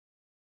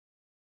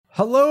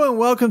Hello and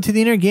welcome to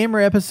the Inner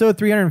Gamer episode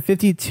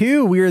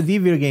 352. We are the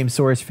video game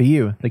source for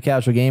you, the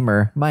casual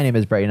gamer. My name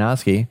is Brett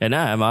Yanoski. And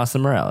I'm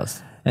Austin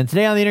Morales. And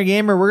today on the Inner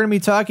Gamer, we're going to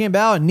be talking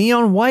about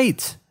Neon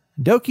White,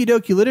 Doki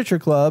Doki Literature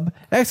Club,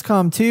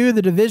 XCOM 2,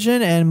 The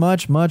Division, and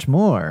much, much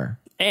more.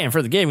 And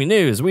for the gaming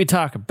news, we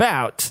talk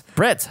about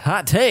Brett's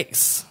hot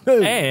takes.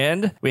 Ooh.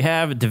 And we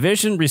have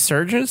Division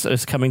Resurgence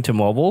is coming to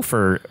mobile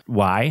for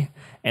Y.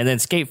 And then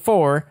Skate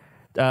 4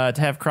 to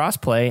have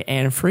crossplay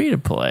and free to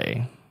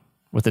play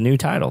with a new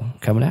title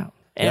coming out.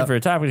 And for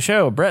the top of the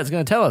show, Brett's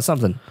going to tell us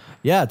something.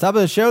 Yeah, top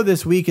of the show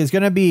this week is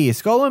going to be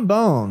Skull and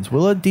Bones.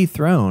 Will it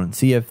dethrone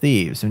Sea of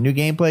Thieves? Some new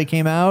gameplay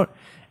came out,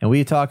 and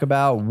we talk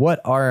about what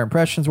our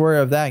impressions were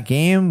of that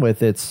game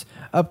with its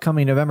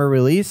upcoming November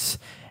release.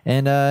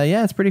 And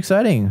yeah, it's pretty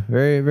exciting.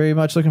 Very, very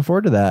much looking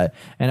forward to that.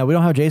 And we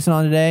don't have Jason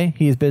on today.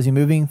 He's busy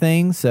moving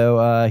things,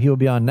 so he will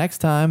be on next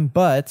time.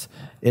 But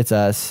it's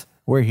us.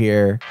 We're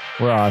here.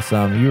 We're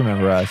awesome. You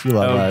remember us. You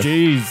love us. Oh,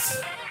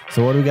 jeez.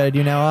 So what do we got to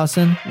do now,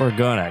 Austin? We're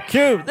going to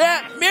cue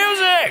that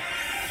music.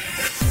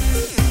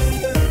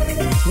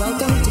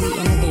 Welcome to the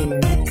Inner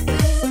Gamer.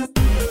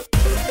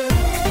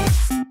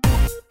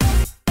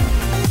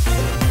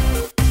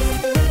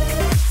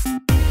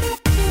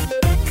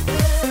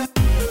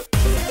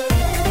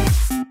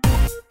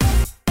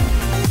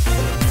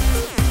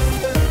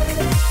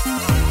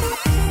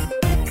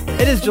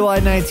 It is July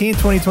 19th,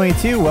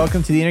 2022.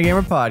 Welcome to the Inner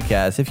Gamer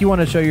Podcast. If you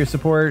want to show your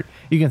support,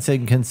 you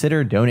can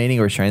consider donating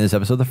or sharing this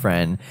episode with a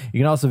friend. You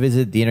can also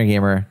visit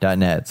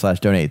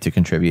theinnergamer.net/donate to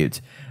contribute.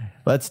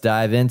 Let's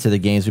dive into the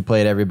games we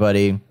played,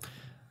 everybody.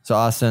 So,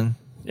 Austin.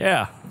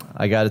 Yeah.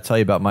 I got to tell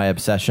you about my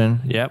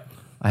obsession. Yep.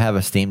 I have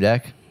a Steam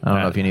Deck. I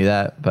don't know if you knew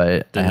that,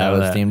 but I have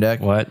a Steam Deck.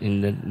 What?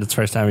 That's the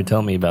first time you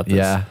told me about this.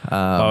 Yeah.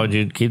 Why would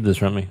you keep this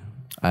from me?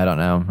 I don't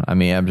know. I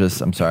mean,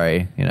 I'm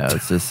sorry. You know,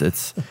 it's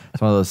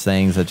one of those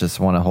things that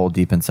just want to hold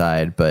deep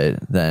inside, but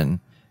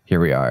then here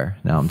we are.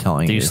 Now I'm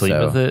telling you. Do you sleep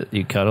with it?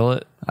 You cuddle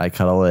it? I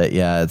cuddle it.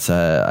 Yeah, it's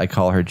I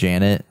call her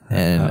Janet,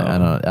 and I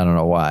don't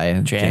know why.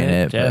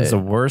 Janet. That's the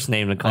worst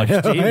name to call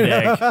your Steam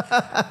Deck.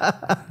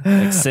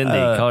 Like Cindy.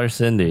 Call her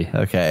Cindy.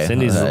 Okay.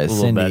 Cindy's a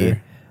little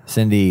better.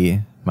 Cindy,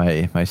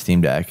 my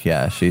Steam Deck.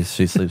 Yeah, she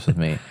sleeps with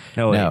me.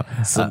 No.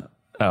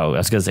 I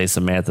was going to say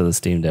Samantha the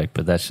Steam Deck,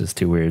 but that's just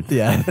too weird.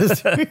 Yeah.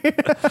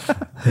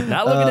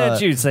 Not looking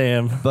at you,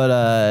 Sam.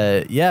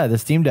 But yeah, the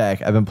Steam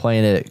Deck, I've been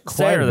playing it quite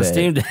Sarah, a bit. the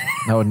Steam Deck.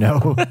 Oh,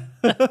 no.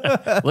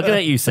 Looking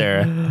at you,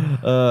 Sarah.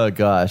 Oh,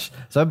 gosh.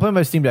 So I'm playing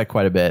my Steam Deck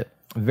quite a bit.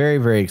 Very,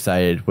 very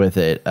excited with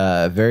it.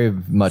 Very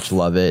much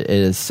love it. It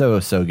is so,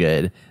 so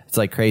good. It's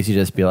like crazy to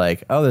just be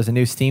like, oh, there's a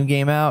new Steam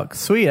game out.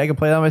 Sweet, I can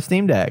play it on my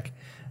Steam Deck.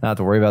 Not have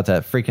to worry about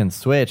that freaking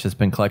Switch that's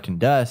been collecting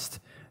dust.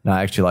 No,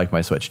 I actually like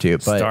my Switch too.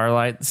 But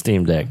Starlight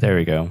Steam Deck. There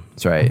we go.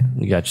 That's right.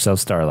 You got yourself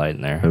Starlight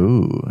in there.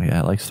 Ooh,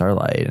 yeah, I like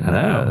Starlight. I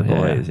know, the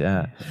boys,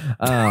 yeah.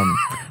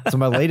 So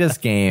my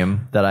latest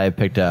game that I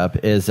picked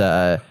up is,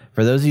 for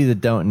those of you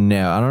that don't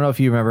know, I don't know if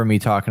you remember me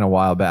talking a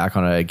while back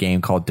on a game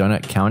called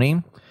Donut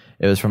County.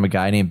 It was from a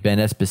guy named Ben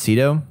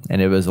Esposito,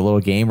 and it was a little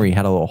game where you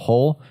had a little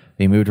hole.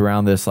 He moved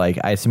around this like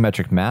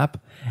isometric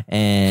map,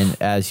 and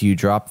as you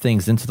drop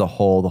things into the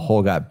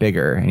hole got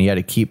bigger, and you had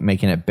to keep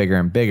making it bigger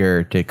and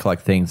bigger to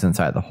collect things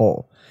inside the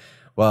hole.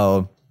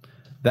 Well,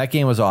 that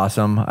game was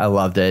awesome. I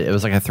loved it. It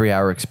was like a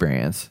 3-hour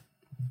experience.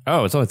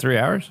 Oh, it's only 3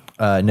 hours?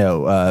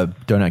 No,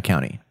 Donut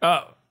County.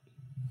 Oh.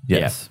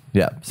 Yes.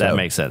 Yeah. So That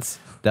makes sense.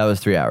 that was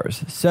 3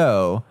 hours.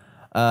 So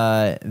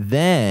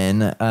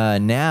then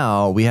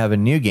now we have a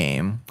new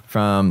game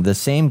from the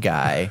same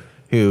guy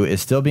who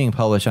is still being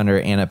published under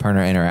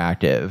Annapurna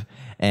Interactive.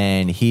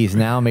 And he's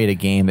now made a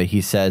game that he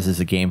says is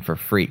a game for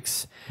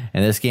freaks.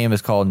 And this game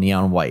is called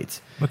Neon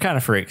White. What kind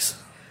of freaks?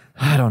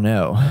 I don't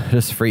know.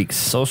 Just freaks.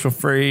 Social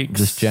freaks?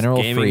 Just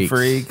general gaming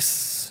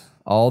freaks.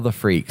 All the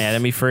freaks.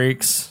 Anime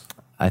freaks?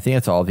 I think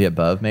it's all of the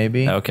above,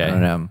 maybe. Okay. I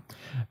don't know.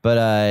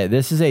 But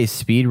this is a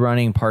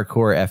speedrunning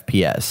parkour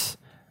FPS,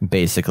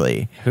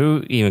 basically.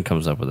 Who even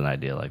comes up with an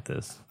idea like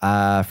this?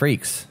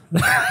 Freaks.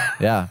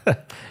 Yeah.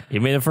 He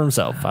made it for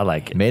himself. I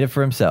like it. Made it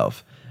for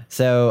himself.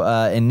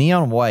 So in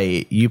Neon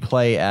White, you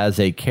play as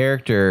a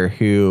character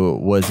who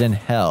was in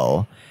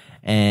hell,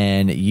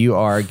 and you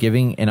are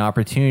giving an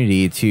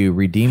opportunity to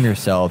redeem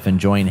yourself and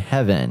join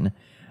heaven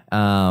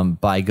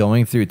by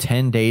going through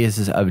 10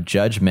 days of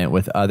judgment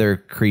with other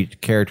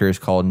characters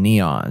called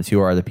Neons,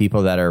 who are the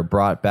people that are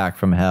brought back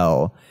from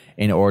hell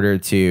in order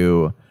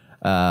to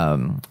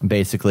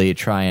basically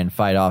try and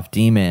fight off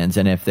demons.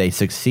 And if they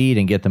succeed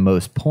and get the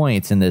most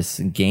points in this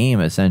game,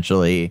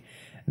 essentially,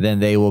 then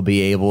they will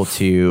be able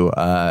to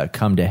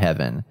come to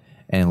heaven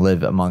and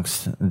live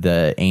amongst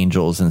the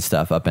angels and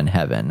stuff up in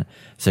heaven.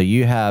 So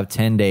you have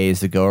 10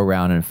 days to go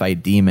around and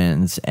fight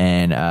demons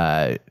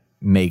and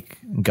make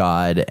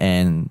God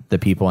and the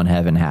people in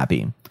heaven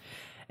happy.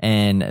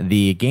 And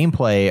the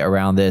gameplay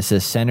around this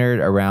is centered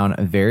around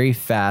very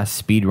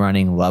fast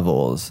speedrunning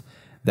levels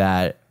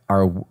that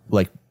are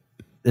like,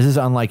 this is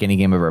unlike any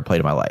game I've ever played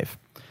in my life.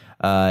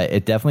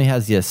 It definitely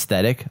has the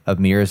aesthetic of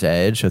Mirror's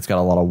Edge. It's got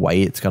a lot of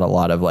white. It's got a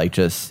lot of like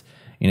just,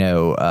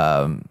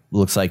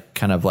 looks like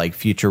kind of like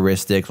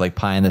futuristic, like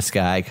pie in the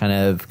sky kind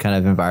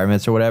of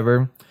environments or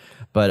whatever.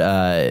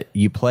 But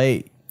you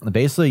play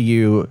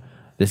basically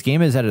this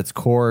game is at its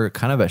core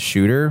kind of a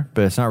shooter,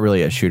 but it's not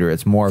really a shooter.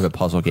 It's more of a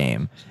puzzle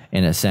game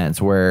in a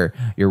sense, where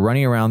you're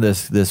running around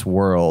this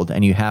world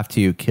and you have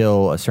to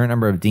kill a certain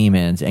number of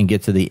demons and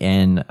get to the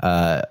end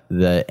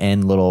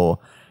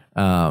little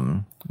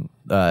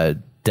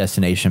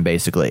destination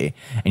basically.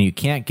 And you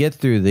can't get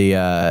through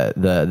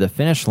the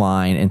finish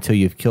line until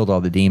you've killed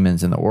all the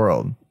demons in the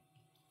world.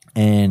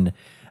 And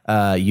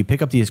you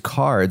pick up these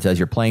cards as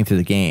you're playing through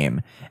the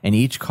game, and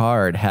each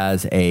card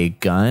has a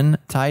gun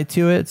tied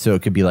to it. So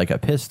it could be like a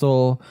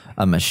pistol,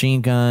 a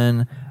machine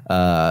gun,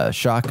 a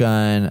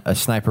shotgun, a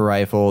sniper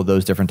rifle,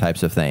 those different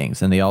types of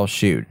things. And they all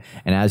shoot.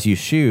 And as you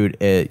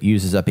shoot, it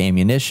uses up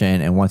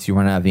ammunition. And once you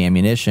run out of the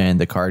ammunition,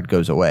 the card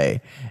goes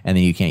away, and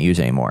then you can't use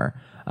it anymore.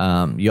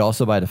 You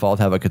also by default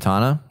have a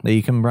katana that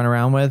you can run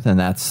around with, and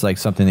that's like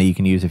something that you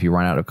can use if you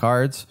run out of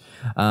cards.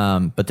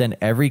 But then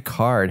every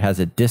card has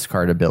a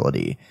discard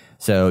ability.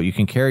 So you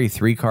can carry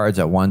 3 cards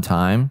at one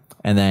time,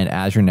 and then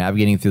as you're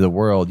navigating through the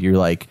world, you're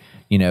like,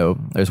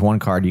 there's one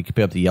card, you can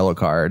pick up the yellow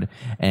card,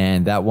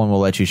 and that one will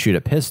let you shoot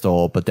a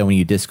pistol, but then when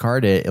you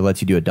discard it, it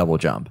lets you do a double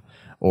jump.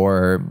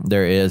 Or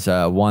there is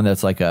one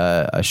that's like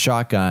a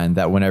shotgun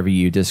that whenever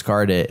you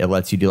discard it, it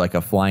lets you do like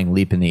a flying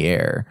leap in the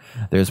air.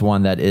 There's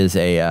one that is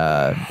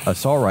a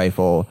assault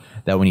rifle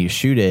that when you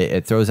shoot it,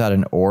 it throws out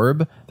an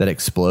orb that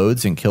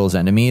explodes and kills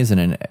enemies in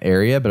an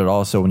area, but it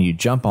also, when you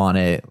jump on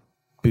it,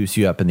 boosts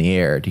you up in the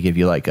air to give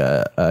you like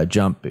a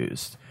jump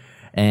boost.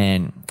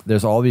 And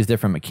there's all these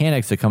different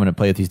mechanics that come into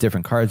play with these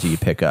different cards that you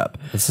pick up.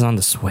 This is on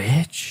the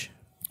Switch?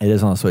 It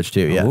is on the Switch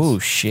too, yes. Oh,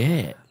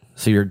 shit.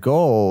 So your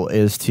goal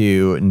is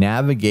to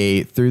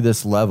navigate through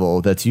this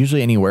level that's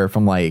usually anywhere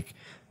from like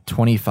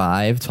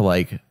 25 to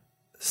like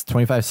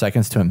 25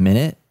 seconds to a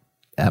minute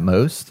at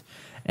most.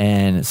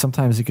 And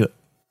sometimes it could a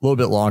little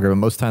bit longer, but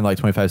most of the time like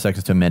 25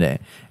 seconds to a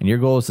minute. And your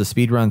goal is to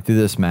speed run through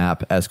this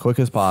map as quick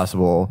as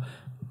possible,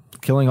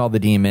 killing all the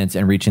demons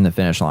and reaching the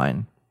finish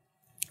line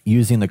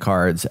using the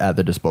cards at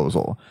the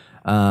disposal.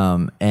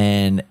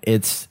 And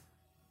it's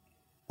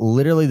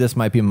literally, this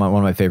might be one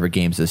of my favorite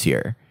games this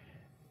year.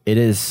 It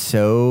is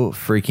so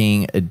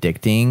freaking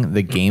addicting.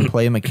 The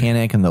gameplay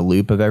mechanic and the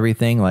loop of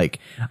everything. Like,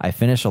 I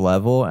finish a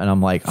level and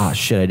I'm like, oh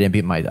shit, I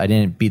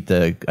didn't get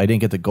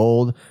the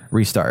gold,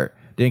 restart.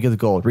 Didn't get the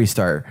gold,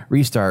 restart.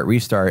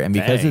 And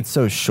because it's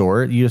so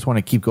short, you just want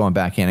to keep going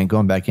back in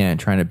and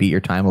trying to beat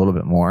your time a little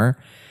bit more.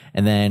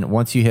 And then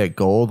once you hit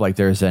gold, like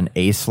there's an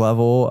ace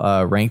level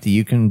rank that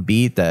you can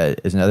beat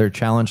that is another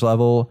challenge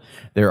level.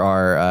 There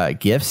are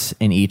gifts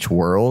in each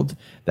world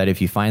that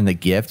if you find the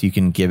gift, you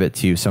can give it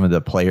to some of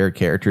the player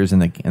characters in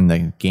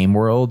the game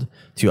world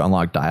to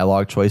unlock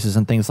dialogue choices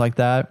and things like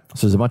that.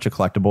 So there's a bunch of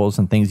collectibles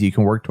and things you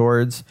can work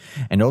towards.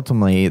 And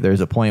ultimately,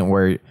 there's a point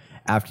where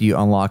after you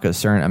unlock a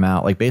certain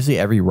amount, like basically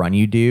every run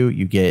you do,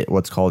 you get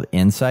what's called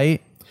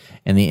insight.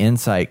 And the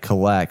insight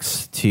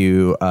collects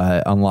to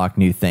unlock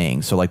new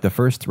things. So like the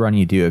first run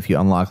you do, if you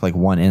unlock like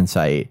one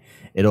insight,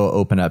 it'll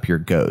open up your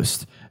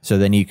ghost. So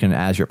then you can,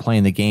 as you're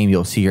playing the game,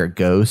 you'll see your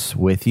ghosts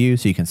with you.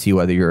 So you can see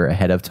whether you're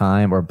ahead of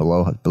time or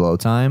below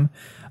time.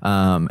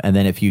 And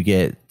then if you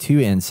get 2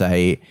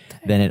 insight,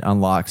 then it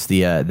unlocks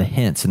the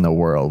hints in the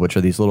world, which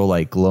are these little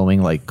like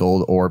glowing like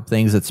gold orb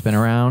things that spin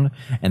around,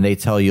 and they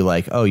tell you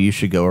like, oh, you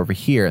should go over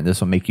here, and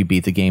this will make you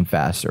beat the game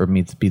faster or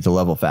beat the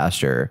level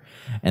faster.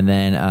 And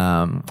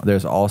then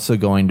there's also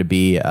going to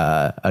be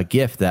a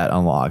gift that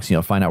unlocks.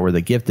 Find out where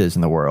the gift is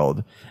in the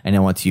world, and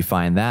then once you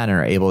find that and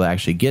are able to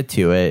actually get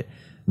to it,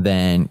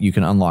 then you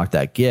can unlock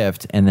that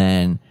gift and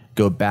then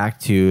go back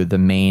to the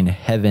main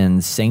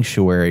heavens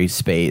sanctuary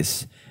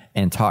space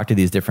and talk to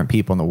these different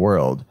people in the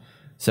world.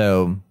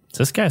 So is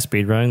this guy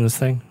speedrunning this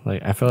thing?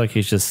 Like, I feel like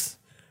he's just,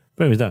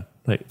 boom, he's done.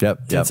 Like,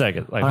 10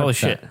 seconds. Like, 100%. Holy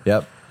shit.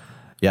 Yep.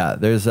 Yeah,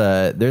 there's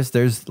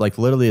like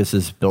literally this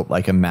is built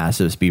like a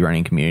massive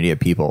speedrunning community of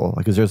people.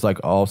 Because there's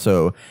like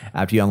also,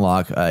 after you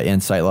unlock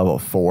insight level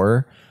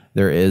 4,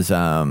 there is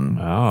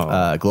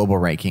global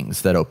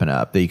rankings that open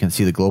up that you can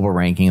see the global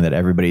ranking that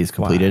everybody's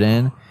completed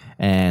in.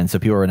 And so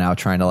people are now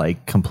trying to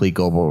like complete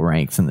global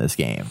ranks in this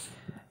game.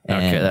 And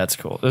okay, that's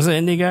cool. There's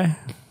an indie guy?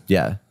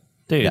 Yeah.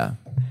 Dude. Yeah.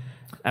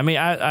 I mean,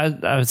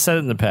 I've said it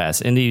in the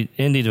past.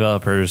 Indie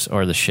developers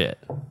are the shit.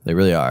 They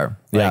really are.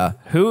 Like,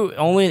 who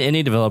only an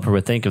indie developer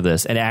would think of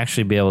this and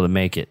actually be able to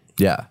make it?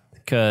 Yeah.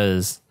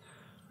 Because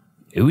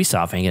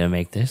Ubisoft ain't gonna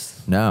make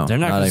this. No, they're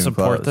not gonna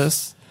support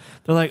this.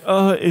 They're like,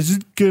 oh, is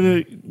it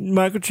gonna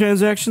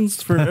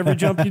microtransactions for every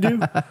jump you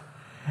do?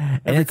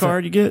 Every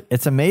card you get.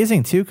 It's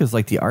amazing too, because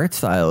like the art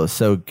style is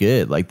so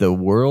good. Like the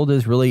world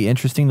is really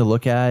interesting to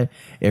look at.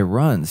 It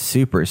runs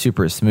super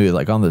smooth.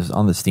 Like on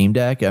the Steam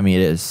Deck, I mean,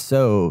 it is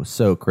so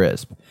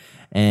crisp,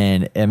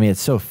 and I mean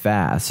it's so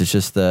fast. It's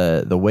just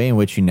the way in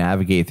which you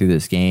navigate through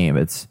this game.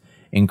 It's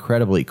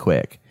incredibly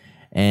quick,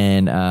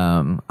 and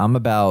I'm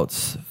about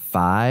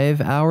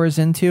 5 hours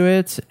into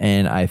it,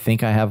 and I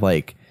think I have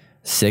like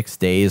 6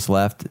 days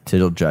left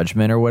till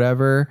Judgment or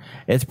whatever,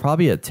 it's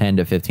probably a 10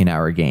 to 15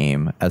 hour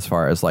game as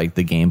far as like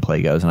the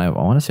gameplay goes. And I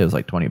want to say it was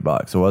like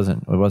 $20.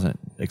 It wasn't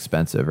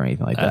expensive or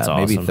anything like That's that.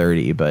 Maybe awesome.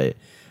 30, but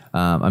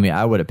I mean,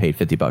 I would have paid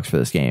 $50 for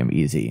this game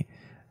easy.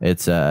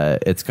 It's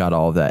got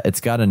all of that. It's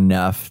got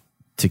enough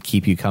to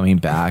keep you coming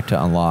back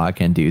to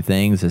unlock and do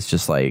things. It's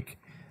just like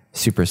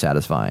super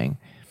satisfying.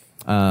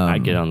 I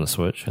get on the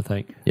Switch, I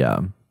think.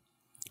 Yeah.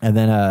 And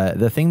then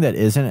the thing that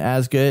isn't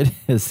as good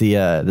is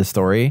the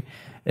story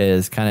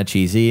is kind of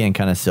cheesy and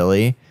kind of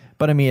silly.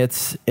 But I mean,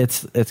 it's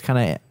kind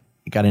of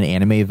got an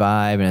anime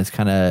vibe, and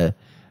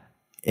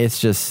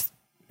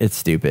it's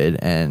stupid,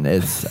 and I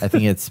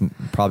think it's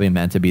probably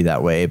meant to be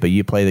that way. But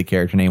you play the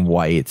character named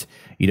White.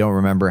 You don't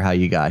remember how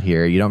you got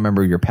here. You don't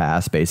remember your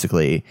past,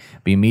 basically.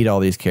 But you meet all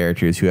these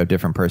characters who have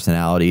different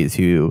personalities,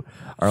 who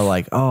are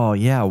like, oh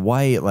yeah,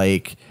 White,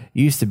 like,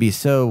 used to be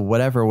so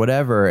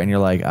whatever, and you're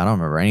like, I don't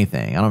remember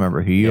anything. I don't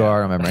remember who you are.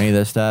 I don't remember any of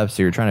this stuff.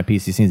 So you're trying to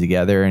piece these things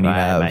together, and you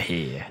have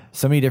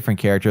so many different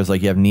characters.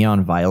 Like you have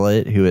Neon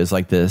Violet, who is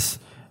like this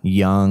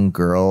young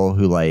girl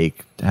who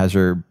like has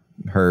her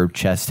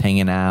chest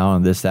hanging out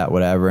and this, that,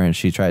 whatever, and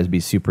she tries to be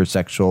super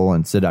sexual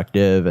and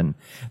seductive. And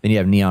then you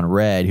have Neon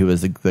Red, who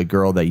is the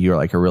girl that you're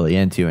like are really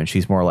into, and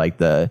she's more like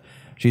the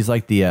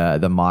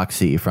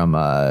Moxie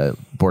from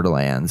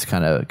Borderlands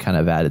kind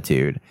of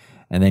attitude.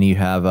 And then you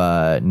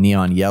have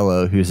Neon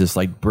Yellow, who's this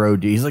like bro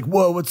dude. He's like,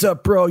 whoa, what's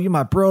up, bro? You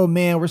my bro,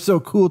 man. We're so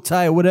cool,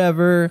 tight,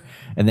 whatever.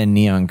 And then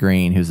Neon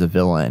Green, who's the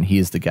villain.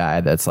 He's the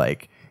guy that's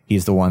like,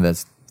 he's the one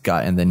that's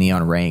gotten the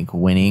Neon rank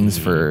winnings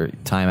for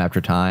time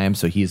after time.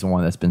 So he's the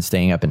one that's been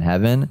staying up in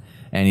heaven,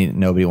 and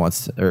nobody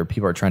wants, or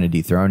people are trying to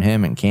dethrone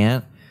him and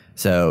can't.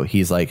 So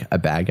he's like a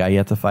bad guy you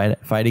have to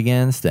fight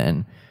against,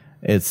 and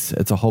it's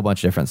a whole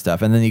bunch of different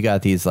stuff. And then you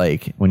got these,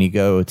 like, when you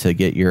go to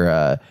get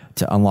your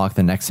to unlock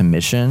the next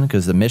mission,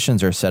 because the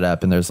missions are set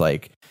up and there's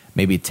like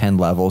maybe 10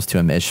 levels to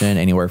a mission,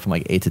 anywhere from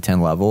like 8 to 10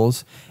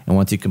 levels. And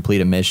once you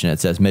complete a mission, it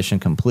says mission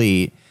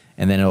complete,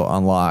 and then it'll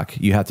unlock.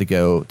 You have to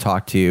go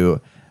talk to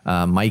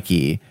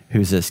Mikey,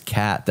 who's this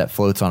cat that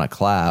floats on a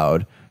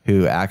cloud,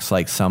 who acts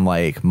like some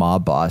like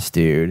mob boss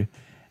dude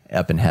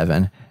up in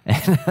heaven.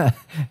 And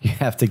you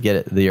have to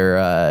get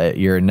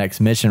your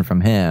next mission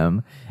from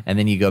him, and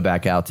then you go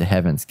back out to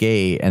Heaven's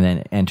Gate and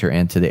then enter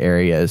into the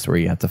areas where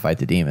you have to fight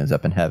the demons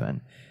up in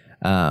heaven.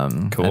 Cool.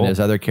 And there's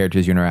other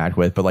characters you interact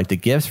with, but like the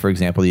gifts, for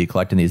example, that you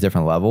collect in these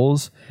different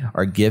levels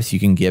are gifts you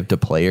can give to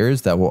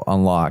players that will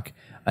unlock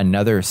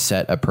another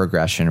set of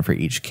progression for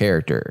each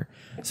character.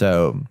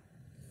 So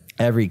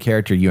every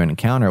character you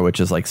encounter,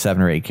 which is like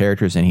 7 or 8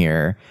 characters in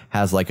here,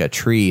 has like a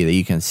tree that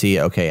you can see,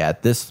 okay,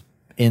 at this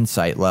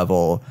insight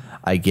level,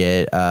 I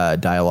get a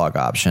dialogue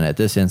option. At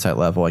this insight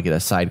level, I get a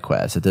side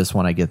quest. At this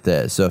one, I get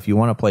this. So if you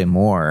want to play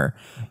more,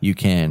 you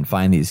can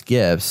find these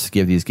gifts,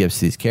 give these gifts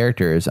to these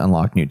characters,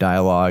 unlock new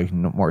dialogue,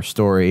 more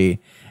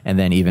story, and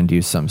then even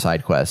do some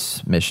side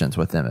quest missions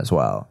with them as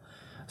well.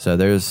 So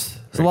there's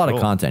a lot of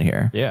content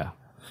here. Yeah.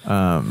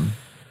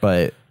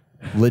 But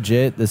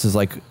legit, this is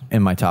like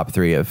in my top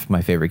 3 of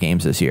my favorite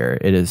games this year.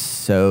 It is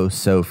so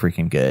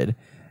freaking good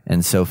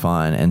and so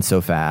fun and so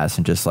fast,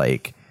 and just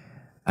like,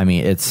 I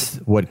mean, it's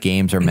what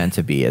games are meant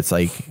to be. It's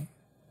like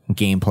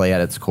gameplay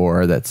at its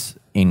core that's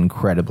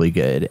incredibly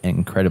good,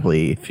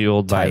 incredibly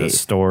fueled by the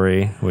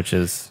story, which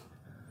is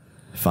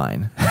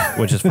fine.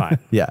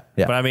 Yeah.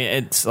 But I mean,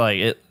 it's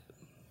like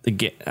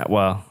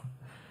well,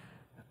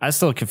 I'm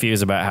still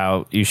confused about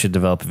how you should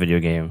develop a video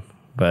game,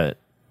 but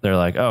they're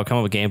like, oh, come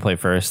up with gameplay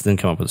first, then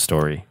come up with a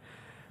story.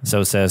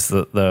 So says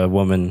the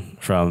woman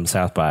from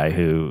South by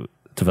who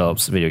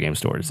develops video game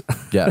stories.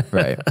 Yeah,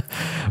 right.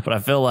 But I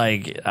feel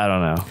like, I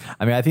don't know.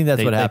 I mean, I think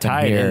that's what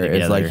happened here.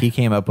 Is like he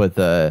came up with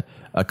a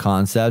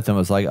concept and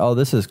was like, oh,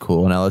 this is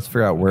cool. Now let's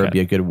figure out where would be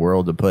a good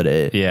world to put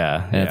it.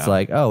 Yeah. And it's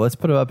like, oh, let's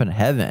put it up in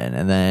heaven.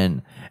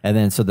 And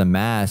then so the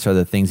masks are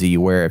the things that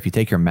you wear. If you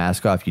take your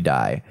mask off, you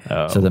die.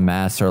 Oh. So the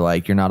masks are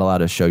like, you're not allowed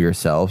to show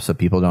yourself, so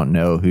people don't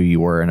know who you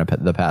were in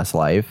the past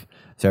life.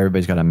 So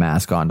everybody's got a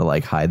mask on to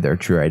like hide their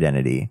true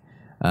identity.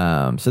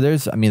 So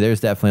there's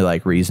definitely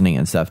like reasoning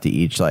and stuff to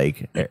each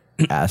like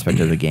aspect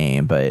of the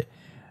game, but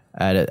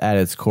at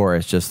its core,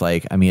 it's just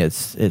like, I mean,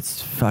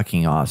 it's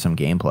fucking awesome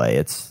gameplay.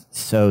 It's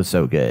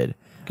so good.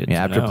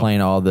 After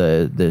playing all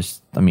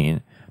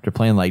after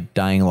playing like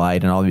Dying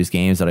Light and all these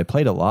games that I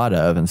played a lot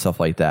of and stuff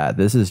like that,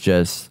 this is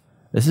just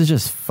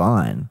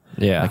fun.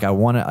 Yeah. Like I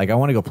want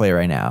to go play it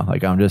right now.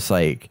 Like I'm just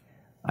like,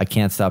 I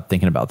can't stop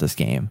thinking about this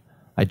game.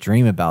 I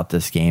dream about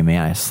this game,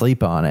 man. I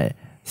sleep on it.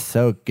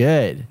 So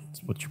good.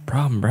 What's your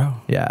problem, bro?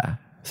 Yeah.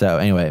 So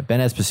anyway, Ben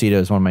Esposito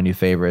is one of my new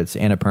favorites.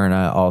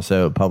 Annapurna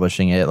also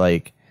publishing it,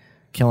 like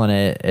killing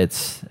it.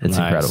 It's nice.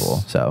 Incredible.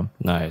 So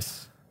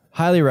nice.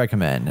 Highly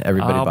recommend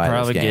everybody buy this game. I'll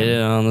probably get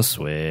it on the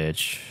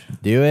Switch.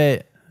 Do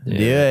it. Do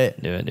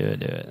it. Do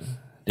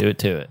it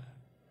to it.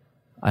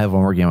 I have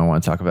one more game I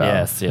want to talk about.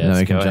 Yes. And then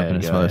we can jump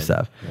into some other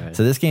stuff.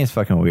 So this game's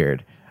fucking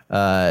weird.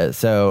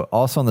 So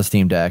also on the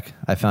Steam Deck,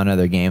 I found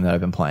another game that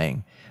I've been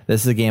playing.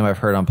 This is a game I've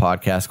heard on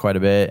podcasts quite a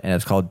bit, and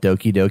it's called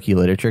Doki Doki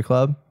Literature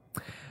Club.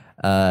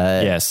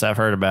 Yes, I've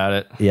heard about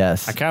it.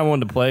 Yes. I kind of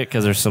wanted to play it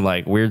because there's some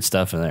like weird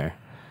stuff in there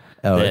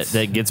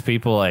that gets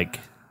people like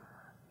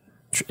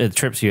it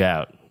trips you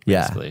out.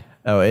 Basically. Yeah.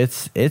 Oh,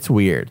 it's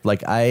weird.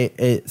 Like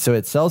so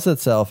it sells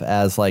itself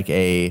as like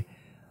a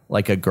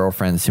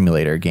girlfriend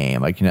simulator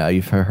game. Like, you know,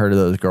 you've heard of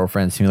those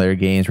girlfriend simulator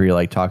games where you're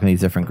like talking to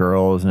these different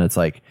girls and it's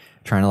like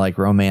trying to like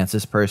romance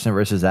this person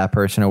versus that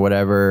person or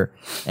whatever.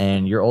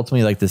 And you're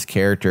ultimately like this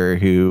character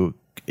who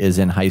is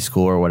in high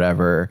school or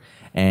whatever.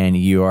 And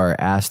you are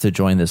asked to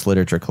join this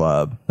literature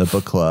club, the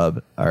book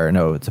club, or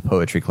no, it's a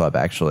poetry club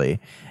actually.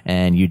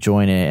 And you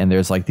join it and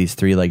there's like these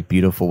 3 like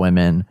beautiful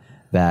women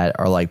that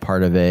are like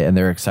part of it and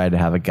they're excited to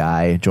have a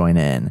guy join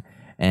in.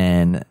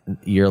 And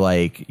you're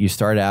like, you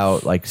start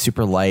out like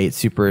super light,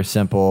 super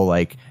simple.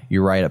 Like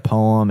you write a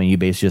poem and you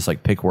basically just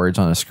like pick words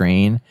on a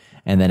screen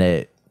and then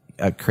it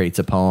creates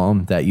a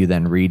poem that you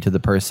then read to the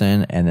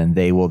person and then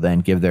they will then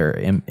give their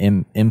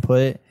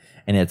input.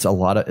 And it's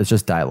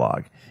just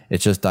dialogue.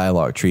 It's just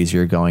dialogue trees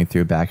you're going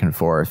through back and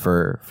forth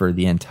for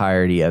the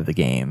entirety of the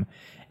game.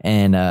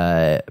 And,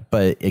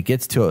 but it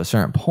gets to a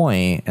certain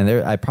point and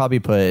I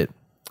probably I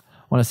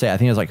want to say, I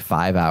think it was like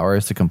 5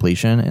 hours to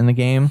completion in the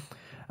game.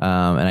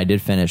 And I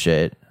did finish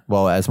it.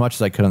 Well, as much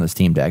as I could on the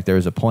Steam Deck. There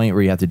was a point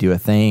where you have to do a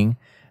thing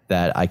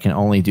that I can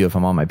only do if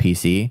I'm on my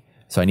PC.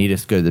 So I need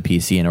to go to the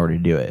PC in order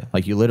to do it.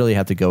 Like you literally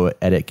have to go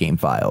edit game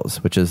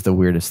files, which is the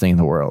weirdest thing in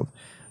the world.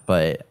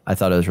 But I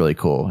thought it was really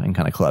cool and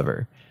kind of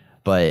clever.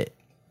 But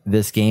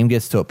this game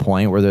gets to a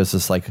point where there's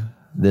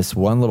this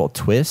one little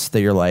twist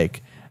that you're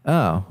like,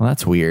 oh, well,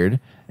 that's weird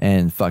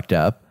and fucked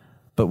up,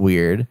 but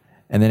weird.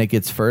 And then it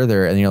gets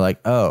further and you're like,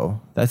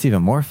 oh, that's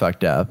even more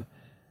fucked up.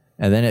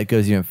 And then it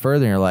goes even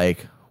further and you're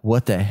like,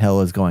 what the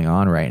hell is going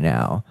on right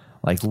now?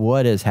 Like,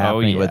 what is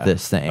happening with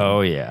this thing?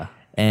 Oh, yeah.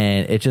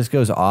 And it just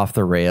goes off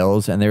the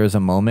rails. And there was a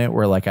moment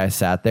where like I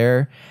sat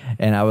there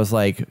and I was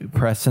like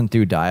pressing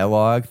through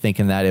dialogue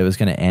thinking that it was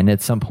going to end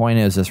at some point.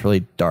 It was this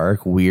really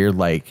dark, weird,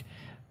 like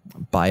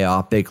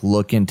biopic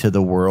look into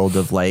the world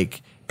of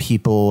like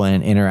people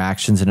and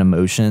interactions and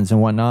emotions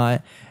and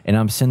whatnot. And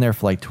I'm sitting there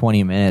for like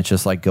 20 minutes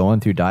just like going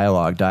through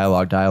dialogue.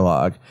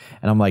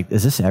 And I'm like,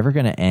 is this ever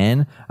going to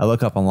end? I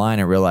look up online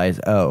and realize,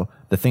 oh,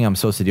 the thing I'm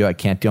supposed to do, I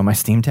can't do on my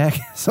Steam Deck.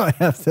 So I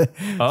have to.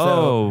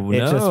 Oh, so it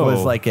just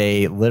was like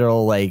a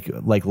literal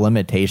like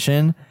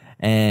limitation.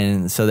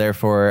 And so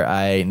therefore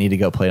I need to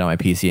go play it on my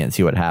PC and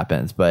see what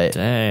happens. But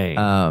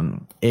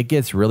dang. It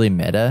gets really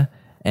meta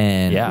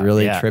and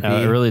really trippy.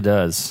 No, it really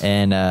does.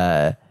 And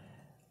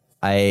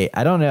I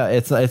don't know.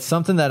 It's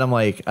something that I'm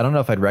like, I don't know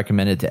if I'd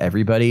recommend it to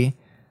everybody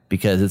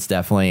because it's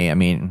definitely, I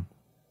mean,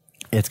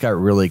 it's got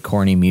really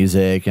corny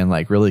music and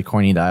like really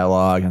corny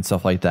dialogue and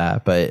stuff like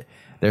that. But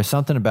there's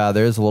something about,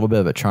 there's a little bit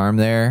of a charm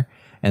there.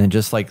 And then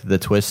just like the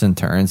twists and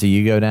turns that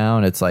you go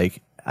down, it's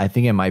like, I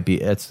think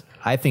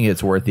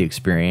it's worth the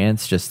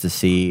experience just to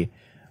see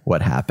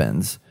what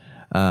happens.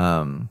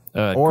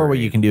 Or what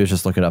you can do is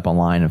just look it up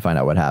online and find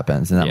out what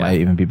happens. And that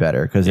might even be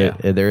better because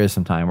there is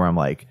some time where I'm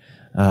like,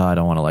 oh, I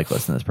don't want to like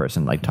listen to this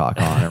person like talk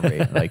on and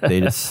rate. Like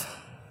they just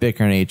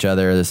bickering at each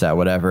other, this, that,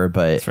 whatever.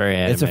 But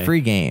it's a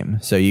free game,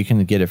 so you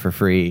can get it for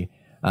free.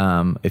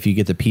 If you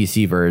get the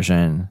PC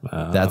version,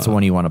 that's the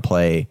one you want to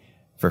play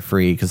for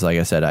free. Because like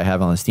I said, I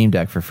have it on the Steam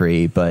Deck for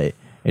free, but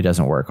it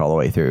doesn't work all the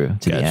way through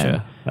to the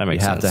end. That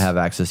makes you have sense. to have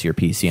access to your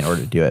PC in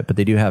order to do it. But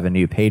they do have a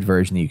new paid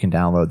version that you can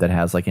download that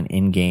has like an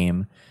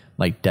in-game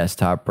like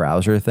desktop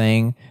browser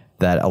thing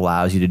that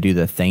allows you to do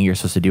the thing you're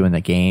supposed to do in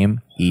the game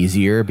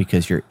easier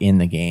because you're in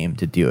the game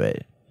to do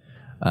it.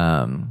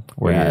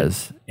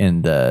 Whereas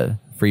in the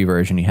free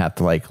version, you have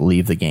to like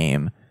leave the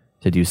game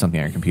to do something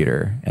on your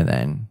computer and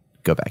then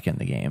go back in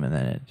the game and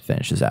then it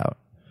finishes out.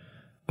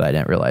 But I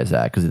didn't realize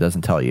that because it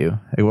doesn't tell you.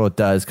 Well, it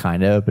does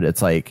kind of, but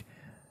it's like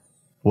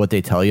what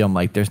they tell you. I'm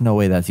like, there's no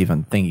way that's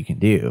even a thing you can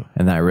do.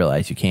 And then I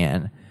realize you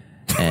can.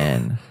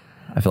 And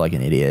I feel like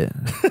an idiot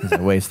because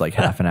I waste like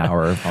half an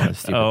hour on this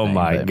stupid Oh thing,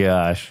 my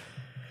gosh.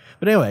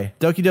 But anyway,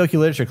 Doki Doki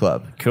Literature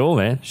Club. Cool,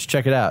 man. Just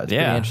check it out. It's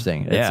pretty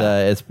interesting.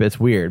 Yeah. It's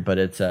weird, but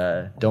it's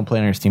don't play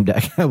it on your Steam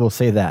Deck. I will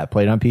say that.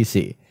 Play it on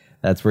PC.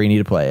 That's where you need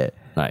to play it.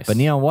 Nice. But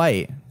Neon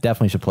White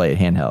definitely should play it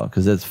handheld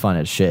because it's fun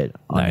as shit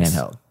on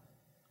handheld.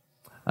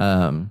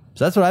 So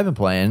that's what I've been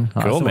playing. Cool,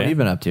 Austin, man. what have you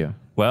been up to?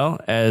 Well,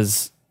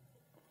 as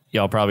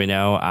y'all probably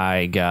know,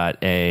 I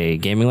got a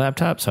gaming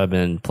laptop, so I've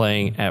been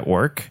playing at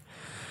work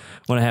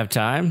when I have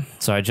time.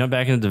 So I jumped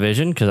back into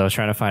Division because I was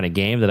trying to find a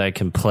game that I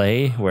can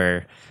play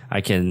where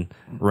I can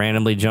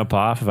randomly jump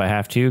off if I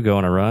have to, go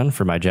on a run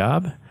for my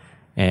job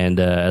and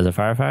as a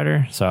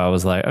firefighter. So I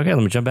was like, okay,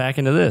 let me jump back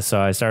into this. So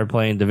I started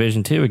playing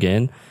Division 2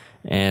 again.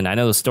 And I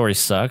know the story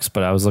sucks,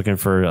 but I was looking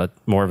for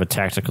more of a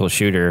tactical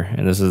shooter,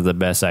 and this is the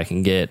best I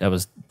can get. I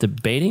was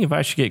debating if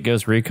I should get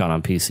Ghost Recon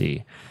on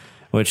PC,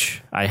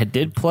 which I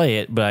did play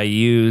it, but I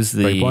used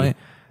the... Breakpoint?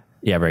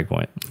 Yeah,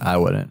 Breakpoint. I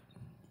wouldn't.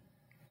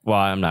 Well,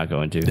 I'm not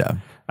going to. Yeah.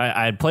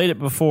 I had played it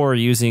before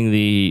using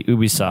the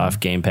Ubisoft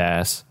Game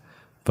Pass,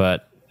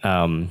 but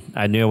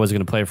I knew I wasn't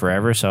going to play it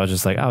forever, so I was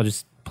just like, I'll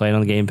just play it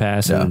on the Game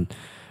Pass and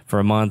for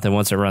a month, and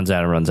once it runs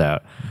out, it runs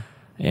out.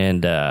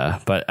 And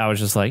but I was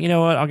just like, you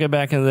know what? I'll get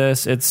back into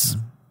this. It's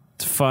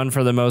fun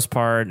for the most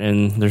part,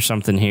 and there's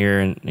something here,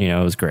 and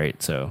it was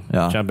great. So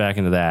jump back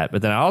into that.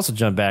 But then I also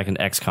jumped back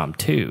into XCOM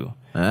 2.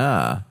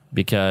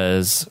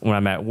 Because when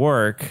I'm at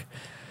work,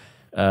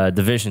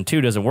 Division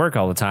 2 doesn't work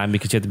all the time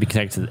because you have to be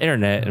connected to the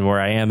internet, and where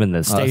I am in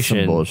the station,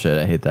 that's some bullshit.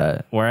 I hate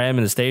that. Where I am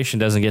in the station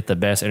doesn't get the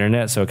best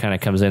internet, so it kind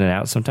of comes in and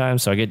out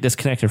sometimes. So I get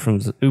disconnected from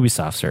the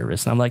Ubisoft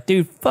service, and I'm like,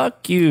 dude,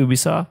 fuck you,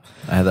 Ubisoft.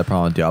 I had that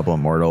problem with Diablo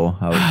Immortal.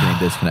 I was getting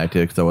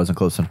disconnected because I wasn't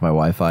close enough to my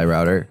Wi-Fi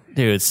router.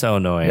 Dude, it's so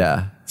annoying.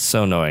 Yeah.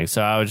 So annoying.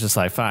 So I was just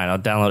like, fine, I'll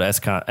download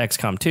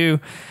XCOM 2,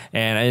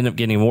 and I ended up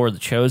getting War of the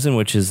Chosen,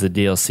 which is the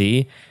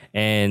DLC.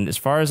 And as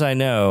far as I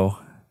know,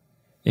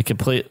 it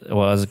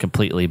wasn't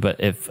completely, but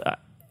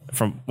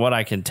from what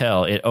I can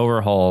tell, it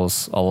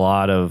overhauls a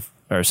lot of,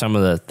 or some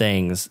of the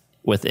things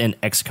within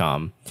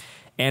XCOM,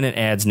 and it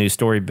adds new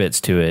story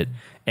bits to it,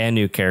 and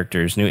new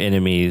characters, new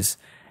enemies,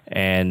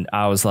 and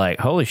I was like,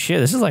 holy shit,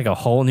 this is like a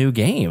whole new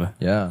game.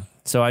 Yeah.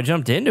 So I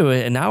jumped into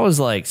it, and I was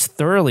like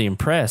thoroughly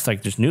impressed.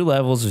 Like, there's new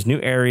levels, there's new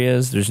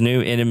areas, there's new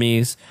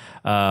enemies.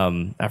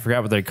 I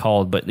forgot what they're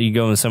called, but you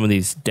go in some of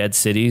these dead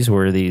cities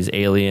where these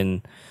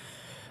alien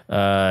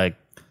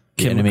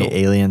the enemy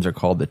aliens are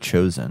called the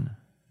Chosen.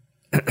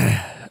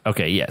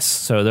 Okay, yes.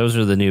 So those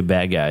are the new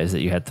bad guys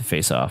that you have to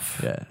face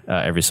off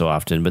every so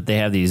often. But they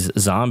have these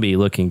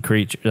zombie-looking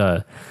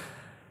creatures,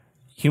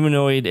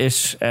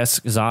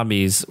 humanoid-ish-esque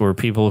zombies, or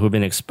people who've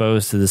been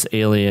exposed to this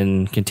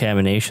alien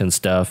contamination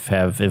stuff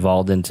have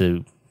evolved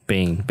into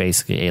being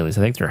basically aliens.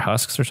 I think they're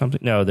husks or something.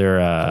 No, they're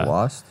The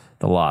Lost?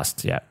 The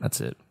Lost, yeah, that's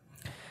it.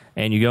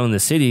 And you go in the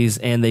cities,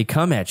 and they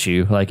come at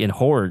you like in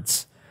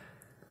hordes.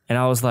 And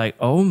I was like,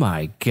 oh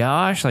my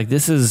gosh, like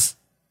this is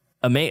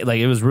amazing. Like,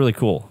 it was really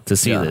cool to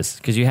see this,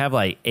 because you have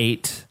like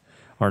 8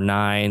 or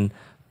 9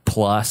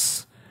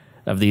 plus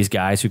of these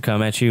guys who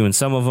come at you, and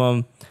some of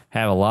them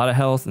have a lot of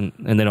health and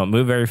they don't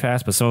move very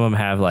fast, but some of them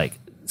have like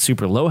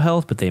super low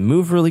health, but they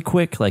move really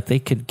quick. Like, they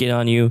could get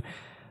on you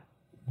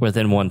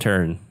within one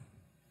turn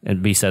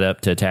and be set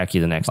up to attack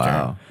you the next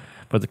turn.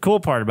 But the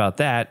cool part about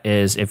that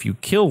is if you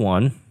kill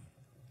one,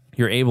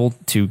 you're able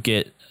to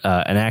get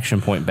an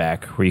action point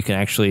back where you can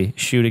actually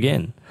shoot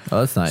again. Oh,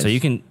 that's nice. So you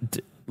can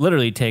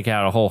literally take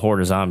out a whole horde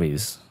of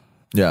zombies.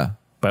 Yeah.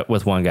 But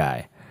with one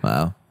guy.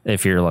 Wow.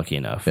 If you're lucky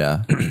enough.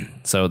 Yeah.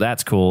 So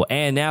that's cool.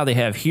 And now they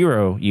have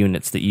hero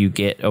units that you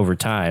get over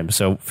time.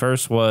 So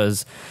first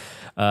was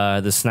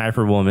the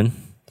sniper woman,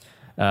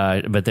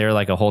 but they're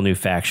like a whole new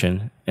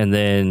faction. And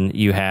then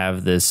you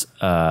have this...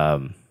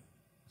 wow,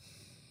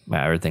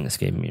 everything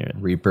escaped me.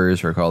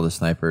 Reapers are called the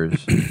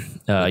snipers.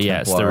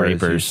 Yes, the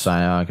Reapers.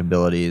 Psionic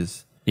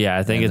abilities. Yeah,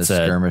 I think and it's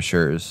the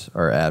skirmishers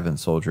are Advent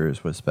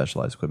soldiers with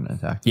specialized equipment and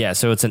tactics. Yeah,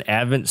 so it's an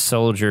Advent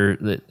soldier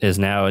that is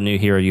now a new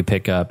hero you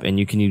pick up, and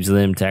you can use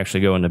them to actually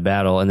go into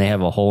battle. And they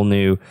have a whole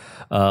new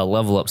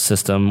level up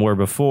system where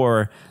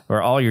before,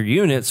 where all your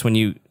units, when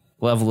you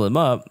level them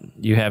up,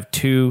 you have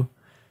 2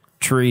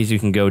 trees you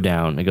can go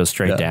down. It goes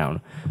straight down.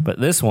 But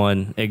this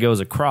one, it goes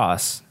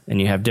across, and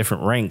you have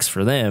different ranks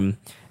for them,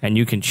 and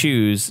you can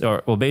choose,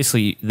 or well,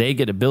 basically they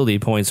get ability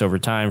points over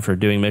time for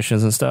doing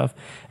missions and stuff,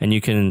 and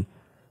you can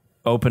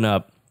open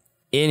up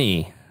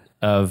any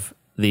of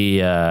the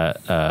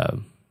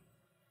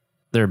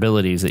their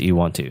abilities that you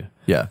want to.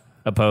 Yeah.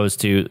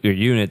 Opposed to your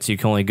units, you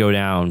can only go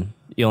down.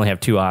 You only have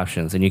 2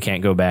 options, and you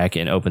can't go back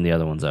and open the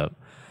other ones up.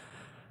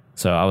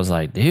 So I was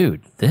like,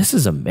 dude, this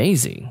is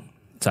amazing.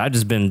 So I've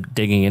just been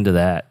digging into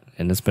that,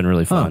 and it's been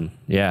really fun.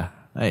 Yeah.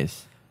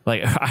 Nice.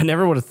 Like, I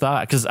never would have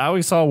thought, because I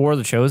always saw War of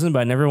the Chosen, but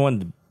I never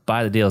wanted to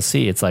buy the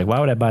DLC. It's like, why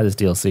would I buy this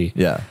DLC?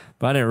 Yeah.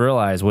 But I didn't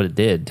realize what it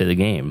did to the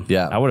game.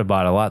 Yeah. I would have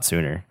bought it a lot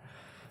sooner.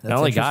 I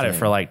only got it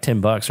for like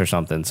 $10 or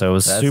something, so it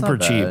was super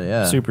cheap.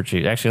 Yeah. Super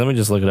cheap. Actually, let me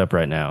just look it up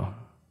right now.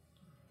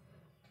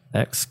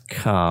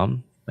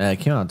 XCOM. Man, it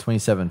came out in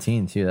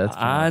 2017 too. That's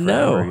I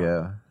know. forever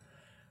ago.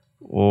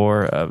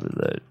 War of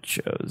the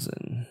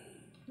Chosen.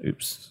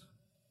 Oops.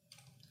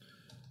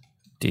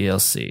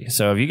 DLC.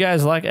 So if you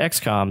guys like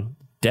XCOM,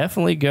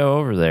 definitely go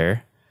over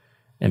there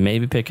and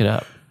maybe pick it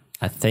up.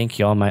 I think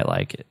y'all might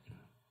like it.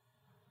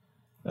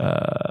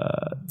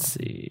 Let's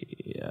see.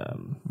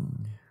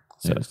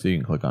 So you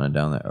can click on it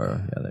down there.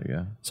 Or yeah, there you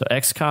go. So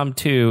XCOM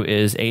 2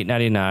 is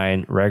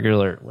 $8.99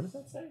 regular. What does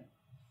that say?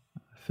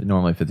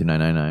 Normally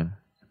 $59.99.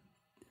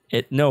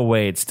 No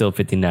way, it's still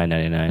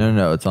 $59.99.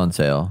 No, it's on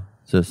sale.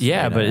 It's just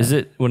yeah, but is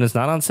it when it's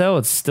not on sale?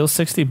 It's still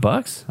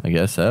 $60. I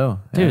guess so.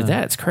 Dude,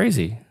 that's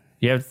crazy.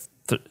 You have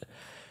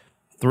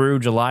through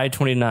July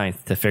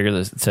 29th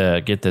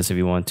to get this if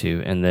you want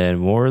to, and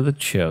then War of the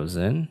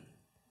Chosen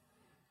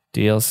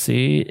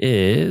DLC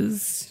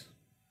is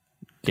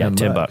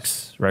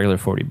 $10. Regular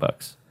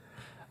 $40.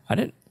 I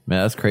didn't.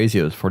 Man, that's crazy.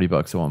 It was $40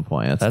 at one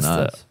point. That's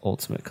nuts. The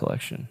Ultimate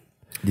Collection.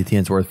 Do you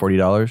think it's worth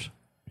 $40?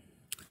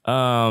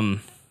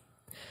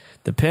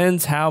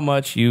 Depends how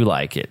much you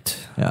like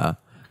it. Yeah,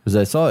 Because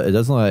I saw it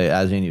doesn't like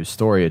add any new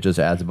story. It just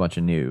adds a bunch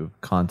of new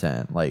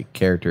content, like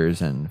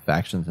characters and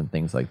factions and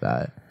things like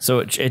that. So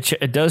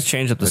it does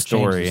change up the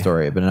story,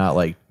 but not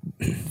like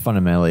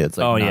fundamentally. It's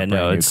like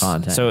new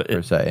content so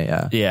per se.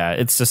 Yeah, yeah,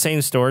 it's the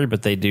same story,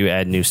 but they do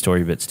add new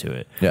story bits to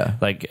it. Yeah,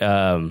 like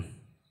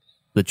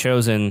the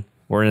Chosen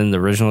were in the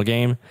original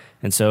game,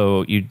 and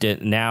so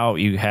now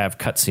you have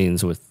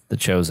cutscenes with the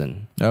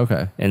Chosen.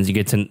 Okay, and you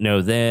get to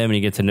know them, and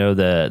you get to know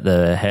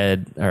the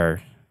head,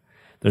 or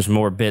there's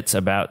more bits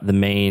about the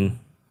main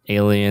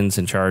aliens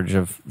in charge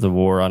of the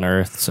war on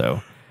Earth.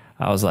 So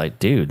I was like,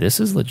 dude,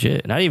 this is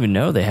legit. And I didn't even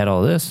know they had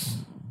all this.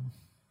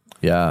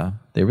 Yeah,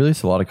 they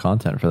released a lot of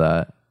content for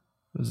that.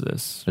 What is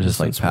this? It's just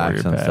like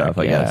packs and stuff,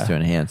 I guess, to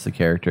enhance the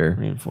character.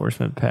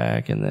 Reinforcement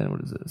pack, and then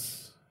what is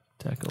this?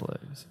 Tackle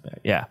legs back.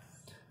 Yeah,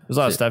 there's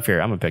a lot of stuff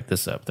here. I'm gonna pick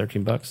this up.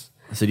 $13.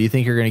 So do you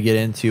think you're gonna get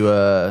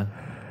into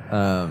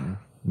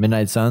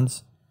Midnight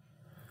Suns?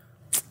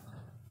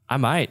 I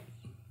might.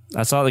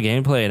 I saw the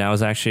gameplay and I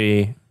was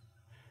actually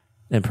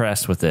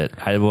impressed with it.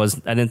 I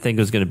didn't think it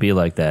was going to be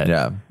like that.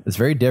 Yeah, it's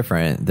very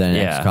different than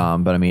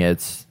XCOM, but I mean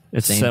it's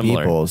same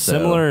similar. people, so.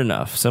 Similar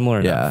enough.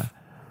 Yeah,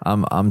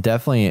 I'm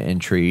definitely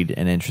intrigued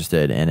and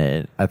interested in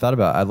it.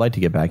 I'd like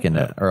to get back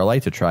into it, or I'd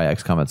like to try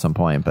XCOM at some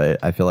point,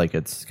 but I feel like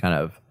it's kind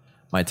of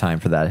my time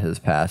for that has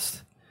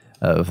passed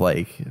of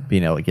like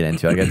being able to get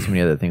into. I got too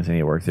many other things I need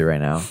to work through right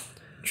now.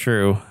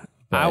 True.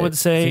 I would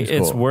say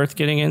it's worth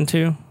getting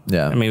into.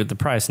 Yeah. I mean, with the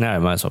price now, I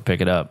might as well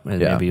pick it up. And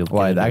maybe you'll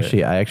I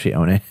actually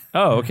own it.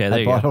 Oh, okay. There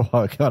I bought it a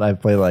while ago and I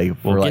played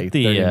for 30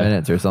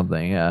 minutes or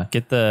something. Yeah.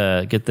 Get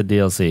the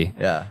DLC.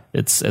 Yeah.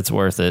 It's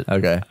worth it.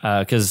 Okay.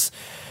 Because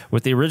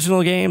with the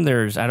original game,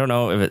 I don't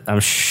know if I'm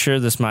sure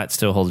this might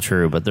still hold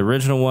true, but the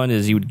original one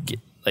is you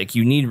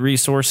need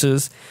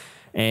resources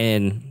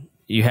and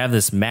you have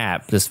this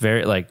map, this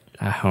very I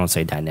don't want to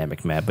say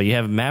dynamic map, but you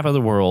have a map of the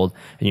world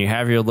and you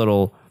have your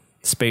little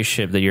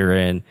spaceship that you're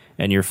in,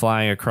 and you're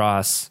flying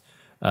across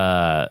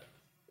Asia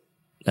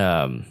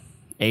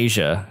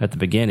at the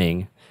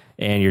beginning,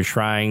 and you're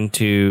trying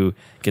to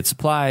get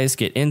supplies,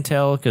 get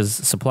intel, because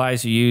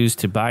supplies you use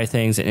to buy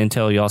things, and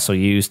intel you also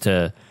use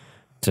to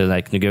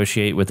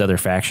negotiate with other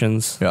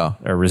factions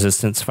or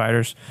resistance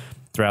fighters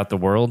throughout the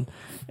world.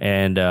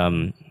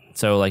 And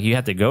so you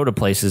have to go to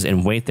places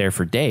and wait there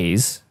for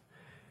days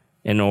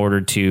in order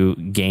to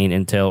gain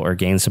intel or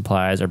gain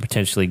supplies or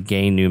potentially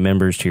gain new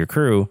members to your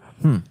crew.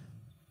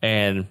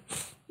 And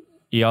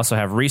you also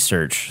have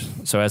research.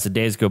 So as the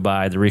days go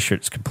by, the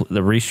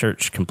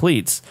research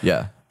completes.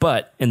 Yeah.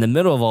 But in the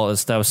middle of all this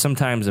stuff,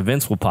 sometimes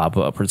events will pop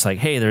up where it's like,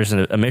 hey, there's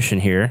a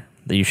mission here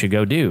that you should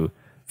go do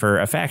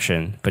for a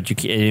faction. But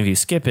if you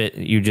skip it,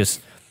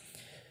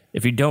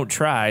 if you don't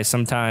try,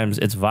 sometimes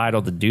it's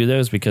vital to do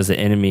those because the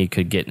enemy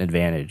could get an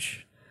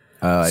advantage.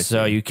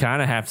 So you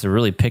kind of have to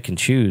really pick and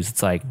choose.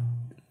 It's like,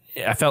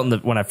 I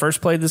felt when I first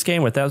played this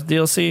game without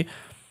DLC,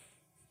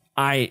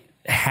 I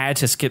had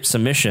to skip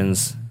some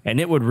missions and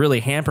it would really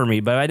hamper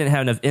me, but I didn't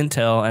have enough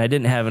intel and I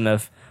didn't have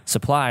enough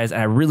supplies,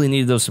 and I really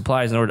needed those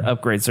supplies in order to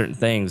upgrade certain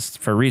things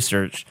for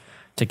research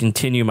to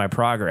continue my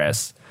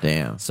progress.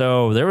 Damn.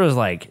 So there was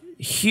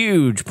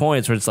huge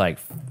points where it's like,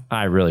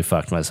 I really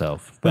fucked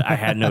myself, but I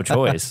had no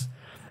choice.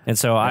 And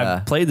so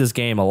I played this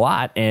game a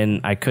lot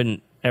and I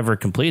couldn't ever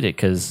complete it,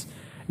 because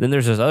then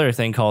there's this other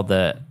thing called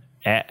the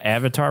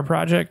Avatar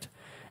Project,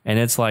 and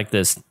it's like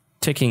this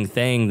ticking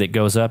thing that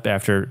goes up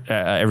after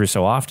every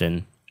so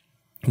often.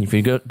 And if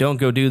you don't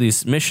go do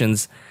these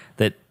missions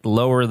that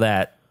lower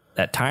that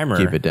timer,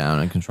 keep it down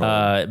and control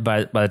it.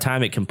 By the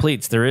time it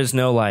completes, there is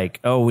no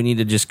we need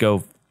to just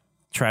go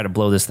try to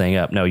blow this thing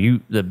up. No,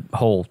 the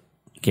whole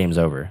game's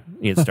over.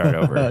 You get start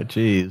over.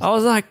 Jeez. I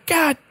was like,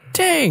 God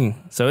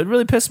dang. So it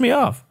really pissed me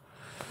off.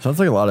 Sounds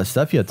like a lot of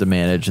stuff you have to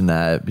manage in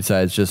that,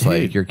 besides just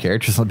your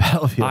characters on the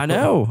battlefield. I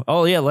know.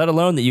 Oh yeah, let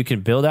alone that you can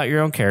build out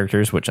your own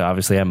characters, which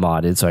obviously I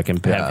modded, so I can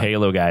have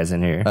Halo guys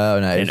in here. Oh,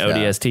 nice. And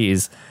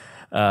ODSTs.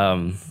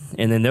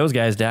 And then those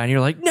guys die, and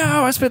you're like, no,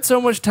 I spent so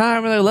much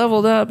time and I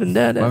leveled up and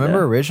da. I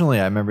remember originally,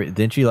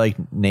 didn't you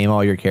name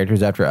all your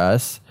characters after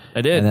us? I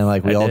did. And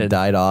then we all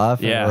died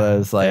off. Yeah. And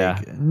it was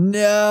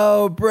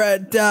no,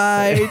 Brett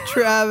died.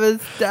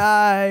 Travis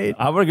died.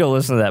 I'm going to go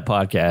listen to that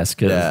podcast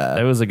because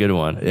that was a good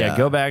one. Yeah.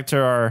 Go back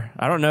to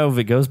I don't know if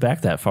it goes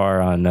back that far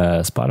on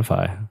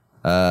Spotify.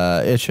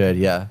 It should.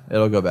 Yeah.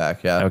 It'll go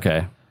back. Yeah.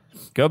 Okay.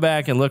 Go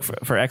back and look for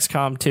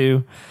XCOM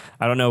 2.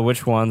 I don't know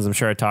which ones. I'm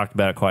sure I talked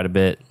about it quite a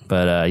bit.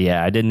 But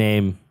I did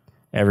name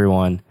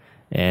everyone,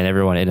 and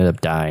everyone ended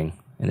up dying,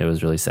 and it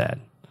was really sad.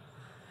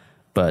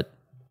 But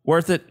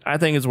worth it. I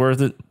think it's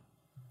worth it.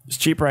 It's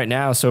cheap right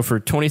now, so for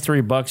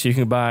 $23 you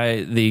can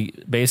buy the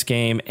base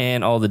game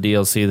and all the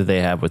DLC that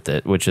they have with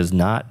it, which is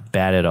not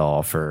bad at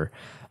all. For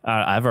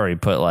I've already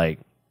put I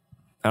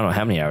don't know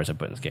how many hours I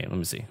put in this game. Let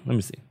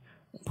me see.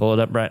 Pull it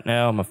up right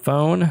now on my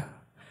phone.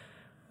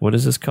 What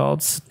is this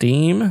called?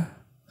 Steam.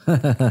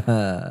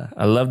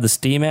 I love the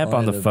Steam app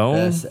on the phone.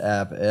 Best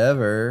app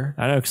ever.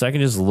 I know, because I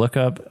can just look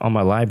up on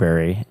my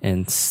library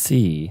and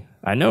see.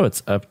 I know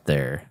it's up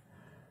there.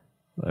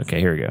 Okay,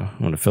 here we go. I'm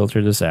going to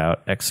filter this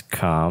out.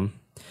 XCOM.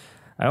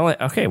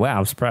 Wow,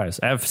 I'm surprised.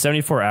 I have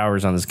 74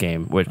 hours on this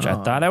game, which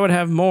I thought I would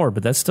have more,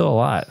 but that's still a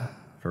lot.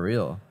 For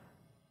real.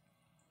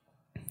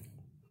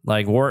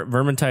 Like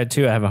Vermintide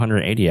 2, I have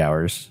 180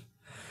 hours.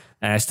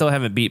 And I still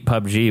haven't beat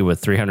PUBG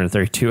with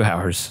 332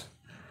 hours.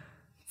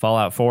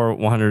 Fallout 4,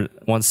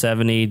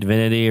 170,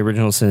 Divinity,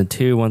 Original Sin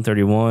 2,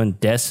 131,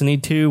 Destiny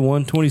 2,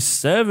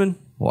 127.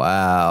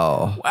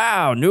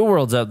 Wow. New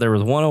World's up there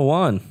with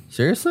 101.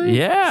 Seriously?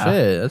 Yeah.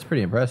 Shit, that's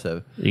pretty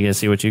impressive. You gonna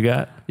see what you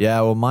got?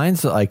 Yeah, well,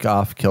 mine's like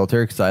off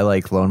kilter because I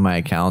like loaned my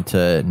account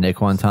to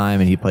Nick one time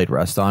and he played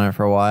Rust on it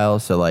for a while.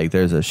 So like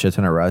there's a shit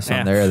ton of Rust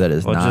on there that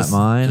is not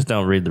mine. Just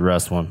don't read the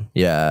Rust one.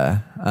 Yeah.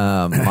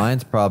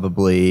 Mine's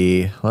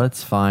probably,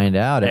 let's find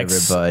out,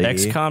 everybody.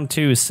 XCOM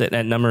 2 is sitting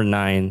at number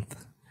 9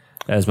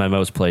 as my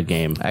most played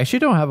game. I actually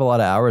don't have a lot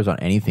of hours on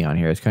anything on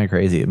here. It's kind of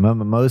crazy.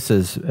 Most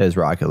is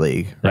Rocket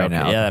League right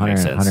now. Yeah, that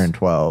makes sense.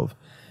 112.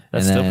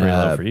 That's still pretty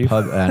low for you.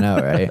 I know,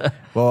 right?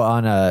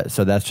 Well,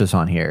 so that's just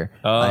on here.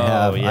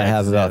 I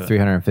have about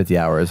 350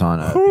 hours on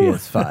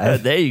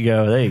PS5. There you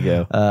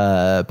go.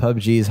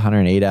 PUBG's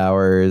 108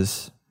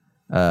 hours.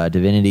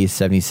 Divinity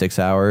 76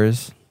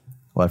 hours.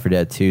 Left 4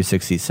 Dead 2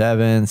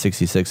 67,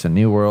 66 on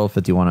New World,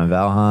 51 on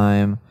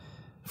Valheim,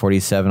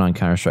 47 on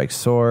Counter-Strike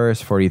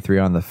Source, 43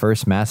 on the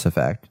first Mass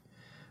Effect,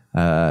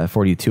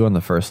 42 on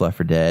the first Left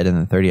 4 Dead, and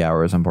then 30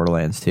 hours on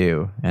Borderlands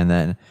 2. And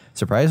then,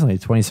 surprisingly,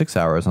 26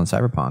 hours on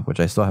Cyberpunk, which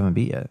I still haven't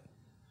beat yet.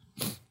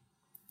 Nice.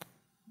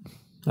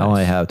 I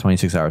only have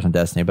 26 hours on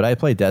Destiny, but I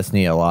played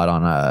Destiny a lot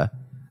on, I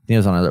think it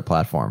was on another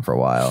platform for a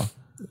while.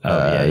 We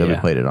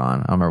played it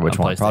on. I don't remember which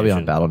one. Probably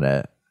on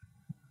Battle.net.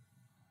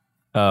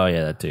 Oh,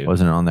 yeah, that too.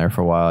 Wasn't it on there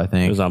for a while, I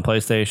think? It was on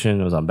PlayStation.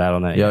 It was on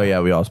Battle.net.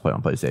 Yeah, we also played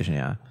on PlayStation,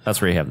 yeah. That's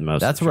where you have the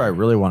most. That's where I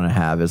really want to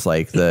have is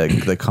like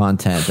the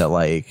content that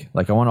like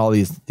I want all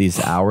these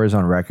hours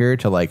on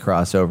record to like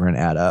cross over and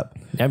add up.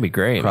 That'd be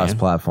great, cross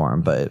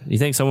platform, but you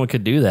think someone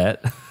could do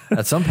that?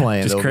 At some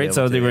point, just create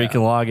something where you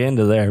can log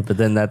into there, but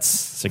then that's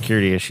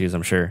security issues,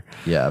 I'm sure.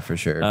 Yeah, for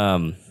sure.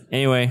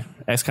 Anyway,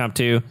 XCOM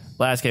 2,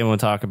 last game we'll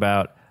talk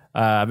about.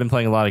 I've been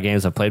playing a lot of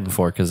games I've played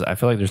before because I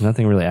feel like there's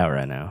nothing really out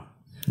right now.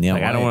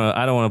 Like, I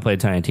don't want to play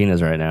Tiny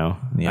Tina's right now.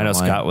 I know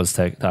Scott was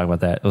talking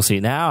about that. We'll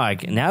see. Now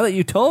that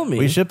you told me,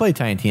 we should play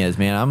Tiny Tina's,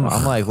 man. I'm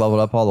like leveled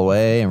up all the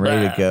way and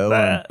ready to go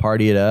and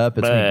party it up.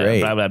 It's been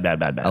great.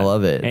 I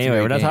love it.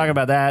 Anyway, we're not talking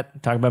about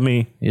that. Talk about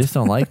me. You just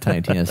don't like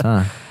Tiny Tina's,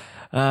 huh?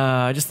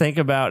 I just think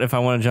about if I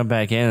want to jump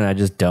back in, and I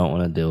just don't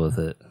want to deal with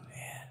it.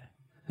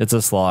 It's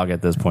a slog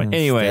at this point.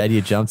 Anyway, instead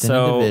you jumped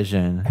into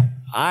Division.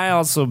 I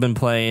also been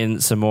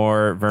playing some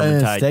more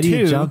Vermintide 2. Instead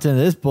you jumped into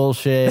this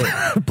bullshit.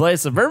 Play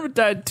some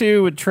Vermintide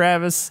 2 with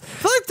Travis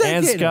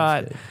and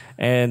Scott.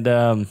 And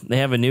they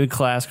have a new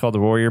class called the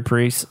Warrior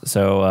Priest.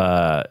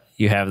 So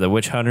you have the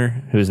Witch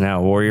Hunter, who's now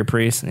a Warrior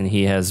Priest, and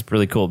he has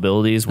really cool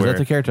abilities. Is that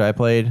the character I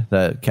played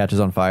that catches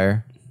on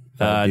fire?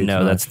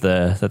 No, that's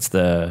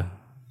the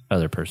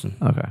other person.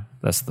 Okay.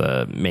 That's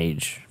the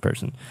mage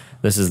person.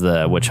 This is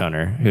the Witch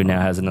Hunter, who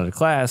now has another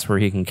class where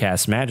he can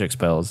cast magic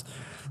spells.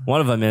 One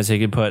of them is he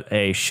could put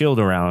a shield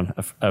around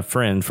a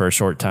friend for a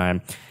short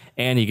time,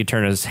 and he could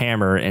turn his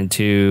hammer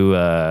into,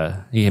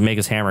 he can make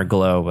his hammer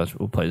glow.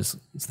 We'll play this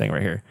thing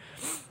right here.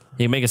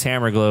 He can make his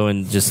hammer glow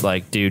and just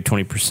like do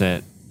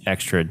 20%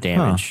 extra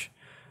damage,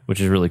 which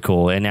is really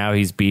cool. And now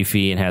he's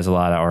beefy and has a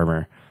lot of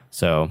armor.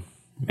 So,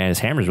 man, his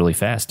hammer's really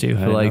fast too.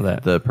 I feel like know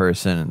that.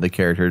 the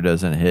character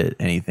doesn't hit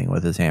anything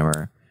with his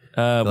hammer.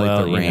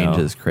 The range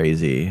is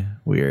crazy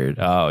weird.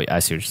 Oh, I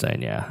see what you're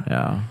saying.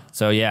 Yeah.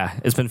 So yeah,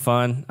 it's been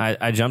fun.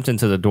 I jumped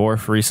into the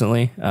dwarf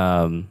recently,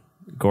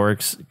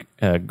 Gorison,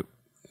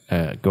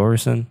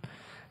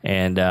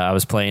 and I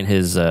was playing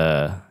his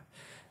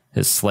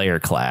Slayer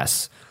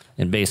class.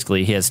 And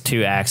basically, he has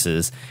 2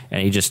 axes,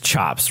 and he just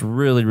chops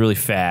really, really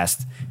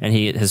fast. And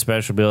his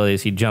special ability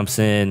is he jumps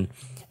in,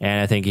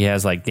 and I think he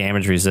has like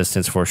damage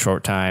resistance for a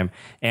short time.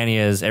 And he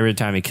has every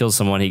time he kills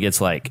someone, he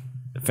gets like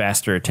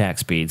faster attack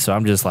speed. So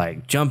I'm just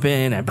like jump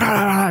in and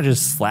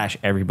just slash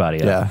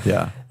everybody up.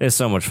 Yeah. It's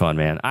so much fun,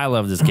 man. I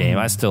love this game.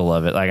 I still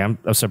love it. Like I'm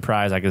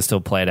surprised I can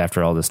still play it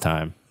after all this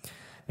time.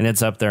 And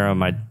it's up there on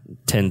my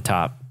 10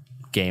 top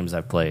games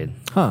I've played.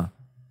 On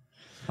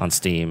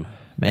Steam.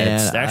 Man,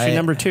 and it's actually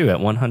number 2 at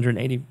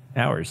 180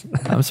 hours.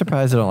 I'm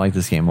surprised I don't like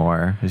this game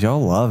more because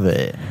y'all love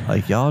it.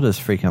 Like y'all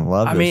just freaking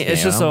love it. I mean,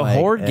 it's just a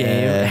horde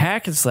game,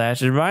 hack and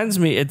slash. It reminds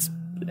me, it's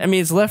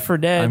Left 4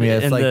 Dead. I mean,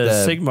 it's in like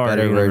the Sigmar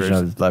better universe. version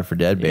of Left 4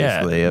 Dead,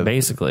 basically. Yeah,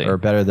 basically. Or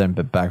better than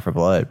Back 4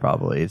 Blood,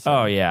 probably. So.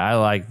 Oh, yeah. I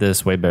like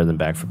this way better than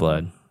Back 4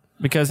 Blood.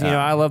 Because,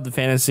 I love the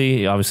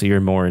fantasy. Obviously, you're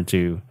more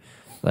into,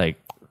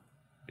 like,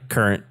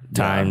 current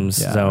times,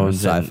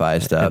 zones. Sci-fi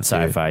stuff. And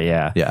sci-fi,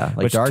 yeah. Yeah. Like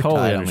which Dark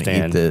totally Tide,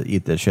 understand. I'm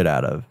eat the shit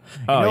out of.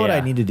 You know what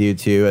I need to do,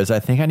 too, is I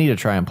think I need to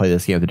try and play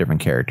this game with a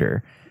different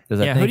character.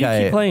 Because Yeah, who do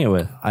you keep playing it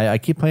with? I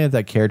keep playing with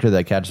that character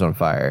that catches on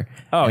fire.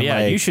 Oh, And, yeah,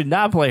 like, you should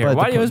not play her. but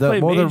Why do you always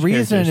play Well, the mage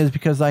reason characters? is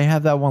because I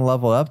have that one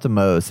level up the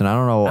most, and I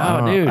don't know. I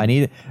don't know. Dude. I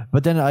need it.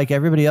 But then, like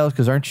everybody else,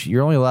 because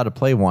you're only allowed to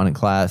play one in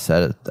class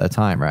at a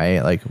time, right?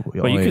 Like,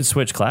 But you could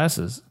switch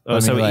classes. Oh, I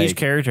mean, so like- each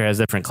character has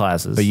different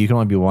classes. But you can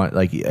only be one.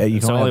 Like you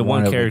can So only only have one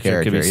of the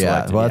character could be Yeah.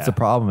 selected, Well, that's yeah. the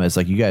problem. Is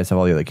like you guys have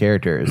all the other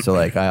characters, so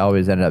like I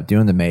always ended up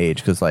doing the mage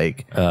because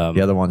like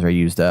the other ones are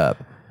used up.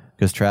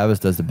 Because Travis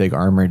does the big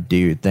armored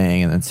dude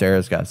thing, and then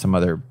Sarah's got some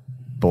other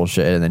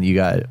bullshit, and then you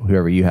got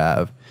whoever you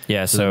have. Yeah,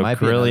 there so might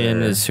be Carillion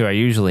another- is who I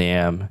usually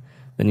am.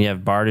 Then you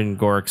have Barden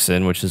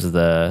Gorkson, which is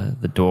the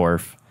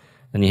dwarf.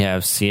 Then you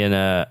have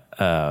Sienna,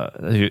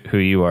 who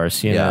you are,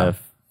 Sienna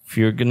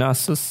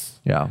Furganasus.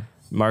 Yeah.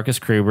 Marcus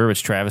Kruber,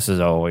 which Travis is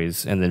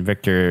always, and then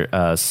Victor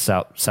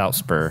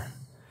Salzspur,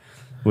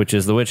 which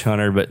is the witch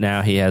hunter, but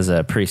now he has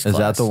a priest Is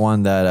class. that the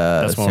one that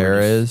That's one Sarah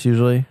we're just- is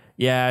usually?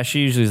 Yeah, she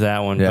usually is that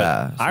one.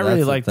 Yeah. But so I really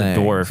that's like the thing.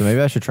 dwarf. So maybe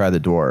I should try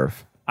the dwarf.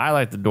 I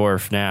like the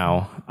dwarf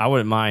now. I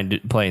wouldn't mind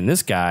playing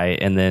this guy,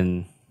 and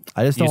then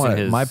I just don't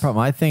using want his-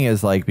 my thing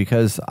is like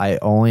because I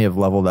only have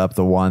leveled up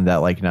the one that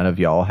like none of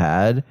y'all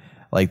had.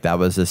 Like that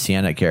was the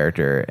Sienna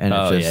character, and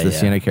Oh, it's just yeah, the yeah.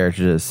 Sienna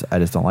character. I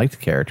just don't like the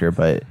character,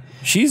 but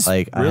she's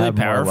like really I have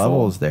powerful. more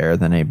levels there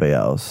than anybody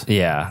else.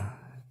 Yeah.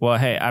 Well,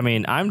 hey, I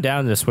mean, I'm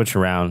down to switch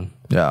around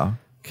Yeah,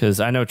 because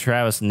I know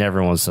Travis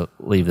never wants to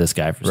leave this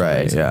guy for some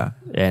right. reason. Yeah,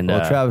 And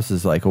well, Travis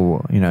is like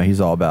he's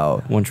all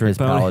about One trick his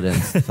pony. paladin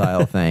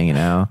style thing,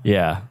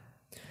 yeah.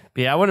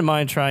 But yeah, I wouldn't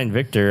mind trying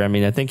Victor. I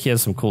mean, I think he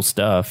has some cool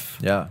stuff.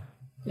 Yeah.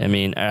 I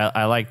mean,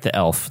 I like the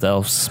elf. The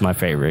elf's my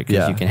favorite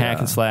because you can hack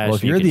and slash. Well,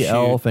 if you you're can the shoot.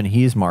 elf and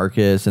he's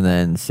Marcus, and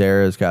then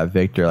Sarah's got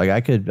Victor, like I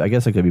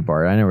guess I could be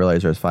Bart. I didn't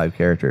realize there's 5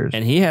 characters.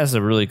 And he has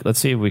a really. Let's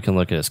see if we can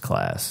look at his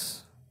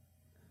class.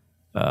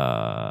 Can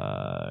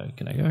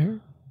I go here?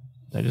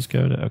 Did I just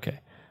go to? Okay.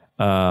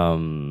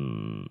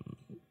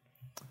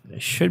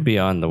 It should be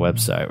on the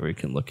website where you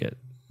can look at,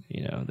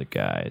 the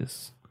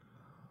guys.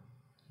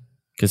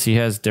 Because he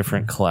has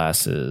different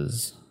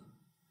classes.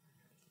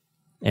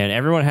 And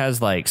everyone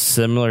has like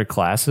similar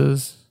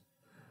classes.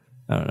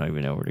 I don't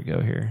even know where to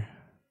go here.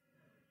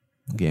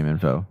 Game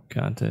info.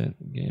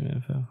 Content, game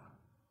info.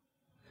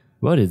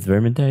 What is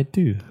Vermintide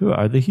 2? Who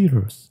are the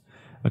heroes?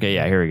 Okay,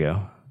 yeah, here we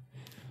go.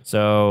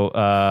 So,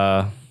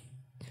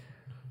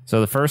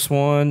 the first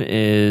one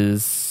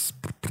is.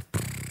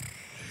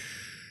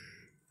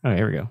 Oh,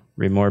 here we go.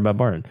 Read more about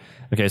Barton.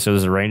 Okay, so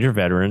there's a ranger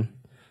veteran.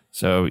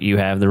 So you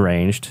have the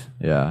ranged,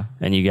 Yeah.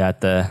 and you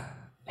got the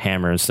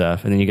hammer and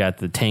stuff, and then you got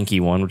the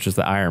tanky one, which is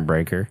the iron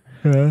breaker.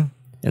 Yeah.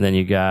 And then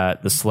you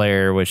got the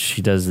slayer, which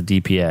he does the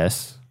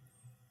DPS.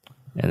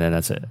 And then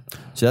that's it.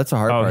 So that's the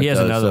hard part. he has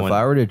though. another so one. if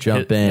I were to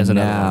jump He has in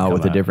another one now come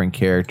with a out. different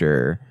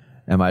character,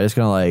 am I just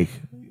gonna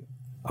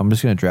I'm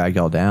just gonna drag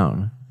y'all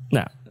down?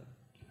 No.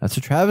 That's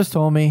what Travis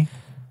told me.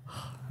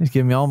 He's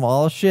giving me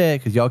all shit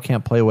because y'all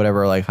can't play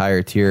whatever like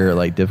higher tier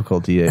like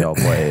difficulty y'all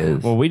play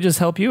is. Well, we just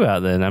help you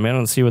out then. I mean, I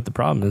don't see what the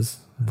problem is.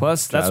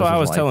 Plus, that's Travis why I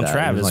was doesn't telling like that.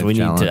 He Travis doesn't we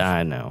like need the to.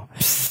 I know.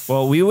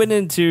 Well, we went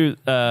into.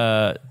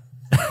 But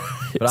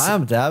I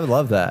would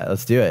love that.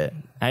 Let's do it.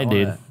 Hey, I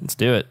dude, wanna- let's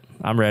do it.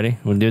 I'm ready.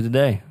 We'll do it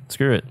today.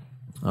 Screw it.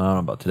 I don't know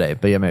about today,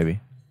 but yeah, maybe.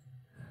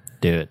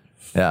 Do it.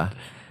 Yeah.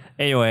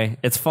 Anyway,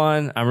 it's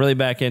fun. I'm really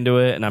back into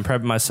it, and I'm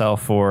prepping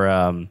myself for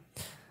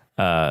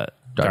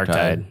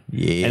Darktide.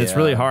 Yeah. And it's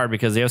really hard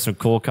because they have some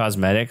cool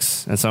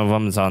cosmetics, and some of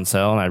them is on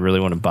sale, and I really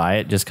want to buy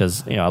it just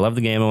because I love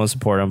the game. I want to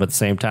support them, but at the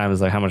same time,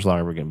 it's like, how much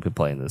longer are we going to be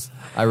playing this?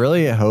 I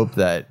really hope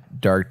that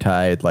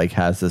Darktide like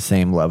has the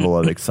same level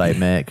of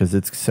excitement because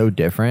it's so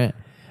different.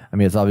 I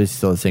mean, it's obviously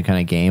still the same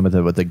kind of game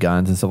with the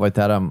guns and stuff like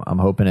that. I'm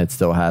hoping it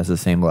still has the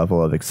same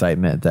level of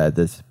excitement that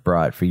this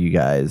brought for you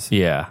guys.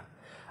 Yeah.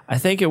 I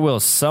think it will.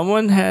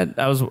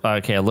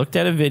 I looked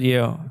at a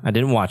video. I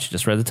didn't watch it,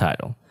 just read the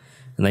title.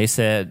 And they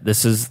said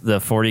this is the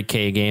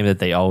 40K game that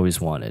they always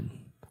wanted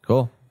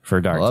Cool.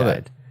 for Love Darktide.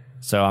 it.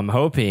 So I'm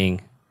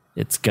hoping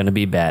it's going to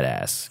be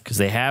badass because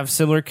they have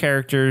similar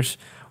characters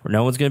where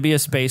no one's going to be a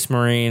space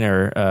marine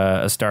or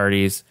a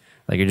Astartes.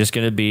 Like, you're just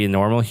going to be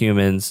normal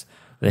humans.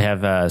 They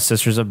have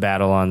Sisters of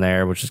Battle on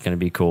there, which is going to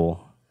be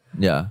cool.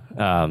 Yeah.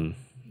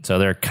 So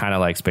they're kind of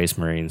like Space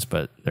Marines,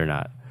 but they're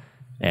not.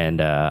 And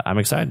I'm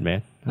excited,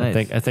 man.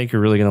 Nice. I think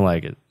you're really going to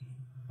like it.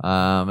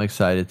 I'm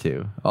excited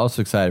too.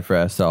 Also excited for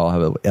us to all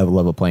have a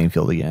level playing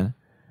field again.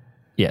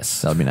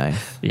 Yes. That'll be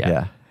nice.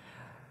 Yeah.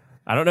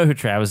 I don't know who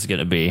Travis is going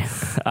to be.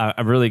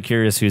 I'm really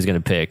curious who he's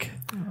going to pick.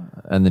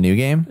 And the new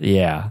game?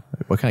 Yeah.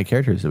 What kind of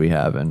characters do we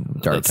have in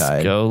Darktide?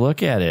 Let's go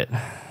look at it.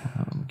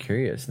 I'm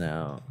curious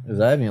now because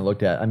I haven't even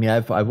looked at. I mean,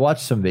 I've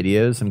watched some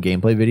videos, some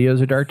gameplay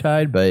videos of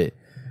Darktide, but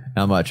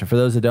not much. And for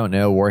those that don't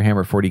know,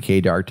 Warhammer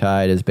 40K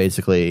Darktide is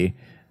basically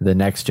the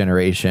next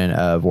generation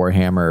of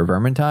Warhammer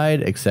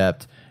Vermintide,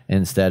 except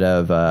instead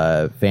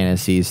of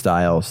fantasy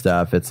style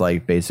stuff, it's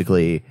like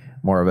basically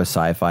more of a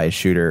sci-fi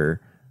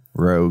shooter,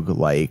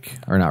 rogue-like,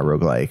 or not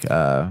rogue-like.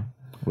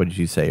 What did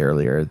you say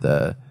earlier?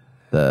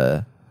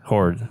 The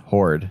Horde.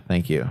 Horde.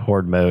 Thank you.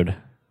 Horde mode.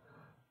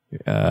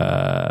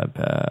 Okay.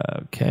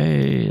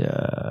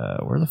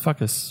 Where the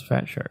fuck is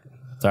Fat Shark?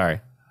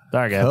 Sorry,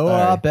 guys.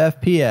 Co-op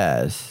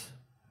FPS.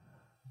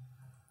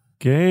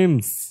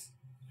 Games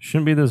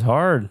shouldn't be this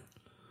hard.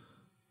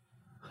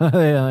 Yeah.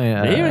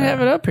 They even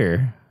have it up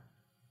here.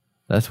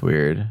 That's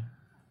weird.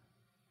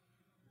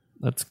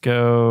 Let's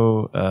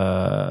go.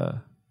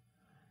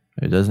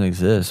 It doesn't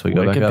exist. We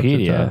go back up to the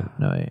Wikipedia. top.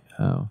 No, wait.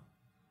 Oh.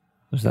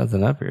 There's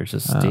nothing up here. It's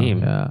just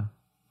Steam. Oh, yeah.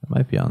 It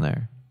might be on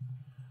there.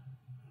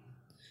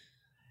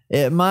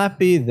 It might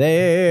be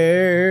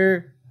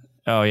there.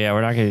 Oh yeah,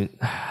 we're not gonna.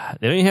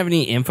 They don't even have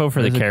any info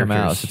for When the does it come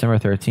out? characters. September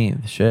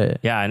 13th. Shit.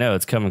 Yeah, I know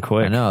it's coming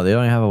quick. I know. They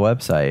don't even have a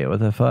website. What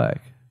the fuck?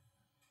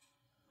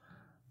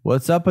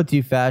 What's up with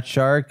you, Fat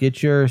Shark?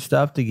 Get your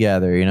stuff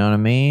together. You know what I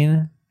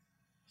mean?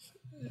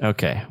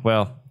 Okay.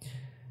 Well,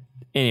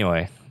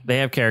 anyway, they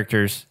have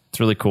characters. It's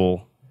really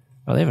cool.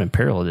 Oh, they have an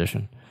Imperial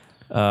Edition.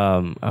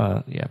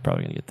 Yeah,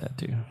 probably gonna get that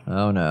too.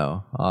 Oh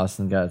no,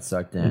 Austin got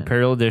sucked in.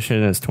 Imperial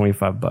Edition is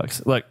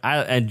 $25. Look,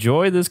 I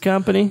enjoy this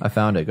company. I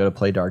found it. Go to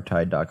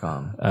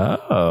playdarktide.com.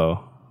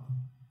 Oh,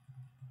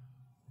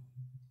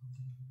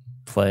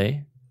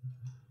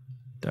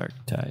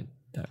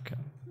 playdarktide.com.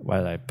 Why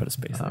did I put a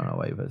space I there? don't know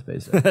why you put a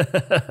space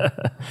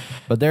there.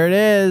 But there it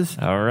is.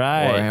 All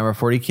right. Warhammer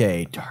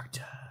 40K. Dark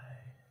Tide.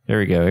 Here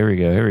we go.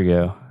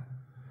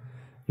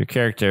 Your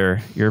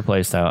character, your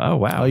playstyle. Oh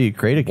wow. Oh, you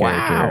create a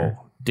character. Wow.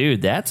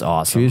 Dude, that's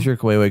awesome. Choose your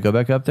wait, go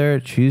back up there.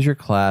 Choose your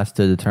class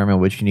to determine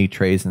which unique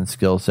traits and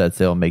skill sets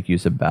they will make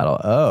use of battle.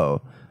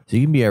 Oh, so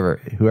you can be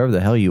whoever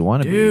the hell you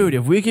want to be. Dude,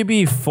 if we could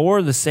be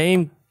four the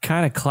same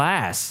kind of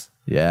class,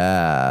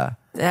 Yeah.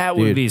 that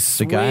Dude, would be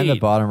sweet. the guy in the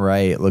bottom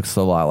right looks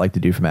a lot like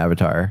the dude from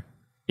Avatar.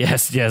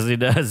 Yes, he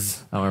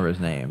does. I don't remember his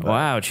name. But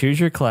Wow,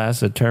 choose your class,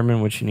 determine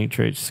which unique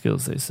traits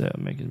skills they set,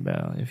 make it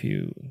battle. If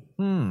you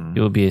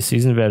will be a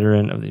seasoned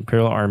veteran of the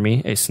Imperial Army,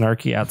 a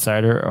snarky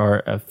outsider,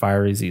 or a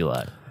fiery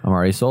zealot. I'm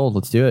already sold.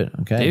 Let's do it.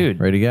 Okay. Dude.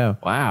 Ready to go.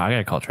 Wow, I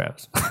gotta call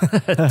Travis.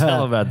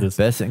 Tell him about this.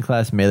 Best in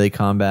class melee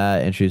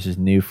combat introduces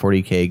new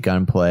 40k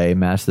gunplay.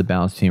 Match the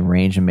balance between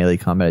range and melee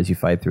combat as you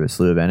fight through a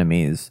slew of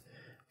enemies.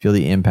 Feel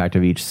the impact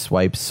of each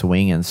swipe,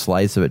 swing, and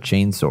slice of a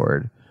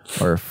chainsword,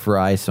 or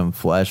fry some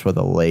flesh with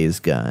a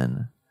laser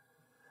gun.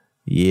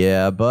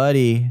 Yeah,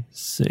 buddy.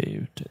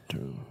 Saved it.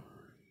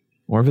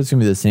 Or if it's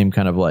gonna be the same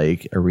kind of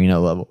like arena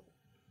level.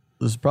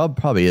 This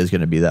probably is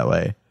gonna be that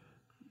way.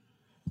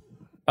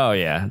 Oh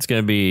yeah, it's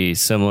gonna be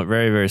similar,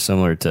 very very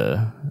similar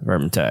to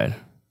Vermintide.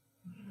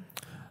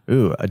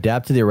 Ooh,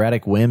 adapt to the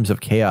erratic whims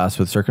of chaos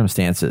with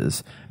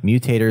circumstances.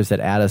 Mutators that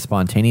add a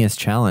spontaneous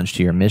challenge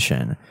to your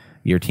mission.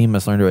 Your team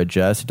must learn to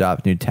adjust,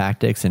 adopt new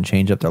tactics, and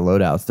change up their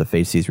loadouts to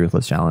face these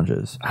ruthless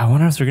challenges. I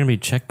wonder if there are gonna be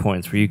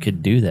checkpoints where you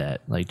could do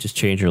that, like just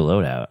change your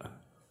loadout.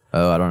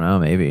 Oh, I don't know,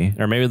 maybe.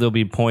 Or maybe there'll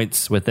be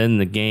points within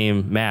the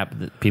game map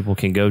that people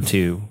can go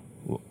to.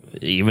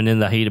 Even in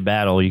the heat of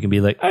battle, you can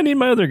be like, I need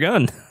my other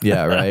gun.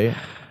 Yeah, right?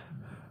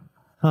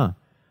 Huh.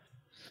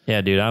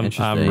 Yeah, dude, I'm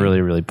Interesting.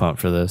 really, really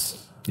pumped for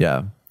this. Yeah,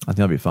 I think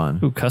that'll be fun.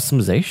 Ooh,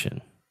 customization.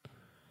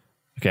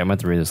 Okay, I'm going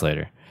to read this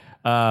later.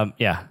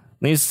 Yeah,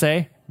 needless to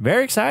say,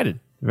 very excited.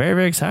 Very,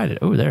 very excited.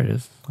 Oh, there it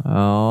is.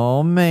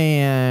 Oh,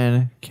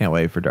 man. Can't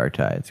wait for Dark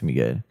Tide. It's going to be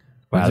good.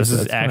 Wow, this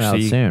is It's coming out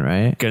actually soon,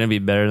 right? going to be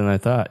better than I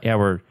thought. Yeah,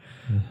 we're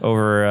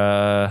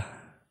over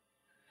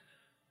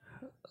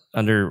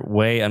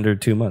way under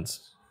 2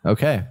 months.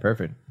 Okay,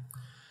 perfect.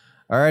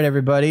 All right,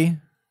 everybody. I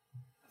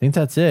think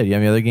that's it. You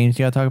have any other games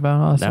you got to talk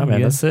about? Austin? No, man,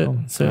 You good? that's it. Cool.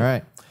 That's it. All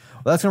right.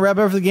 Well, that's going to wrap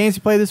it up for the games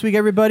you played this week,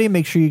 everybody.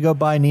 Make sure you go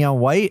buy Neon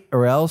White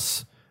or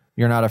else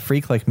you're not a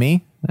freak like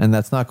me, and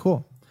that's not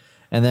cool.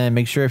 And then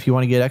make sure if you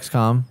want to get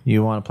XCOM,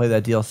 you want to play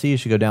that DLC, you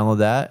should go download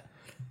that.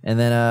 And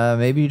then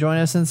maybe join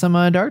us in some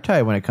Dark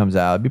Tide when it comes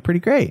out. It'd be pretty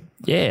great.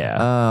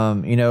 Yeah.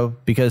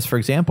 Because, for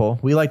example,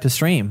 we like to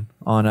stream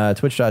on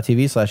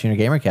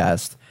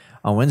twitch.tv/InnerGamerCast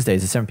on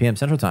Wednesdays at 7 p.m.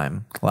 Central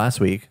Time. Last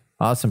week,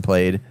 Austin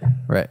played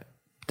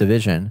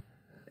Division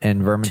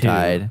and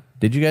Vermintide.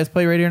 Did you guys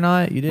play Ready or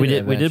Not? You did. We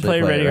did eventually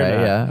play Ready or right?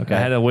 Not. Yeah. Okay. I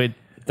had to wait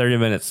 30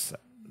 minutes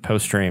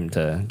post stream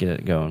to get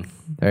it going.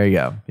 There you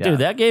go. Yeah. Dude,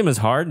 that game is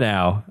hard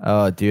now.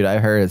 Oh, dude, I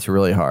heard it's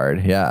really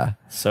hard. Yeah.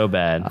 So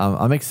bad.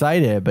 I'm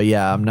excited, but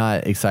yeah, I'm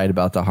not excited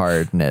about the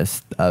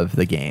hardness of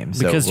the game.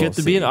 So Because you we'll have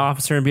to be see. an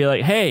officer and be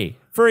like, hey,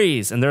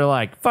 freeze. And they're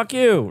like, fuck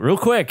you, real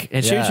quick.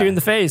 And shoot Yeah. you in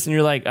the face. And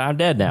you're like, I'm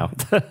dead now.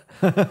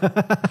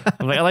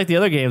 I'm like, I like the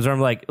other games where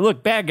I'm like,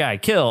 look, bad guy,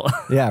 kill.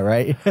 Yeah,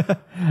 right.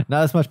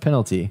 Not as much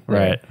penalty.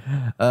 Right.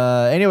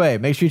 Anyway,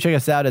 make sure you check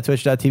us out at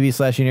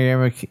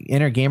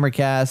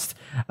twitch.tv/InnerGamerCast.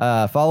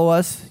 Follow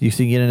us. You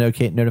can get a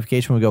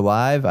notification when we go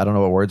live. I don't know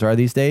what words are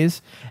these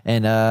days.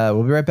 And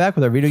we'll be right back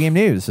with our video game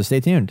news. So stay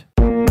tuned.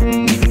 You're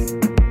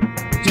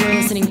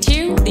listening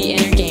to The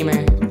Inner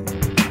Gamer.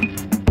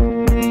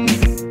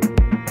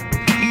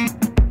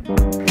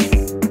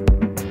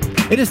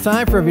 It is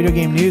time for our video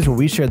game news where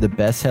we share the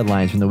best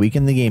headlines from the week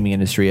in the gaming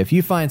industry. If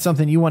you find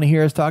something you want to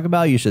hear us talk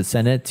about, you should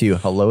send it to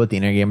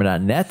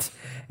hello@theinnergamer.net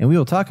and we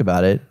will talk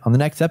about it on the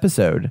next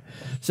episode.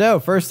 So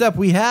first up,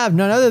 we have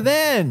none other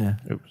than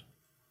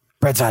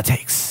Brett's Hot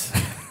Takes.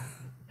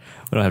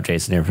 We don't have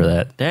Jason here for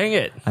that. Dang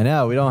it. I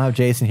know. We don't have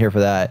Jason here for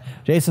that.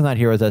 Jason's not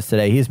here with us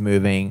today. He's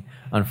moving,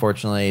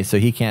 unfortunately, so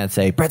he can't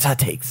say Brett's Hot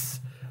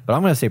Takes. But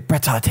I'm going to say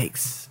Brett's Hot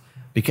Takes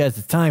because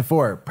it's time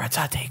for Brett's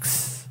Hot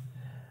Takes.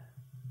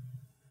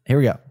 Here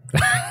we go.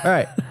 All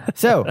right.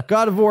 So,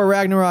 God of War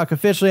Ragnarok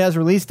officially has a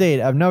release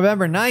date of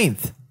November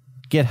 9th.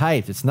 Get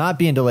hyped. It's not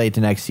being delayed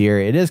to next year.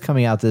 It is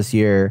coming out this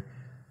year.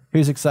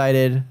 Who's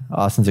excited?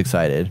 Austin's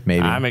excited,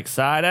 maybe. I'm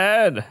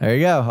excited. There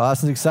you go.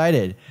 Austin's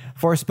excited.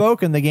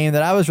 Forspoken, the game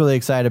that I was really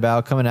excited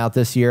about coming out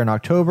this year in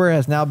October,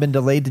 has now been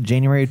delayed to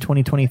January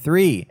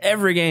 2023.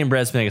 Every game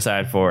Brett's been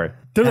excited for.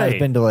 Has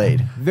been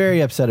delayed.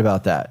 Very upset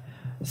about that.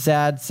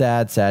 Sad,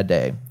 sad, sad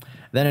day.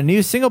 Then a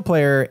new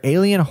single-player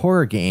Alien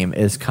horror game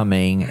is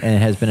coming and it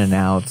has been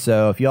announced.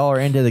 So if y'all are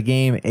into the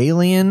game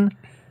Alien,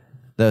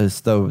 the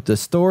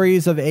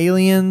stories of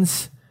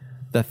aliens,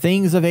 the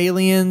things of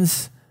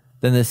aliens,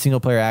 then this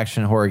single-player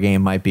action horror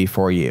game might be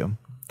for you.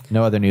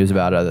 No other news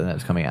about it other than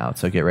it's coming out,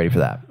 so get ready for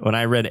that. When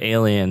I read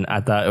Alien, I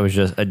thought it was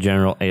just a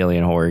general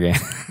alien horror game.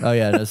 Oh,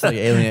 yeah, it's like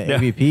Alien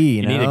AVP,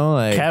 you know?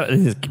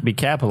 Need to be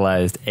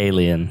capitalized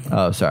Alien.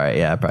 Oh, sorry,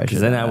 yeah, I probably should.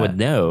 Then I would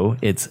know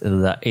it's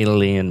the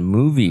Alien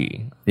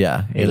movie.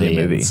 Yeah, Alien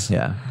Aliens.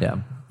 movie.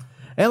 Yeah.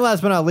 And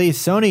last but not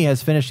least, Sony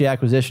has finished the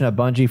acquisition of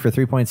Bungie for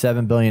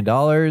 $3.7 billion.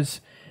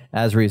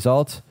 As a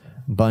result,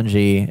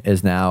 Bungie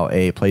is now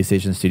a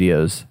PlayStation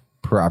Studios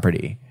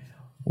property.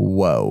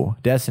 Whoa.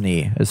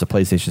 Destiny is a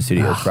PlayStation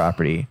Studios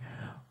property.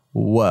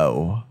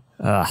 Whoa.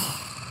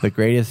 The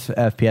greatest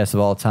FPS of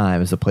all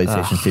time is a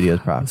PlayStation Studios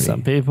property.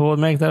 Some people would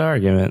make that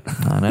argument.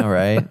 I know,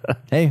 right?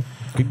 Hey,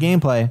 good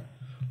gameplay.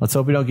 Let's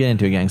hope we don't get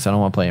into it again because I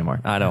don't want to play anymore.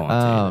 I don't want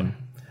to either.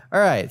 All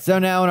right, so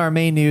now in our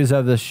main news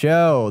of the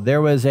show, there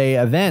was a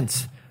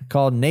event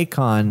called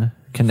Nacon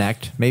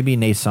Connect, maybe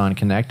Nason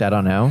Connect, I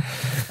don't know.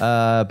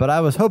 But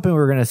I was hoping we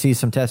were going to see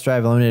some test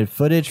drive limited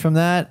footage from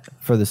that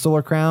for the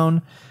Solar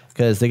Crown,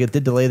 because they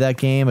did delay that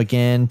game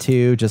again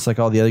too, just like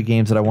all the other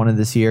games that I wanted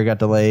this year got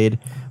delayed.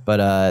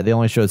 But they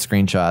only showed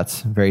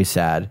screenshots, very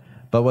sad.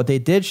 But what they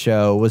did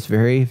show was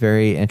very,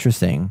 very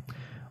interesting.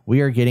 We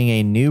are getting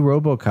a new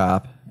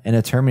RoboCop and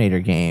a Terminator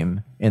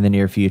game in the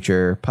near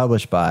future,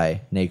 published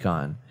by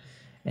Nacon.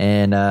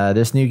 And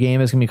this new game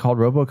is going to be called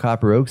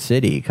RoboCop Rogue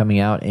City, coming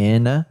out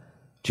in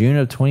June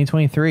of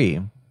 2023.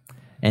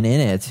 And in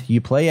it, you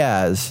play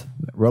as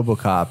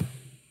RoboCop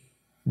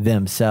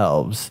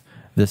themselves,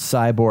 the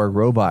cyborg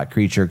robot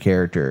creature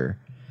character.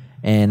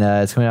 And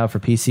it's coming out for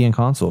PC and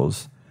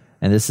consoles.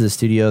 And this is a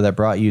studio that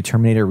brought you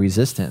Terminator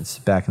Resistance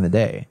back in the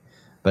day.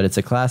 But it's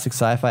a classic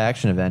sci-fi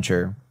action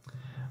adventure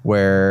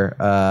where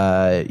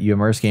you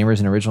immerse gamers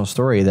in an original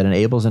story that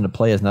enables them to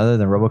play as none other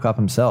than RoboCop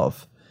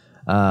himself.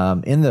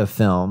 In the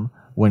film,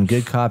 when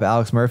good cop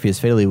Alex Murphy is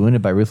fatally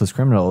wounded by ruthless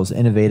criminals,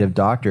 innovative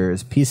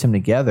doctors piece him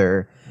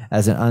together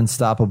as an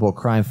unstoppable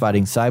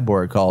crime-fighting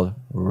cyborg called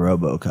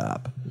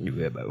RoboCop.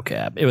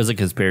 RoboCop. It was a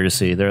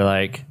conspiracy. They're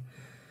like,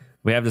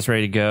 we have this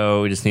ready to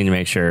go. We just need to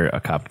make sure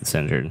a cop gets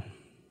injured.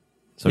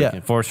 So we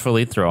can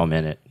forcefully throw him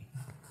in it.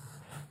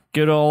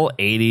 Good old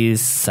 80s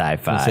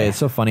sci-fi. It's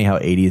so funny how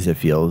 80s it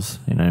feels.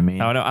 You know what I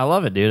mean? Oh, no, I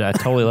love it, dude. I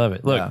totally love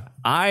it. Look,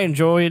 I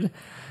enjoyed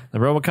the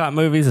RoboCop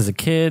movies as a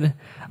kid.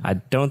 I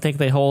don't think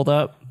they hold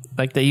up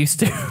like they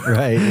used to.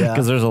 Right, yeah.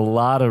 Because there's a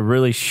lot of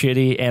really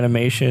shitty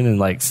animation and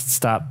like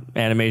stop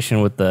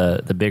animation with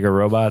the bigger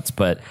robots.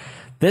 But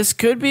this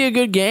could be a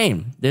good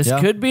game. This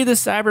could be the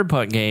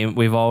Cyberpunk game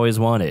we've always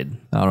wanted.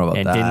 I don't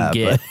know about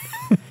that.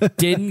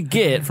 Didn't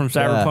get from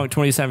Cyberpunk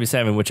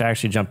 2077, which I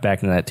actually jumped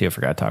back into that too. I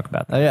forgot to talk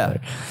about that. Oh, yeah.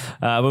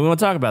 But we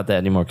won't talk about that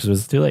anymore because it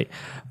was too late.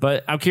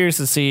 But I'm curious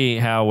to see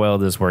how well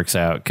this works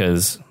out,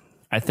 because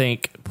I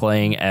think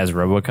playing as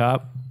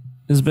RoboCop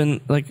has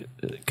been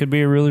could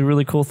be a really,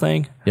 really cool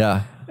thing.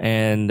 Yeah.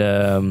 And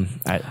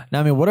like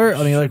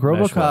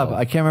RoboCop,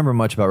 I can't remember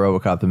much about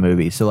RoboCop the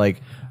movie. So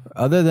like,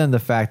 other than the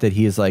fact that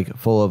he's like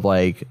full of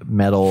like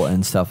metal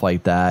and stuff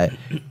like that,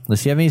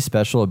 does he have any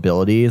special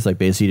abilities? Like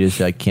basically just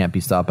like can't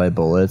be stopped by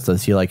bullets.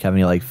 Does he like have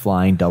any like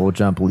flying double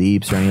jump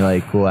leaps or any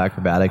like cool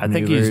acrobatic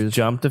maneuvers? I think he's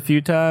jumped a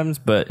few times,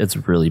 but it's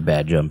really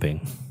bad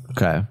jumping.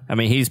 Okay. I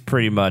mean, he's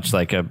pretty much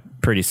like a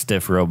pretty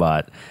stiff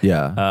robot.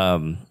 Yeah.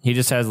 He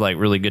just has like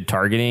really good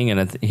targeting,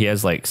 and he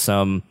has like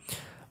some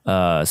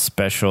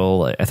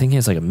special. I think he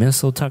has like a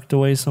missile tucked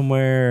away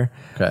somewhere.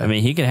 Okay. I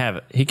mean, he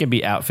can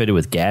be outfitted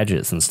with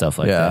gadgets and stuff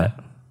like that.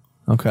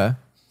 Okay.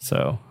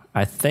 So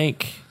I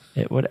think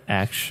it would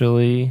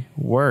actually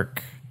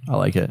work. I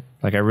like it.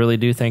 Like I really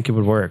do think it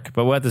would work,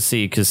 but we'll have to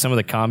see, because some of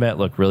the combat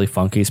looked really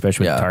funky,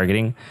 especially with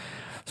targeting.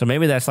 So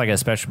maybe that's like a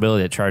special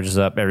ability that charges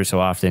up every so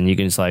often. You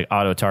can just like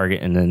auto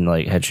target and then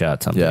like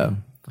headshot something. Yeah.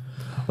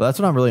 Well, that's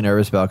what I'm really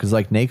nervous about, because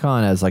like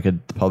Nacon as like a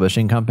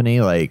publishing company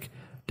like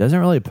doesn't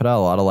really put out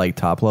a lot of like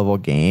top level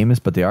games,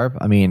 but they are.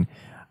 I mean,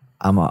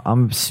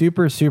 I'm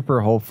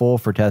super hopeful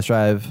for Test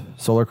Drive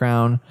Solar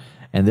Crown,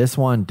 and this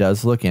one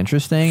does look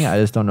interesting. I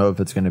just don't know if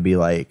it's going to be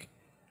like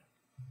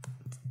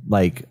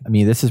I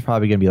mean, this is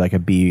probably going to be like a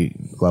B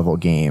level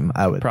game,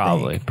 I would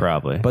think.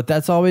 Probably. But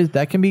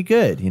that can be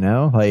good, you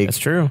know? Like, That's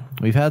true.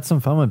 We've had some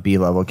fun with B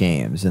level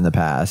games in the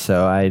past,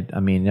 so I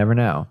mean, never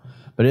know.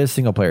 But it is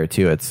single player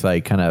too. It's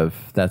like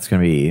that's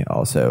going to be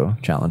also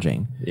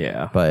challenging.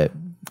 Yeah. But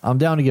I'm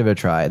down to give it a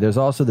try. There's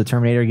also the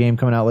Terminator game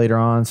coming out later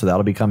on, so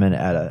that'll be coming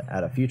at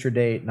a future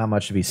date. Not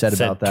much to be said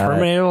about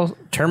that.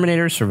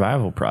 Terminator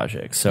Survival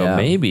Project. So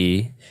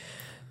maybe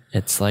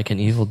it's like an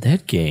Evil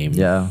Dead game.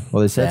 Yeah.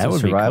 Well, they said it's a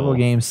survival cool.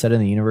 game set in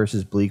the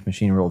universe's bleak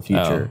machine world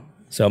future.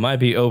 So it might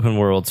be open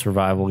world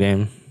survival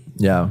game.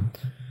 Yeah.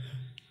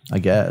 I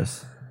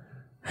guess.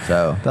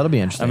 So that'll be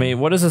interesting. I mean,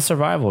 what is a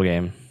survival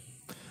game?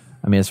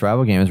 I mean, a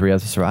survival game is where you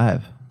have to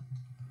survive.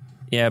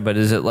 Yeah, but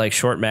is it like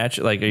short match?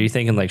 Like, are you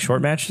thinking like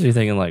short matches? Or are you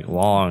thinking like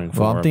long?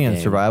 Well, I'm thinking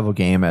game? survival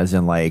game as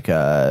in like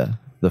the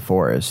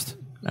forest.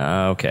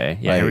 Okay.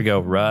 Yeah, here we go.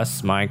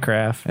 Rust,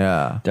 Minecraft.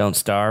 Yeah. Don't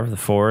Starve, The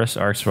Forest,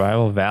 Ark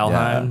Survival, Valheim.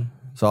 Yeah.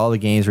 So all the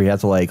games where you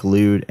have to like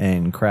loot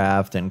and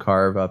craft and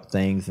carve up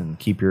things and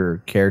keep your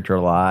character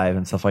alive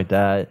and stuff like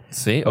that.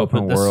 See,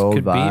 open this world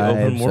could vibe.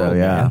 be open world. So,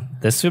 yeah. Man.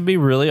 This would be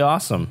really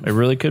awesome. It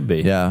really could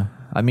be. Yeah.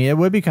 I mean, it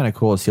would be kind of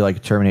cool to see like a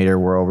Terminator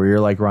world where you're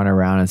like running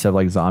around instead of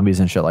like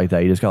zombies and shit like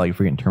that. You just got like a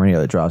freaking Terminator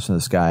that drops from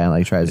the sky and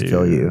like tries to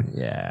kill you.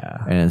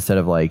 Yeah. And instead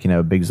of like,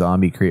 big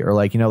zombie or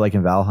like, like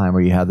in Valheim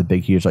where you have the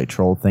big, huge like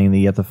troll thing that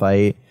you have to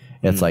fight,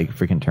 it's like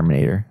freaking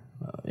Terminator.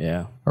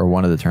 Yeah. Or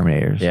one of the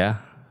Terminators. Yeah.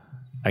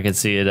 I could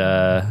see it.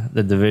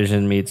 The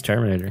Division meets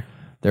Terminator.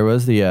 There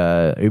was the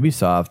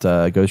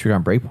Ubisoft Ghost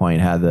Recon Breakpoint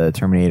had the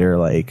Terminator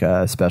like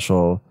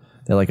special.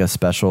 They had like a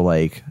special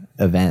like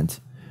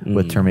event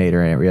with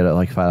Terminator in it. We had to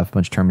like fight off a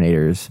bunch of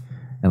Terminators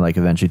and like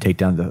eventually take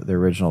down the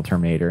original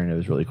Terminator, and it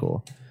was really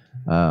cool.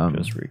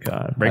 Ghost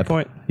Recon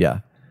Breakpoint.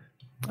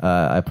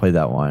 I played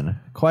that one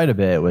quite a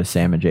bit with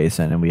Sam and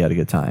Jason, and we had a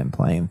good time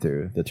playing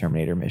through the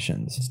Terminator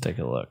missions. Let's take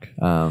a look.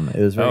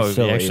 It was very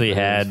silly. We actually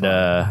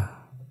had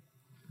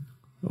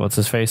what's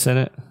his face in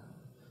it?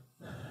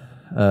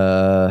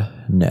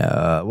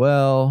 No.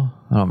 Well,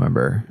 I don't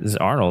remember. This is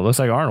Arnold. Looks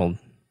like Arnold.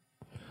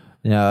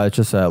 No, it's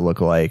just a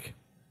lookalike.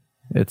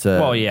 It's a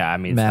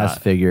mass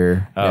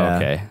figure. Oh, yeah.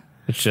 Okay.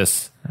 It's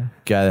just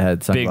guy that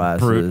had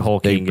sunglasses, big brute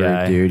hulking big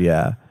guy, dude.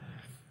 Yeah,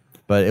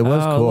 but it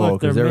was cool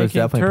because there was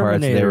definitely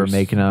parts they were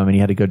making them, and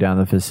you had to go down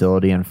the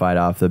facility and fight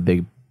off the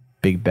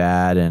big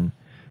bad and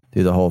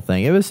do the whole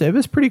thing. It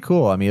was pretty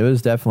cool. I mean, it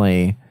was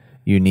definitely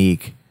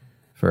unique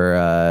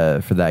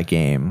for that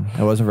game.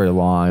 It wasn't very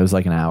long. It was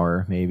like an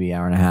hour, maybe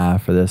hour and a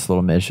half for this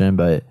little mission,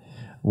 but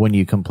when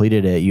you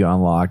completed it, you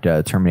unlocked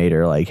a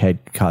Terminator like head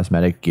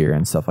cosmetic gear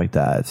and stuff like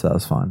that. So that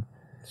was fun.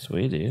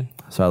 Sweet, dude.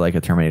 So I like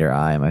a Terminator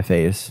eye in my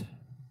face.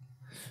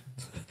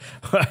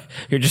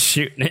 You're just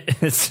shooting it.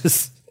 It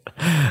just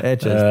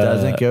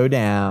doesn't go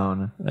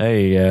down. There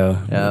you go.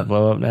 Yeah.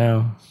 Blow up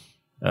now.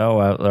 Oh,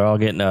 well, they're all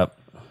getting up.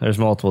 There's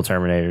multiple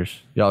Terminators.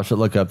 Y'all should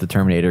look up the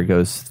Terminator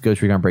Ghost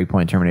Recon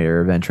Breakpoint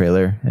Terminator event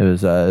trailer. It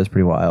was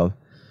pretty wild.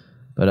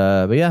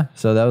 But yeah,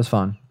 so that was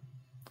fun.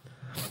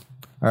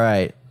 All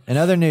right. In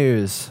other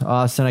news,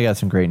 Austin, I got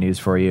some great news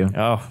for you.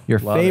 Oh, your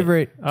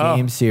favorite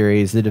game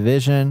series, The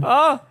Division,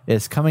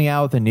 is coming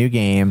out with a new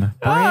game,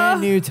 brand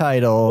new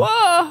title.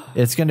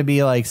 It's going to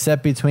be like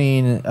set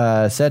during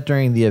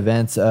the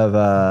events of,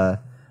 I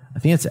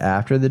think it's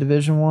after The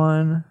Division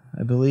 1,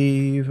 I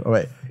believe. Oh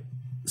wait,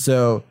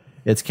 so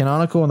it's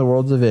canonical in the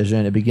world's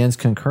Division. It begins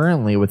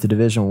concurrently with The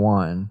Division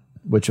 1,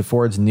 which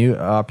affords new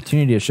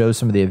opportunity to show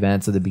some of the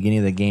events at the beginning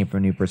of the game from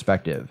a new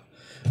perspective.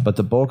 But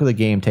the bulk of the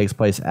game takes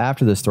place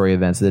after the story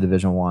events of the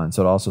Division 1,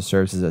 so it also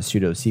serves as a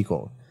pseudo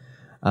sequel.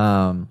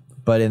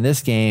 But in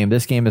this game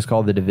is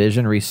called The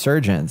Division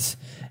Resurgence,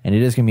 and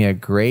it is going to be a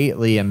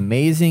greatly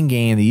amazing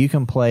game that you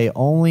can play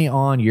only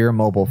on your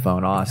mobile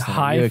phone. Austin,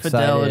 high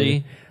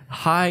fidelity,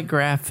 high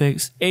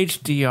graphics,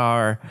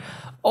 HDR,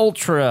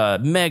 ultra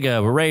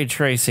mega ray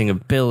tracing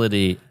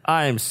ability.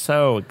 I am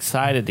so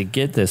excited to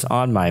get this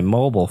on my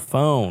mobile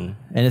phone,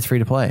 and it's free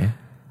to play.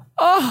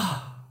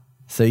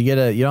 So you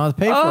don't have to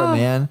pay for it,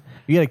 man.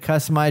 You get to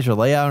customize your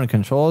layout and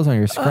controls on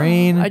your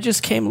screen. I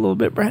just came a little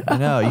bit, Brett. I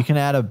know. You can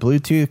add a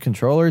Bluetooth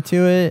controller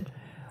to it.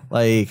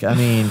 Like, I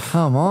mean,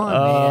 come on,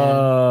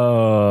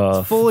 man.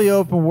 It's fully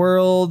open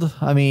world.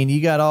 I mean,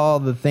 you got all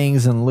the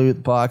things in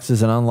loot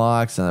boxes and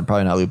unlocks, and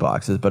probably not loot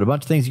boxes, but a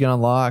bunch of things you can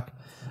unlock.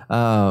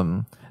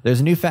 There's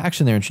a new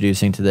faction they're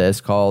introducing to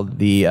this called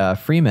the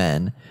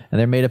Freemen, and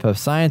they're made up of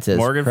scientists,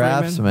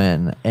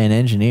 craftsmen, and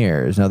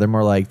engineers. No, they're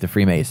more like the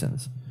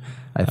Freemasons,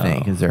 I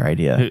think, is their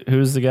idea.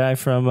 Who's the guy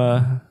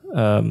from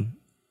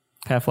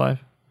Half-Life?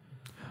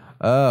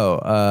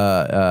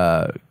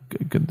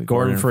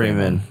 Gordon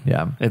Freeman.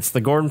 Yeah. It's the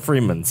Gordon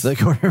Freemans. The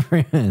Gordon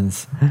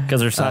Freemans.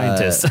 Because they're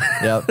scientists.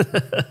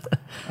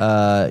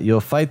 Yep. You'll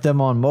fight them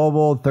on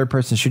mobile.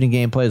 Third-person shooting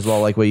gameplay is a lot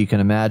like what you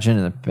can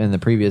imagine in the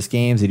previous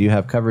games. They do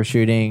have cover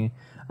shooting,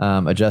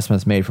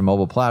 adjustments made for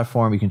mobile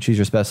platform. You can choose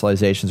your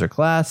specializations or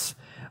class.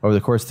 Over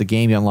the course of the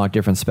game, you unlock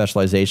different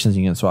specializations.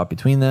 You can swap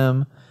between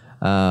them.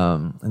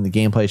 In the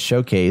gameplay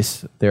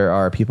showcase, there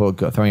are people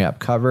throwing up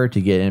cover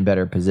to get in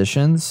better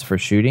positions for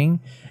shooting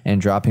and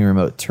dropping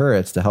remote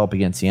turrets to help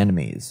against the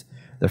enemies.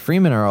 The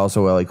Freemen are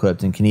also well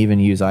equipped and can even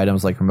use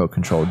items like remote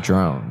controlled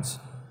drones.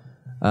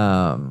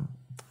 The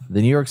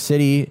New York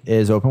City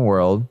is open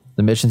world.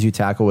 The missions you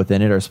tackle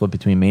within it are split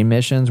between main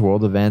missions,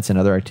 world events, and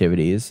other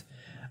activities.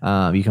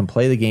 You can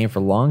play the game for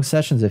long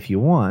sessions if you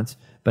want,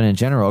 but in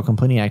general,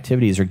 completing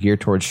activities are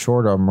geared towards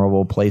short or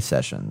mobile play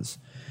sessions.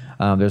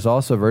 There's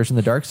also a version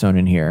of the Dark Zone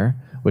in here,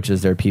 which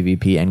is their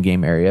PvP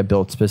endgame area,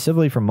 built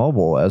specifically for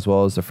mobile, as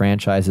well as the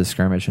franchise's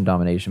skirmish and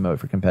domination mode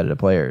for competitive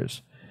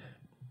players.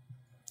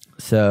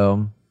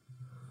 So,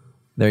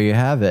 there you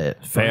have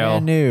it. Fail.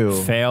 Brand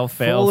new. Fail.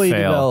 Fully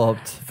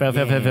developed. Fail. I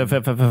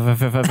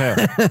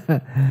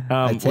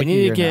take it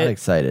you're not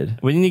excited.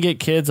 We need to get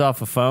kids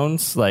off of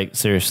phones. Like,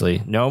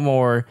 seriously, no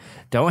more.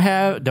 Don't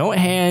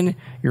hand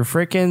your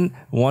freaking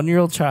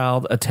 1-year-old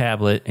child a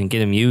tablet and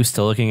get him used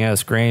to looking at a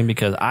screen,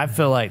 because I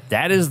feel like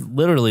that is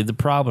literally the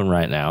problem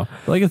right now. I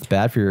feel like it's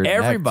bad for your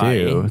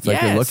Everybody, neck too. It's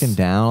like you're looking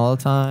down all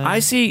the time. I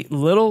see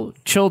little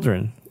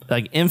children,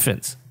 like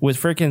infants, with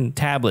freaking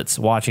tablets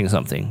watching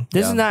something.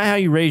 This is not how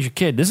you raise your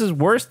kid. This is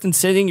worse than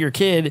sitting your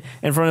kid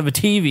in front of a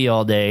TV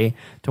all day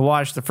to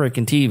watch the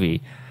freaking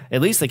TV.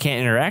 At least they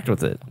can't interact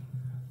with it.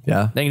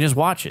 Yeah. They can just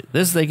watch it.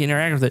 They can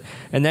interact with it.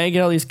 And then you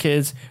get all these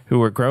kids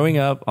who are growing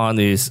up on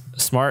these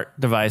smart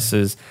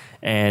devices,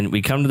 and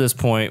we come to this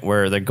point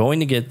where they're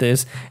going to get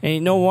this,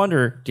 and no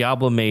wonder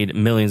Diablo made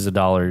millions of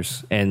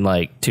dollars in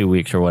like 2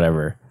 weeks or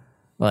whatever.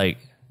 Like,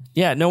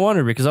 yeah, no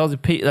wonder, because all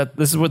this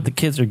is what the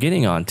kids are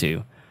getting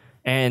onto.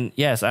 And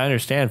yes, I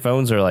understand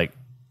phones are like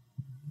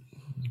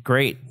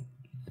great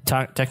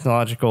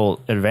technological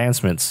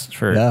advancements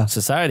for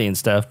society and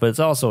stuff, but it's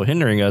also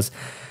hindering us.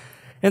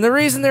 And the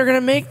reason they're going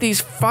to make these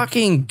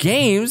fucking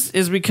games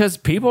is because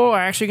people are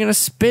actually going to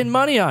spend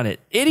money on it.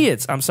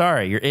 Idiots. I'm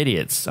sorry. You're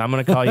idiots. I'm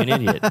going to call you an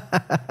idiot.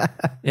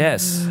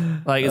 Yes.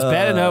 Like, it's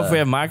bad enough if we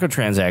have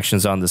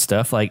microtransactions on this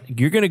stuff. Like,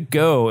 you're going to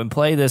go and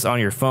play this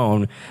on your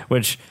phone,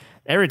 which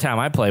every time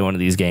I play one of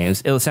these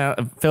games, it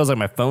feels like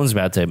my phone's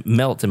about to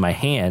melt in my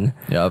hand.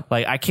 Yep.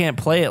 Like, I can't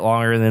play it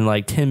longer than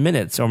like 10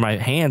 minutes, or my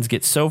hands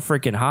get so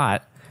freaking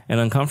hot and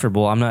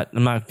uncomfortable. I'm not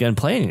going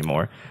to play it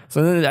anymore.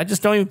 So then I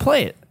just don't even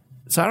play it.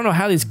 So I don't know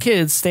how these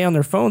kids stay on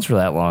their phones for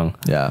that long.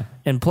 Yeah.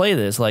 And play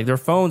this. Like, their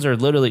phones are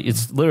literally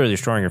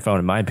destroying your phone,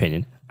 in my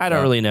opinion. I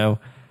don't really know.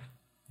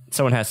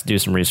 Someone has to do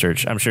some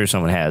research. I'm sure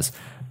someone has.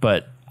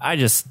 But I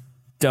just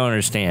don't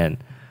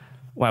understand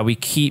why we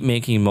keep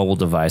making mobile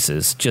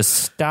devices. Just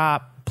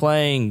stop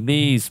playing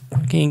these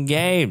fucking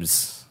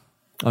games.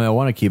 I mean, I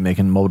want to keep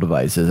making mobile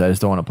devices. I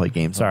just don't want to play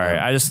games. Sorry,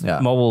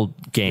 mobile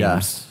games.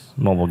 Yeah.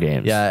 Mobile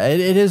games. Yeah,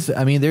 it is.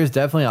 I mean, there's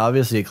definitely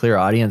obviously a clear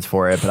audience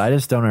for it, but I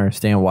just don't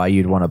understand why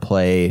you'd want to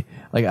play.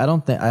 Like, I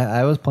don't think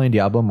I was playing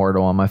Diablo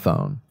Immortal on my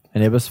phone,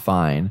 and it was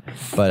fine,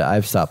 but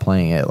I've stopped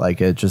playing it.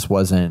 Like, it just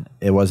wasn't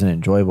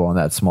enjoyable on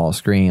that small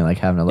screen. Like,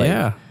 having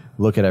to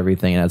look at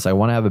everything, and it's like, I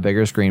want to have a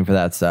bigger screen for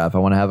that stuff. I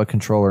want to have a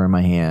controller in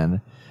my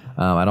hand.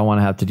 I don't want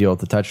to have to deal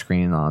with the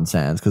touchscreen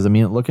nonsense, because I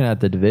mean, looking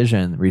at the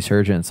Division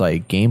Resurgence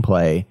like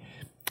gameplay.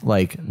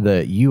 Like,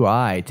 the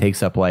UI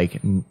takes up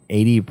like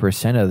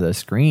 80% of the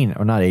screen,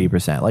 or not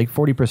 80%, like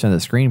 40% of the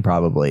screen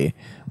probably,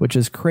 which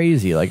is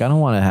crazy. Like, I don't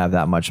want to have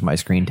that much of my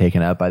screen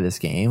taken up by this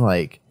game.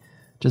 Like,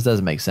 just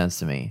doesn't make sense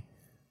to me.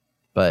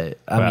 But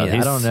I mean,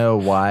 I don't know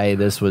why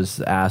this was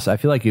asked. I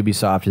feel like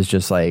Ubisoft is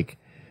just like,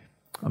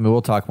 I mean,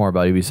 we'll talk more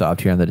about Ubisoft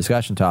here on the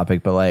discussion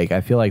topic, but like,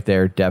 I feel like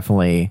they're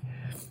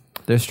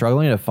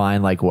struggling to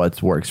find like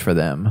what works for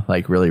them,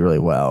 like really, really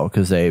well,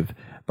 because they've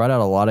brought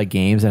out a lot of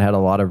games that had a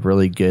lot of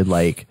really good,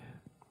 like,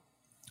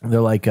 they're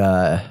like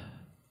I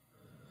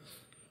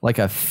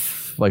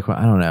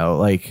don't know,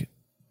 like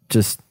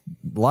just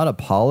a lot of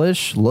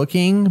polish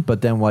looking,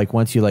 but then like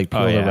once you like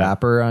peel the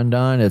wrapper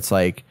undone, it's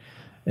like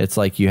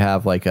you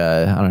have like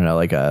a, I don't know,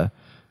 like a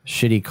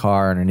shitty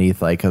car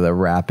underneath like the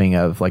wrapping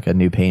of like a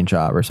new paint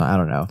job or something. I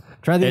don't know.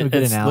 I'm trying to think of a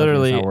good analogy. It's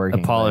literally not working,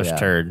 a polished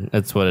turd.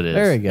 That's what it is.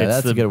 There you go.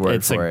 That's a good word for it.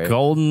 It's a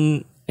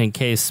golden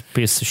encased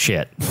piece of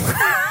shit.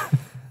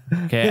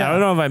 Okay, I don't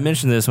know if I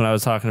mentioned this when I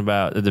was talking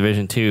about the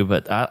Division 2,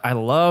 but I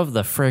love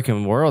the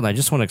freaking world, and I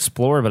just want to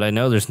explore, but I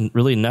know there's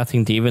really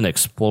nothing to even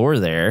explore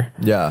there.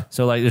 Yeah.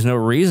 So, like, there's no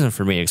reason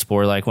for me to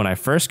explore. Like, when I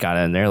first got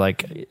in there,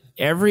 like,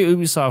 every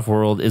Ubisoft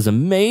world is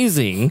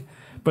amazing,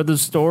 but the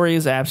story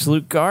is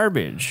absolute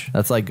garbage.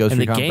 That's like Ghost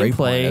Recon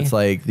Breakpoint. It's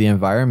like the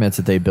environments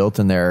that they built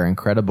in there are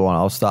incredible, and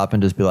I'll stop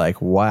and just be like,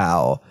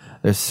 wow,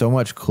 there's so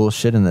much cool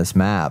shit in this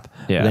map.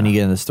 Yeah. But then you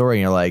get in the story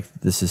and you're like,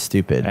 this is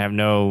stupid. I have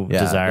no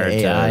desire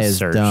to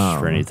search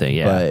for anything.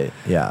 Yeah. But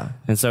yeah.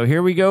 And so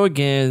here we go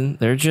again.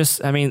 They're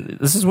just, I mean,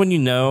 this is when you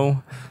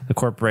know the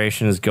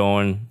corporation is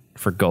going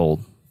for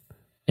gold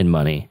and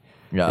money.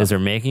 Yeah. Is they're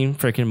making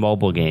freaking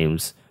mobile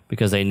games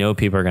because they know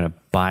people are going to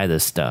buy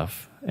this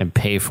stuff and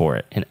pay for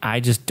it. And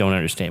I just don't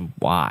understand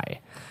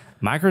why.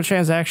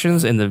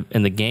 Microtransactions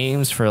in the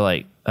games for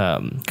like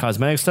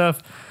cosmetic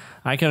stuff,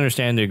 I can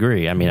understand to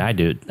agree. I mean, I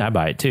do. I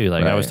buy it too.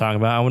 Like I was talking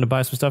about, I want to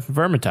buy some stuff in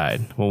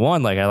Vermintide. Well,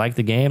 one, like I like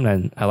the game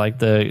and I like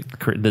the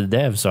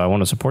devs, so I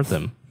want to support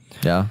them.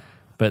 Yeah.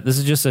 But this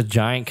is just a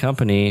giant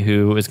company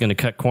who is going to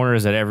cut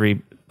corners at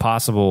every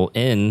possible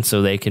in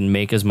so they can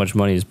make as much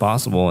money as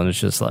possible. And it's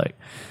just like,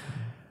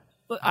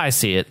 I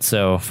see it.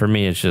 So for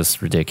me, it's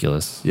just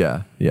ridiculous.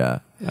 Yeah.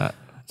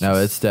 No,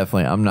 it's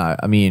definitely. I'm not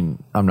going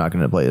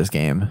to play this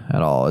game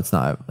at all. It's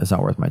not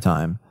worth my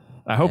time.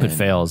 I hope it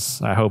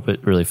fails. I hope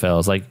it really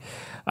fails. Like,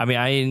 I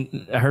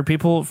mean, I heard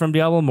people from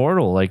Diablo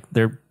Immortal, like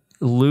they're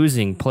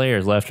losing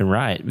players left and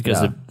right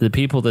because the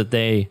people that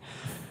the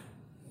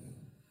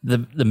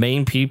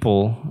main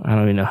people, I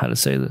don't even know how to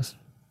say this,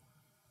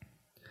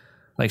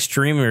 like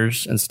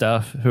streamers and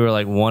stuff who are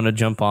like want to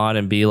jump on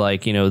and be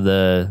like, you know,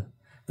 the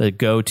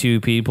go-to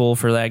people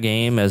for that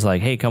game as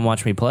like, hey, come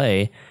watch me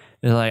play.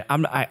 They're like,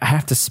 I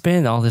have to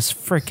spend all this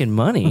freaking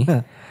money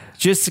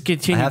just to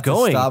continue I have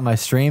going. to stop my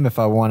stream if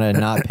I want to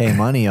not pay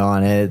money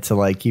on it to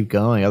like keep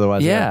going.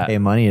 Otherwise, I have to pay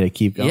money to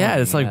keep going. Yeah,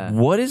 it's like,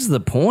 what is the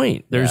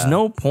point? There's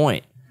no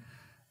point.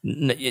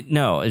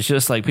 No, it's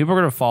just like people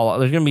are going to fall.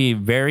 There's going to be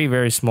very,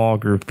 very small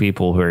group of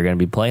people who are going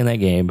to be playing that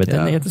game, but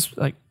then they have this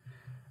like,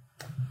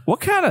 what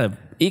kind of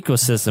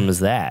ecosystem is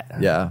that?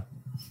 Yeah.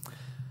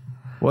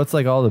 Well, it's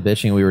like all the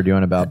bitching we were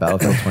doing about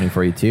Battlefield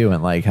 2042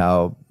 and like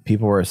how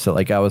people were so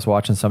like I was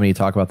watching somebody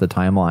talk about the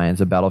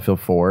timelines of Battlefield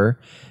 4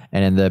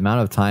 and in the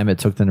amount of time it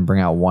took them to bring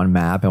out one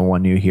map and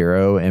one new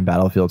hero in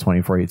Battlefield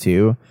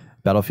 2042,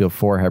 Battlefield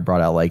 4 had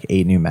brought out like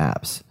 8 new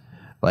maps.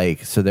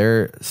 Like, so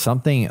they're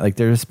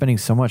just spending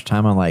so much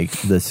time on like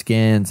the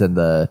skins and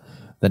the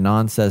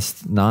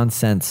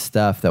nonsense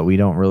stuff that we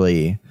don't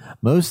really,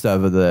 most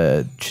of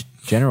the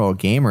general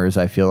gamers,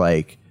 I feel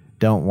like,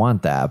 don't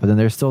want that. But then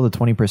there's still the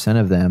 20%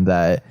 of them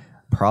that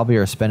probably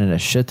are spending a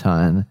shit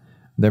ton.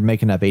 They're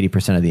making up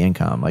 80% of the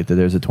income. Like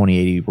there's a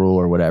 20-80 rule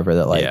or whatever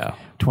that like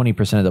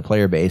 20% of the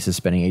player base is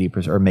spending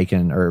 80% or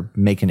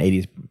making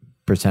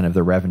 80% of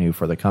the revenue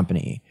for the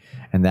company.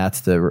 And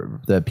that's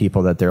the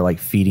people that they're like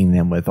feeding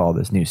them with all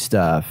this new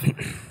stuff.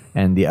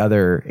 And the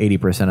other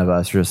 80% of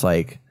us are just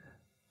like,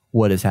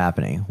 what is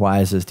happening?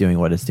 Why is this doing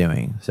what it's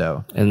doing?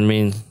 So, and I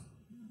mean,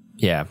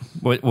 yeah.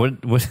 What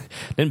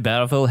didn't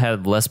Battlefield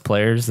have less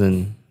players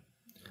than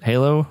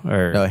Halo?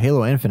 Or no,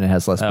 Halo Infinite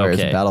has less players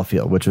than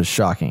Battlefield, which was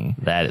shocking.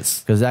 That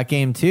is because that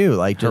game too,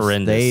 like just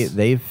horrendous.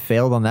 They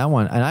failed on that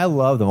one. And I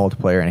love the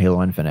multiplayer in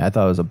Halo Infinite. I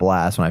thought it was a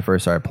blast when I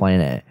first started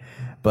playing it,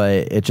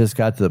 but it just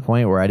got to the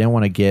point where I didn't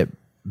want to get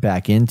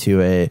back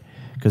into it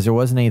because there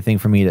wasn't anything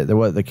for me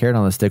the carrot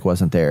on the stick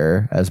wasn't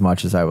there as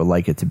much as I would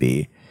like it to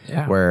be.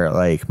 Yeah. Where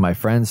like my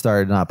friends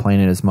started not playing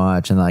it as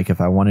much, and like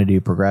if I want to do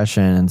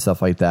progression and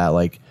stuff like that,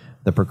 like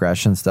the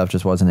progression stuff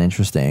just wasn't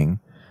interesting.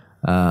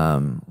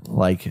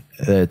 Like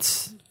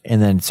it's,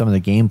 and then some of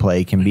the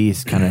gameplay can be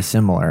kind of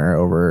similar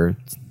over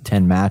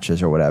 10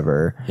 matches or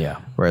whatever. Yeah.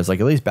 Whereas like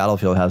at least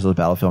Battlefield has those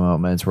Battlefield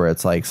moments where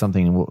it's like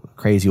something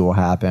crazy will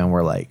happen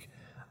where like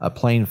a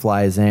plane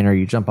flies in or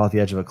you jump off the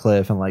edge of a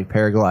cliff and like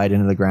paraglide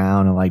into the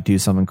ground and like do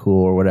something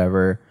cool or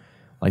whatever.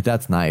 Like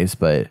that's nice,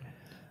 but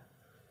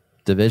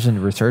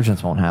Division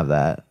Resurgence won't have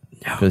that.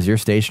 Because you're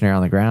stationary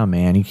on the ground,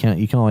 man. You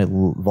can only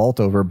vault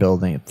over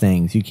building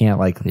things. You can't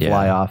like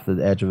fly off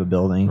the edge of a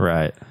building.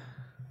 Right.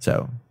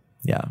 So,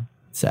 yeah,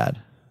 sad.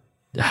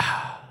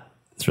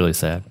 It's really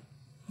sad.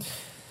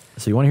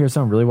 So you want to hear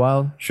something really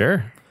wild?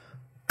 Sure.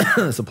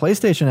 So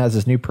PlayStation has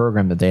this new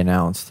program that they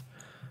announced.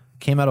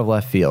 Came out of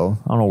left field.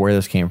 I don't know where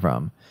this came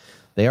from.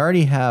 They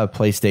already have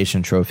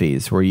PlayStation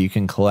trophies where you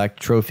can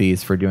collect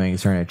trophies for doing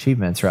certain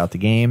achievements throughout the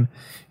game.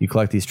 You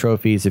collect these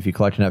trophies. If you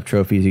collect enough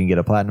trophies, you can get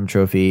a platinum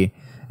trophy.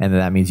 And then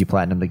that means you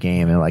platinum the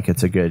game, and like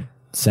it's a good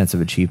sense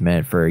of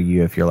achievement for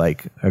you if you're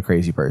like a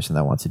crazy person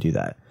that wants to do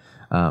that.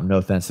 No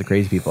offense to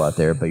crazy people out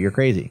there, but you're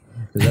crazy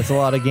because that's a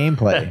lot of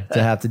gameplay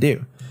to have to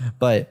do.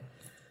 But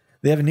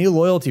they have a new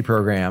loyalty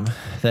program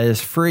that is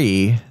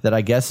free that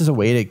I guess is a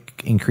way to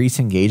increase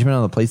engagement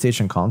on the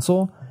PlayStation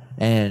console.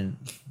 And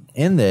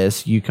in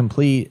this, you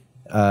complete,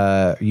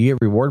 you get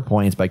reward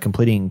points by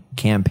completing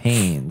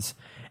campaigns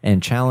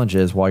and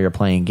challenges while you're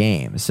playing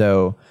games.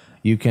 So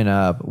you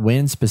can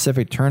win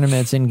specific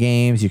tournaments in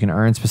games. You can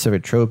earn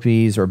specific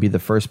trophies or be the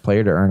first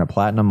player to earn a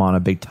platinum on a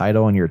big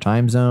title in your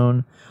time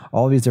zone.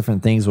 All these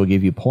different things will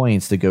give you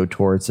points to go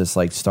towards this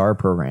like star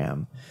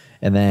program.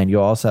 And then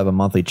you'll also have a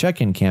monthly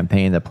check-in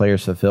campaign that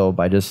players fulfill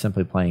by just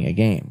simply playing a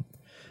game.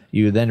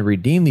 You then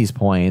redeem these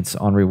points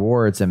on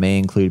rewards that may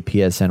include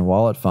PSN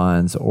wallet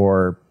funds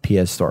or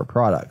PS Store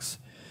products.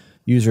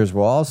 Users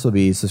will also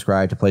be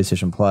subscribed to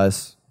PlayStation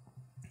Plus,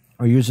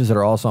 or users that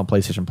are also on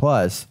PlayStation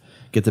Plus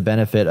get the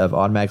benefit of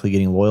automatically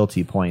getting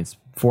loyalty points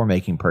for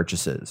making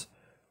purchases.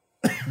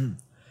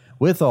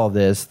 With all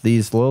this,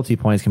 these loyalty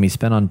points can be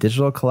spent on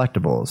digital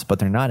collectibles, but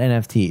they're not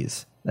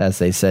NFTs, as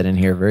they said in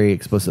here very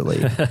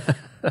explicitly.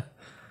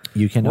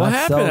 You cannot what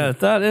happened? I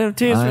thought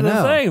NFTs were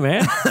the thing,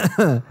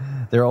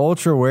 man. They're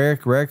ultra rare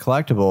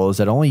collectibles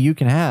that only you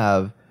can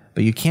have,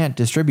 but you can't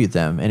distribute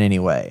them in any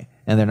way.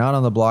 And they're not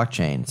on the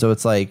blockchain. So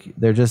it's like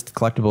they're just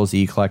collectibles that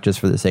you collect just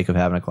for the sake of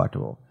having a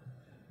collectible.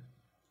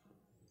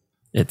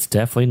 It's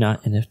definitely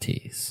not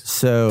NFTs.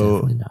 So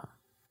definitely not.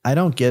 I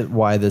don't get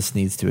why this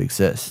needs to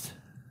exist.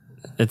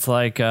 It's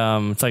like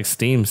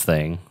Steam's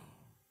thing.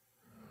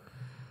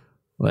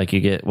 Like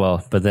you get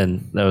but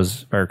then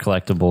those are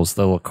collectibles,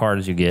 the little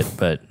cards you get,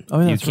 but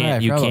you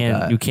can't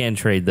you can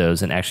trade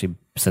those and actually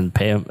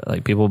pay them,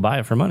 like people buy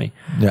it for money.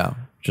 Yeah,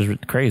 which is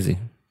crazy.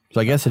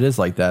 So I guess it is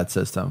like that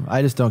system.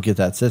 I just don't get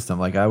that system.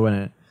 Like I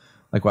wouldn't.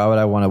 Like why would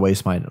I want to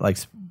waste my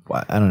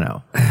I don't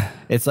know.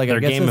 It's like they're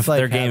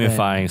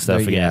gamifying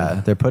stuff again.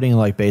 Yeah, they're putting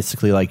like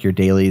basically like your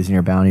dailies and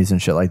your bounties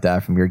and shit like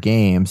that from your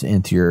games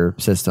into your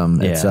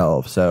system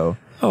itself. So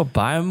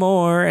buy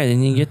more and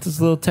then you get this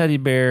little teddy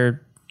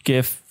bear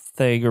gift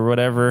thing or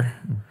whatever.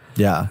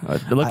 Yeah,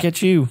 look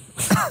at you.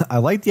 I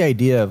like the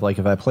idea of like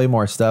if I play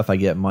more stuff, I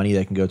get money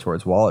that can go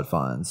towards wallet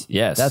funds.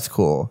 Yes, that's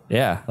cool.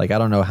 Yeah, like I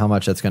don't know how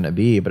much that's going to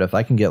be, but if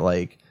I can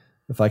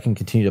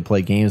continue to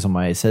play games on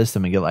my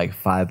system and get like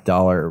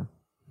 $5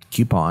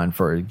 coupon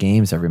for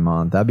games every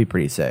month, that'd be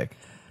pretty sick.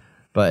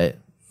 But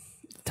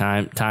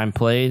time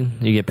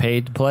played, you get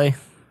paid to play.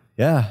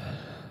 Yeah,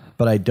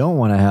 but I don't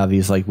want to have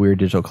these like weird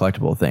digital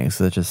collectible things.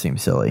 So that just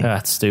seems silly.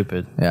 That's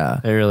stupid. Yeah,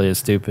 it really is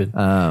stupid.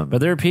 But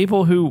there are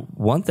people who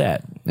want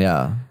that.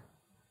 Yeah,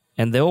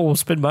 and they'll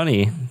spend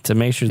money to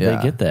make sure they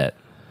get that.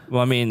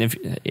 Well, I mean,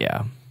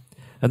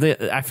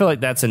 I feel like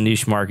that's a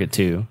niche market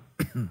too.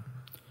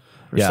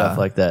 Stuff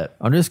like that.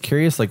 I'm just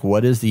curious, like,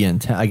 what is the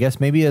intent? I guess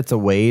maybe it's a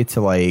way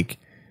to like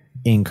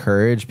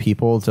encourage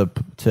people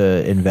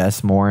to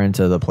invest more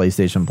into the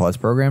PlayStation Plus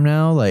program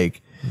now.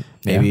 Like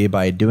maybe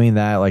by doing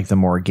that, like the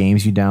more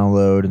games you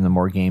download and the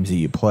more games that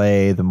you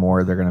play, the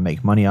more they're going to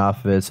make money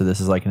off of it. So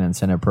this is like an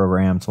incentive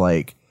program to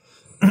like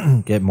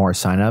get more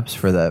signups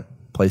for the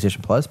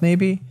PlayStation Plus,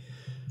 maybe.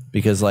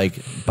 Because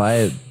like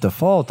by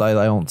default, I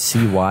don't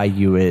see why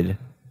you would.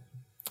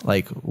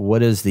 Like,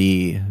 what is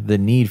the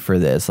need for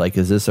this? Like,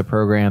 is this a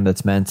program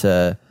that's meant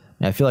to...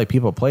 I feel like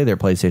people play their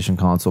PlayStation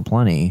console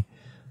plenty.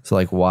 So,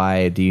 like,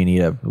 why do you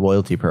need a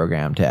loyalty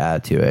program to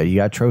add to it? You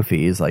got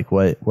trophies. Like,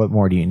 what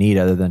more do you need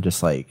other than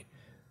just, like,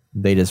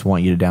 they just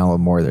want you to download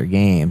more of their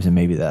games, and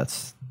maybe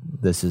this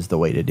is the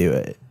way to do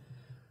it.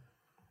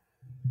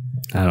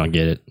 I don't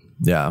get it.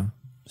 Yeah.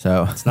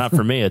 So... It's not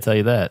for me, I tell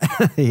you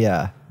that.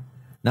 Yeah.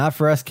 Not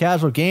for us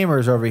casual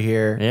gamers over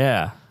here.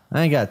 Yeah.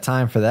 I ain't got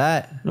time for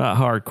that. Not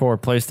hardcore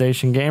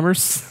PlayStation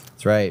gamers.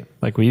 That's right.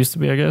 Like we used to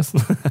be, I guess.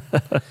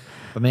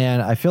 But man,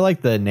 I feel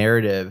like the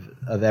narrative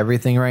of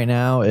everything right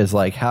now is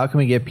like, how can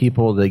we get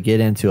people to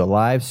get into a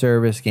live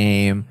service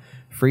game,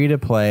 free to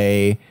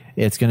play?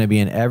 It's going to be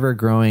an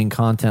ever-growing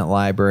content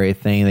library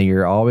thing that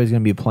you're always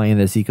going to be playing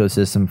this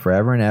ecosystem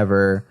forever and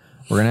ever.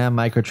 We're going to have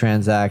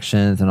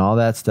microtransactions and all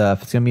that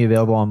stuff. It's going to be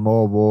available on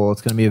mobile.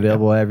 It's going to be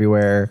available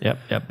everywhere.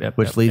 Yep.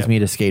 Which leads me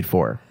to Skate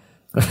 4.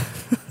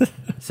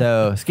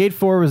 So Skate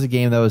 4 was a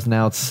game that was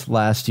announced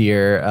last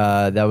year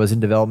that was in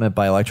development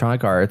by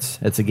Electronic Arts.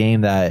 It's a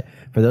game that,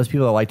 for those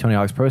people that like Tony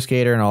Hawk's Pro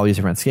Skater and all these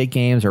different skate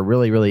games, are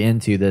really, really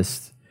into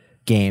this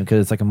game because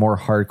it's like a more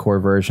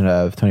hardcore version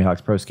of Tony Hawk's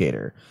Pro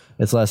Skater.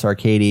 It's less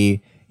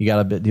arcadey. You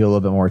got to do a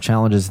little bit more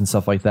challenges and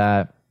stuff like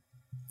that.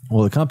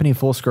 Well, the company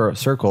Full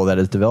Circle that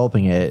is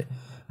developing it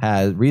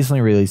has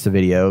recently released a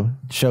video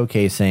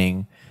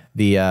showcasing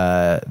the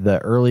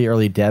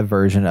early dev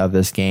version of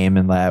this game,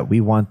 and that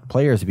we want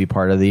players to be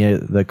part of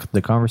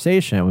the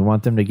conversation. We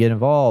want them to get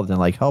involved and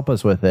like help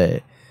us with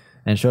it,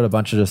 and showed a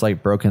bunch of just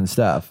like broken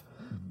stuff.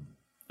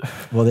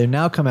 Well, they've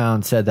now come out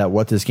and said that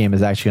what this game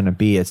is actually going to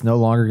be, it's no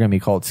longer going to be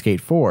called Skate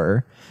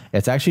 4.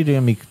 It's actually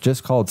going to be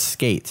just called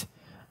Skate.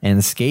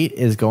 And Skate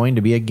is going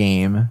to be a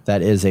game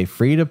that is a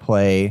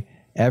free-to-play,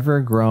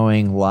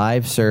 ever-growing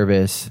live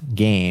service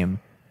game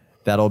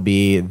that'll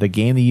be the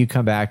game that you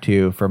come back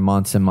to for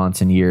months and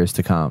months and years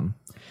to come.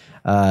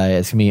 It's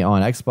going to be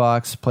on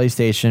Xbox,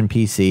 PlayStation,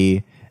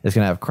 PC. It's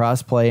going to have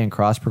cross-play and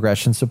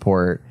cross-progression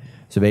support.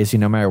 So basically,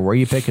 no matter where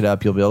you pick it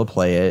up, you'll be able to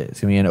play it. It's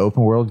going to be an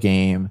open-world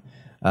game.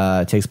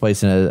 It takes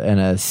place in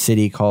a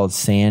city called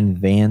San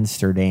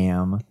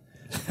Vansterdam.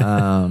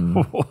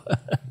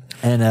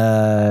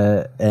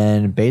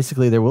 And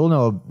basically there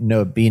will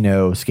be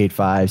no Skate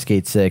 5,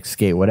 Skate 6,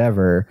 Skate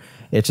whatever.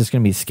 It's just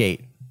going to be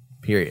Skate,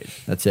 period.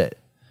 That's it.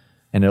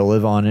 And it'll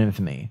live on in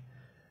infamy.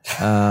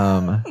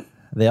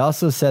 They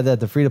also said that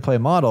the free-to-play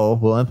model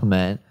will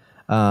implement,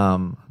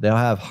 they'll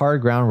have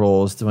hard ground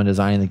rules when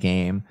designing the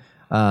game.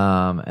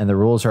 And the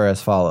rules are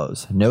as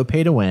follows. No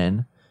pay to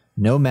win,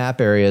 no map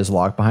areas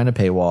locked behind a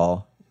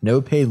paywall, no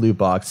paid loot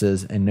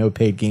boxes, and no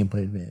paid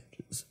gameplay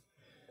advantages.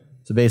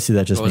 So basically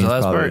that just means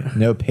probably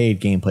no paid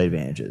gameplay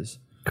advantages.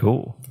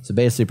 Cool. So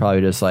basically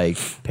probably just like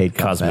paid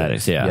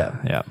cosmetics.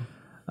 Yeah.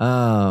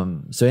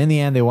 So in the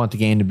end, they want the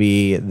game to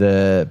be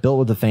built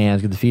with the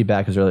fans, get the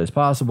feedback as early as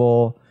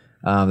possible.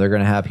 They're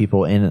going to have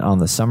people in on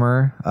the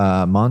summer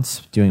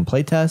months doing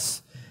play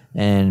tests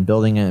and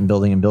building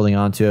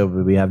onto it.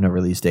 But we have no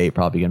release date,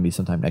 probably going to be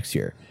sometime next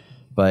year.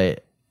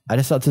 But I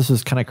just thought this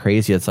was kind of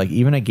crazy. It's like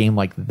even a game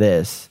like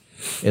this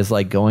is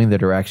like going the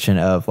direction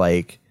of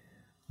like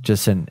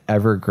just an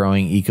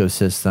ever-growing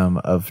ecosystem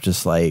of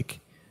just like,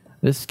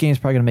 this game's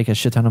probably going to make a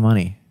shit ton of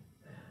money.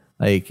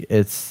 Like,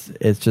 it's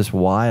just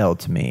wild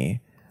to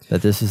me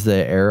that this is the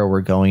era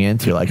we're going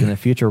into. Like, in the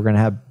future, we're going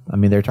to have, I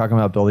mean, they're talking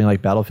about building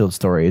like Battlefield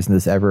stories and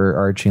this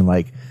ever-arching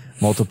like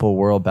multiple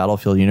world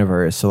Battlefield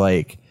universe. So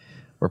like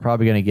we're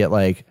probably going to get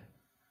like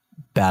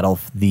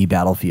the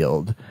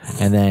Battlefield,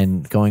 and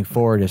then going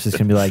forward it's just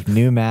going to be like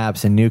new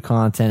maps and new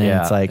content,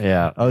 and it's like,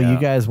 you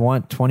guys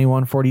want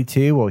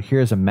 2142? Well,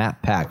 here's a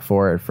map pack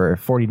for it for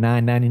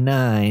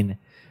 $49.99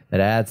 that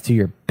adds to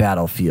your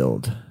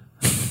Battlefield.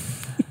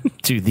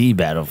 To the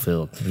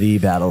Battlefield. The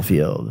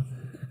Battlefield.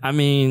 I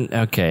mean,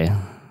 okay.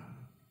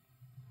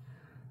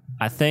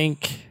 I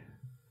think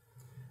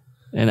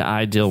in an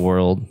ideal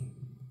world,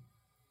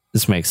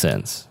 this makes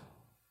sense.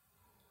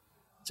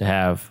 To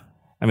have,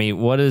 I mean,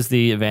 what is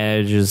the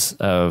advantages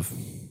of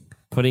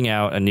putting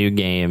out a new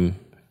game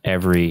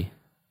every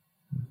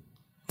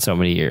so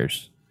many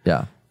years?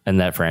 Yeah. In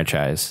that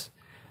franchise.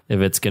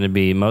 If it's going to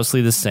be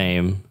mostly the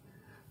same,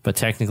 but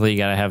technically you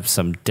got to have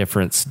some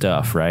different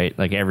stuff, right?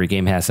 Like every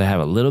game has to have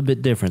a little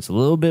bit different, a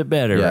little bit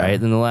better, right,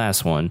 than the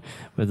last one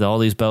with all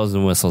these bells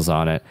and whistles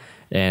on it.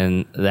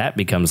 And that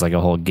becomes like a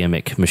whole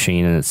gimmick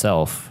machine in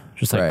itself.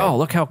 Just like, oh,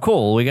 look how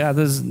cool. We got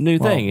this new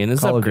thing and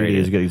it's Call upgraded. of Duty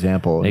is a good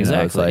example.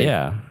 Exactly, like,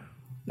 yeah.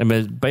 I mean,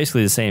 it's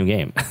basically the same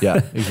game.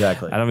 Yeah,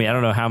 exactly. I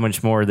don't know how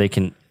much more they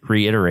can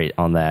reiterate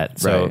on that.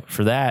 So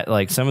for that,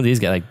 like some of these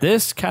guys, like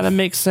this kind of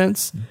makes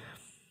sense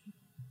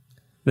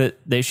that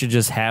they should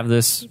just have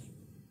this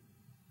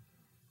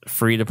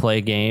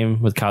free-to-play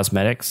game with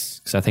cosmetics,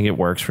 because I think it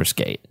works for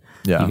Skate.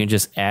 Yeah. You can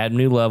just add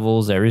new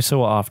levels every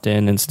so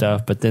often and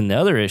stuff. But then the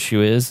other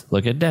issue is,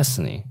 look at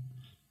Destiny.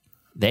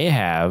 They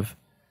have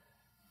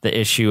the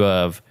issue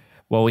of,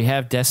 well, we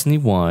have Destiny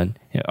 1,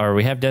 or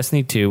we have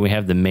Destiny 2, we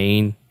have the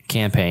main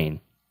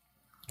campaign,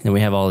 and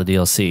we have all the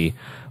DLC.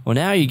 Well,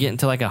 now you get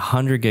into like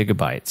 100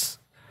 gigabytes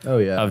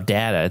of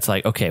data. It's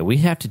like, okay, we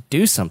have to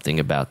do something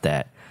about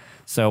that.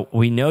 So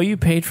we know you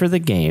paid for the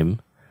game.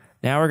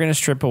 Now we're going to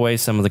strip away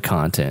some of the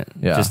content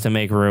just to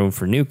make room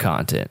for new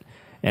content.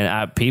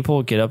 And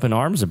people get up in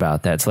arms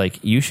about that. It's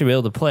like, you should be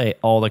able to play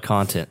all the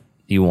content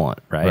you want,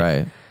 right?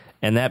 Right.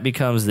 And that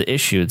becomes the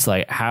issue. It's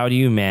like, how do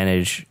you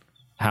manage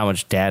how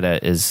much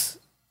data is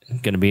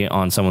going to be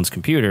on someone's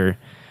computer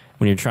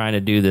when you're trying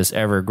to do this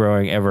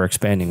ever-growing,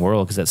 ever-expanding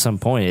world? Because at some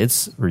point,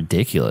 it's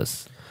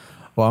ridiculous.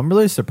 Well, I'm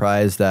really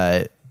surprised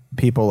that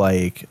people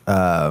like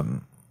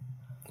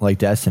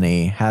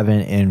Destiny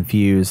haven't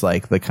infused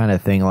like the kind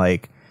of thing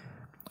like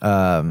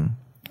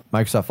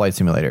Microsoft Flight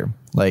Simulator.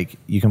 Like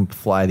you can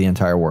fly the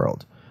entire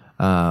world.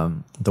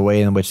 The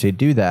way in which they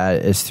do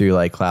that is through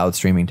like cloud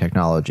streaming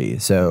technology.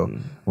 So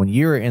when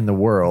you're in the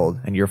world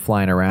and you're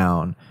flying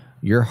around,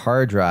 your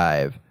hard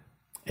drive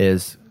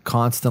is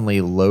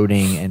constantly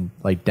loading and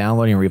like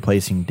downloading and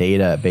replacing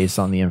data based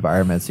on the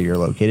environments that you're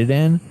located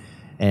in.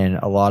 And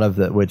a lot of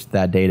which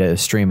that data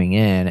is streaming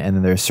in, and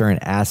then there's certain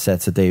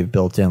assets that they've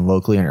built in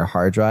locally on your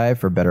hard drive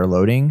for better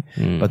loading.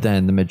 But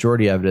then the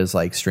majority of it is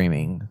like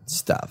streaming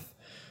stuff.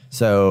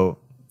 So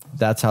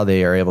that's how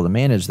they are able to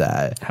manage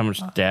that. How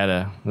much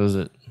data does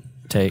it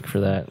take for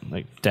that?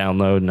 Like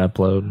download and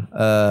upload?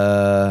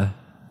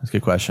 That's a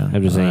good question.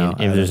 If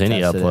there's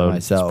any upload,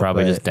 it's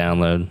probably just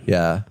download.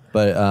 Yeah.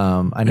 But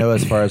I know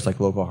as far as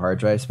like local hard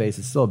drive space,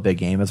 it's still a big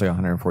game. It's like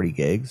 140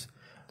 gigs,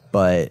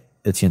 but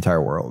it's the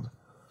entire world.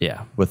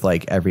 Yeah. With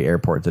like every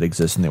airport that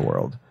exists in the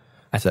world.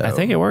 I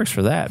think it works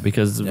for that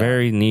because it's a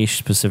very niche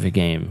specific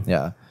game.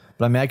 Yeah.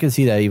 But I mean, I can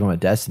see that even with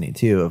Destiny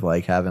too, of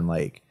like having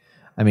like,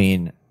 I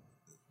mean,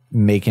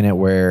 making it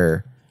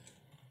where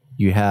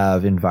you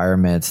have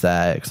environments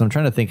that, because I'm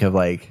trying to think of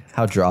like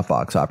how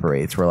Dropbox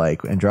operates, where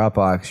like in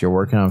Dropbox, you're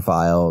working on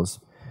files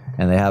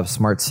and they have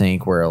Smart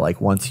Sync where like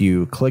once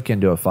you click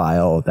into a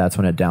file, that's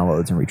when it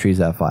downloads and retrieves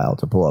that file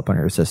to pull up on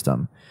your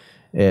system.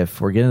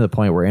 If we're getting to the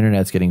point where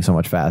internet's getting so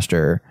much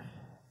faster,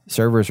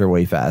 servers are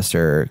way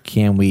faster,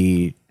 can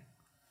we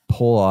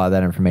pull all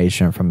that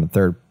information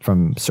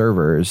from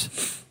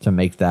servers to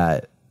make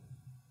that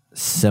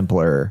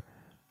simpler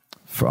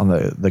on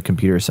the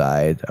computer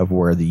side of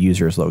where the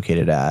user is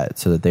located at,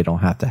 so that they don't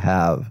have to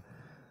have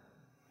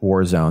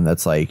Warzone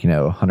that's like,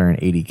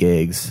 180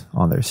 gigs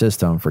on their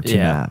system for two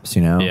maps,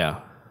 Yeah.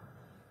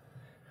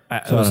 I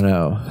don't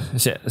know.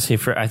 See,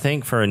 I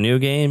think for a new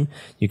game,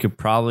 you could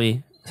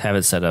probably have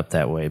it set up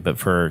that way. But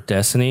for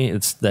Destiny,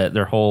 it's that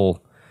their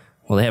whole...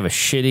 Well, they have a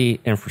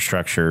shitty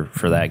infrastructure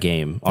for that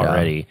game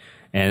already.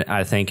 And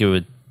I think it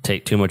would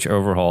take too much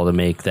overhaul to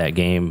make that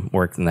game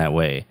work in that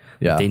way.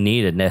 Yeah. They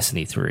need a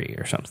Destiny 3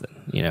 or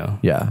something,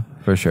 Yeah,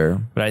 for sure.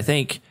 But I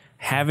think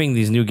having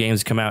these new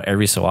games come out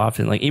every so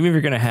often, like even if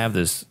you're going to have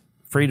this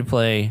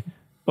free-to-play,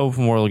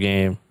 open world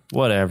game,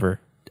 whatever,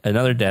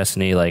 another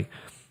Destiny, like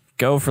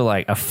go for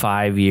like a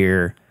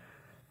 5-year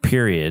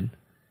period.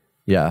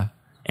 Yeah.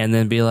 And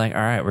then be like,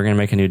 all right, we're going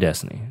to make a new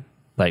Destiny.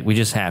 Like, we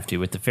just have to.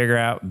 We have to figure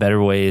out better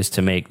ways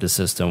to make the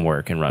system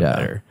work and run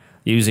better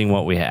using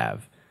what we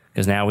have.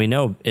 Because now we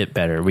know it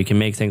better. We can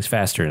make things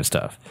faster and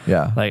stuff.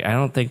 Yeah. Like, I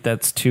don't think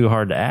that's too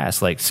hard to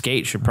ask. Like,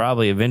 Skate should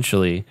probably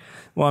eventually...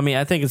 Well, I mean,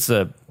 I think it's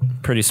a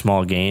pretty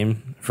small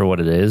game for what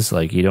it is.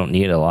 Like, you don't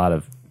need a lot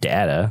of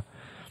data.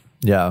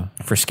 Yeah.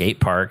 For skate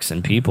parks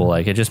and people.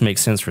 Like, it just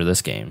makes sense for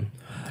this game.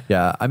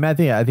 Yeah. I mean, I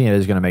think it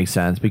is going to make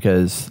sense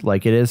because,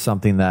 like, it is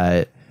something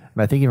that...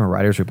 I think even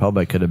Riders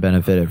Republic could have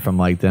benefited from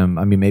like them.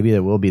 I mean, maybe it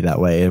will be that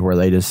way where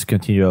they just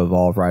continue to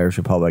evolve Riders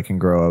Republic and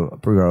grow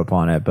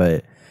upon it.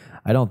 But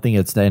I don't think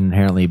it's an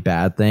inherently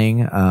bad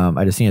thing.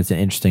 I just think it's an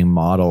interesting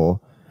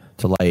model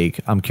to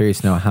like. I'm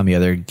curious to know how many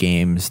other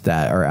games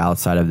that are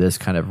outside of this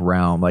kind of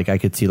realm. Like I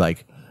could see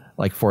like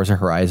Forza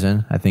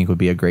Horizon. I think would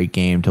be a great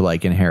game to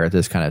like inherit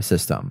this kind of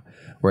system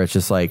where it's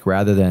just like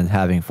rather than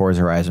having Forza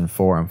Horizon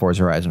 4 and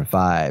Forza Horizon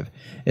 5,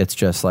 it's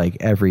just like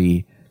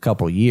every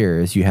couple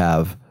years you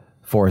have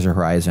Forza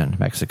Horizon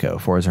Mexico,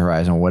 Forza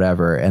Horizon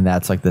whatever, and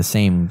that's like the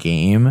same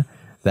game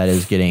that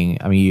is getting.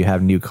 I mean, you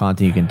have new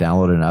content you can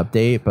download and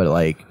update, but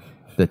like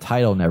the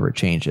title never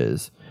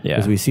changes. Yeah.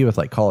 Because we see with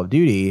like Call of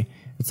Duty,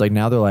 it's like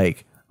now they're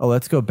like, oh,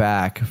 let's go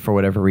back for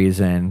whatever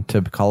reason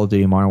to Call of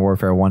Duty Modern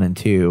Warfare 1 and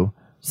 2,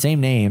 same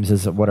names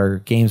as what our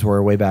games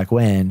were way back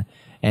when,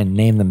 and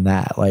name them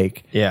that.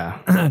 Like,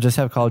 Yeah. just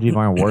have Call of Duty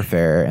Modern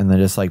Warfare and then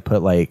just like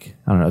put like,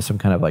 I don't know, some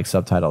kind of like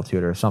subtitle to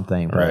it or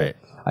something. But Right.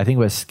 I think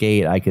with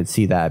Skate, I could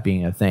see that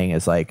being a thing.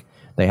 Is like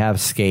they have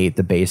Skate,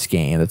 the base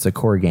game, that's a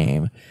core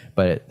game,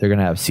 but they're going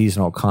to have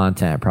seasonal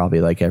content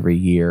probably like every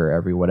year,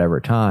 every whatever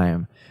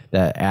time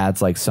that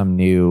adds like some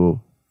new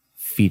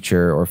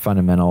feature or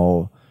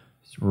fundamental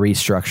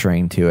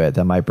restructuring to it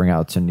that might bring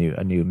out a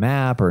new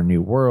map or a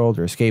new world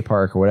or skate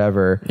park or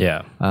whatever.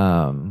 Yeah.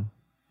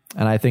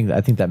 And I think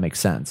that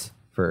makes sense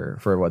for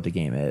what the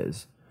game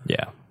is.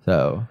 Yeah.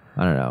 So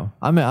I don't know.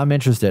 I'm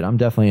interested. I'm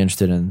definitely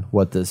interested in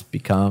what this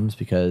becomes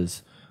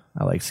because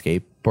I like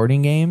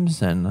skateboarding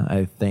games, and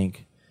I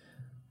think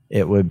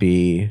it would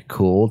be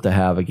cool to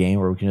have a game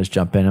where we can just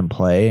jump in and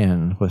play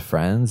and with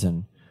friends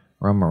and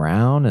roam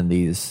around. And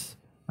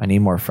I need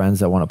more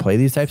friends that want to play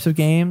these types of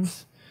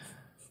games.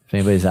 If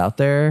anybody's out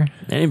there,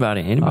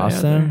 Anybody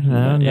Austin,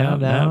 out there?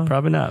 no,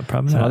 probably not.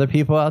 Probably some not. other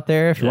people out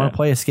there, if you want to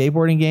play a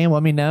skateboarding game,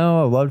 let me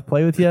know. I'd love to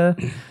play with you.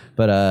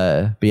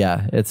 But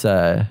yeah, it's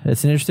an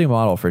interesting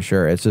model for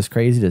sure. It's just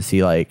crazy to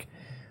see like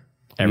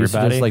we used to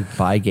Everybody just like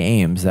buy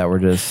games that were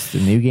just a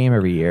new game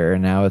every year,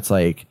 and now it's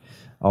like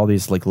all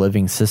these like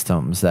living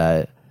systems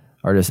that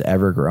are just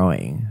ever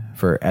growing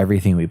for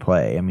everything we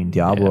play. I mean,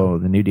 Diablo,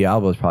 the new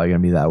Diablo is probably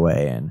going to be that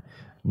way, and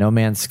No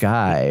Man's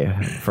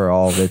Sky for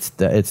all of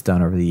it's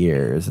done over the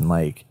years, and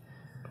like.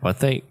 Well, I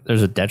think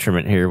there's a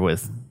detriment here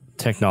with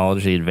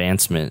technology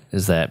advancement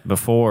is that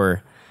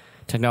before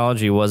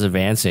technology was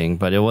advancing,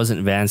 but it wasn't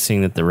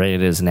advancing at the rate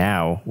it is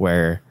now,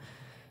 where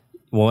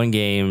one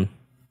game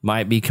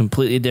might be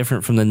completely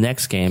different from the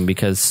next game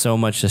because so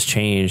much has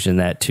changed in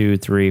that 2,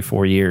 3,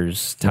 4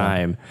 years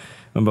time.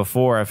 And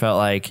before I felt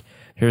like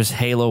here's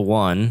Halo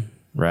 1,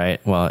 right?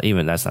 Well,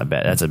 even that's not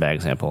bad. That's a bad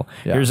example.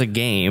 Yeah. Here's a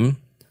game,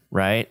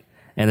 right?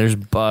 And there's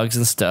bugs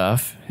and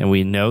stuff, and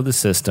we know the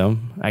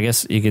system. I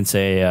guess you can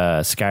say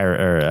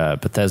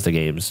Bethesda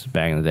games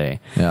back in the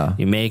day. Yeah.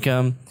 You make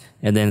them,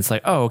 and then it's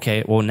like, oh,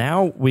 okay, well,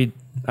 now we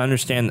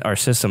understand our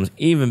systems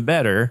even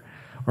better.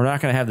 We're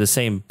not going to have the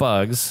same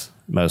bugs,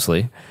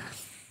 mostly.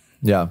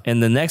 Yeah. In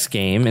the next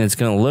game, and it's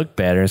going to look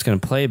better, it's going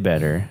to play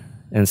better.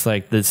 And it's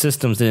like the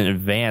systems didn't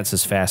advance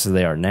as fast as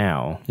they are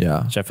now.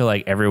 Yeah. Which I feel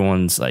like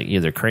everyone's like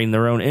either creating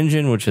their own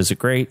engine, which is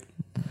great,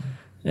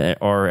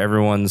 or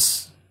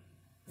everyone's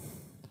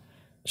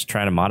just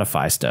trying to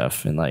modify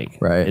stuff and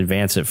like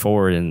advance it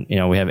forward. And, you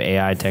know, we have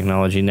AI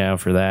technology now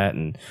for that,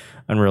 and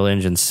Unreal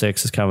Engine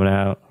 6 is coming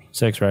out.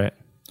 6, right?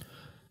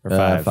 Or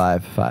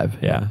 5? 5.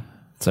 Yeah.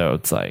 So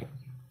it's like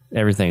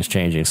everything's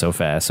changing so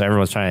fast. So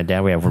everyone's trying to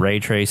adapt. We have ray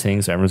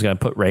tracing, so everyone's got to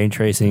put ray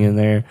tracing in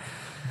there.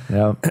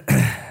 Yep.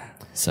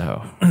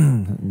 So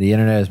the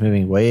internet is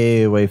moving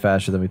way, way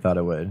faster than we thought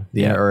it would.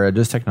 Or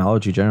just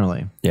technology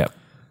generally. Yep.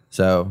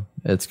 So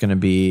it's gonna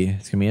be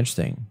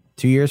interesting.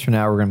 2 years from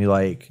now, we're gonna be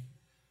like,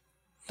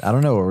 I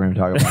don't know what we're gonna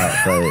talk about,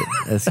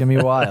 but it's gonna be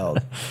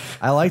wild.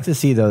 I like to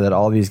see though that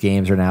all these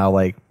games are now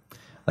like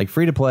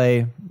free to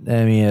play.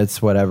 I mean,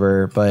 it's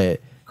whatever,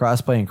 but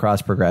cross-play and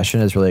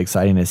cross-progression is really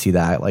exciting to see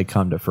that like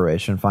come to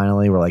fruition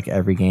finally, where like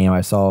every game.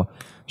 I saw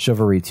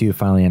Chivalry 2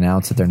 finally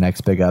announced that their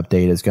next big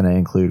update is going to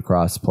include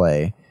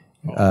cross-play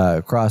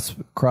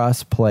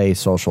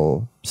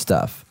social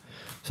stuff,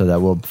 so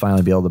that we'll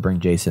finally be able to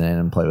bring Jason in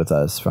and play with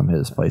us from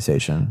his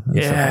PlayStation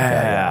and stuff like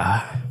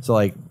that. So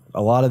like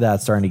a lot of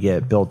that's starting to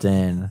get built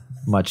in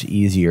much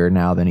easier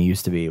now than it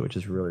used to be, which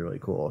is really, really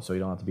cool. So you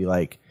don't have to be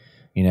like,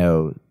 you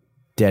know,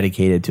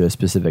 dedicated to a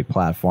specific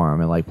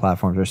platform, and like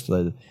platforms are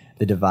still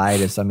the divide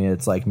is, I mean,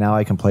 it's like now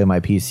I can play my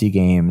PC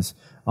games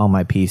on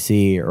my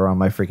PC or on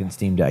my freaking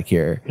Steam Deck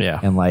here,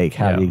 and like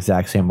have the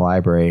exact same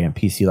library and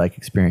PC like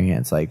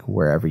experience like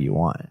wherever you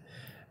want,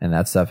 and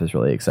that stuff is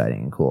really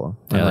exciting and cool.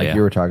 And like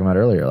you were talking about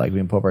earlier, like we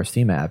can pull up our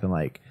Steam app and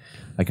like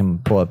I can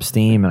pull up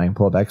Steam and I can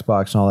pull up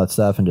Xbox and all that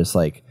stuff and just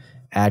like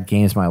add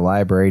games to my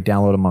library,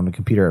 download them on my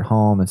computer at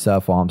home and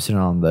stuff while I'm sitting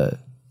on the,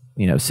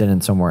 you know, sitting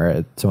somewhere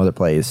at some other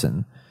place,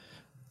 and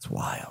it's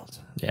wild.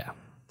 Yeah,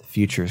 the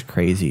future is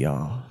crazy,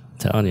 y'all. I'm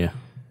telling you.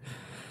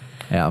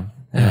 Yeah.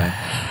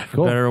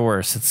 For better or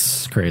worse,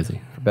 it's crazy.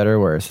 For better or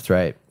worse, that's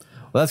right.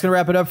 Well, that's going to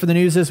wrap it up for the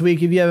news this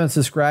week. If you haven't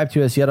subscribed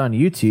to us yet on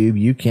YouTube,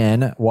 you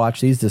can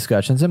watch these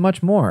discussions and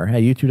much more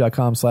at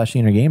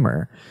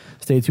youtube.com/theinnergamer.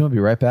 Stay tuned. We'll be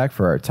right back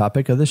for our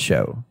topic of the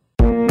show.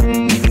 You're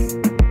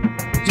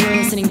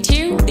listening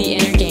to The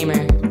Inner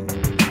Gamer.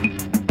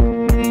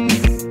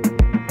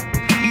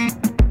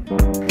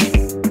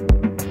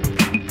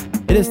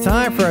 It is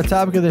time for our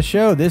topic of the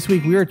show. This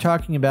week we are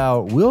talking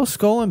about Will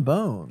Skull and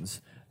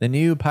Bones, the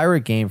new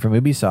pirate game from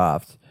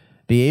Ubisoft,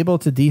 be able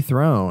to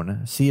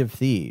dethrone Sea of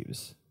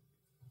Thieves.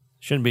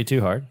 Shouldn't be too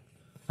hard.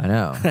 I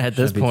know. At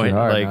this point,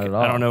 hard, like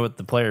I don't know what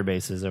the player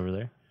base is over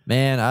there.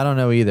 Man, I don't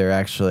know either.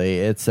 Actually,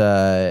 it's.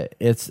 I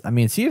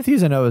mean, Sea of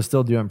Thieves I know is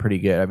still doing pretty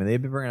good. I mean,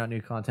 they've been bringing out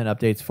new content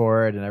updates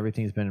for it, and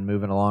everything's been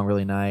moving along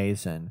really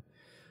nice, and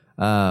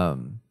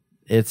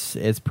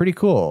it's pretty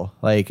cool.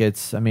 Like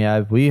it's. I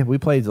mean, we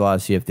played a lot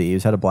of Sea of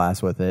Thieves, had a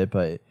blast with it,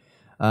 but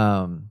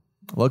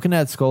looking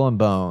at Skull and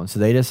Bones,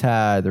 so they just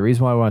had the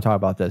reason why I want to talk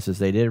about this is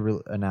they did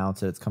announce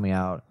that it's coming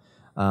out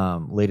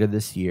later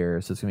this year,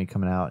 so it's gonna be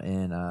coming out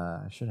in.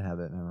 I should have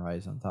it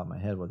memorized on top of my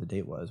head what the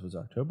date was. Was it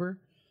October?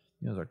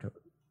 It was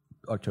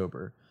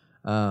October.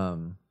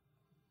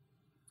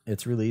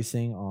 It's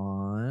releasing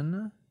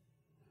on.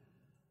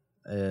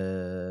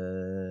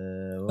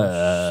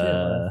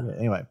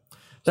 Anyway,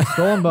 so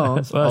Skull and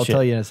Bones. I'll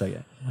tell you in a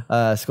second.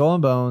 Skull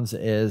and Bones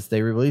is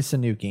they released a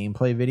new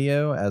gameplay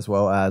video as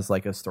well as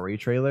like a story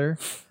trailer.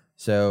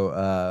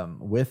 So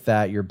with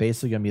that, you're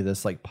basically gonna be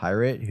this like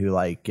pirate who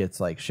like gets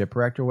like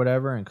shipwrecked or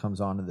whatever and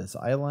comes onto this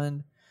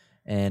island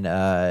and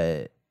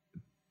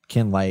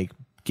can like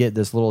get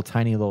this little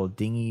tiny little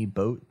dinghy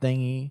boat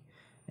thingy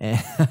and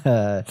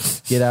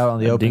get out on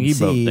the open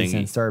seas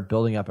and start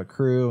building up a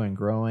crew and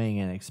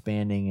growing and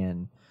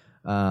expanding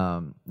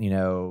and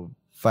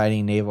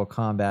fighting naval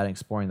combat and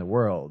exploring the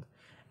world.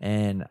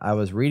 And I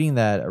was reading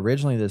that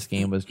originally this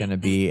game was going to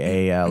be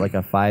a like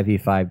a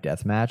 5v5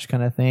 deathmatch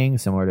kind of thing,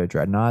 similar to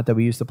Dreadnought that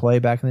we used to play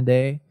back in the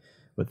day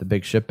with the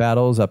big ship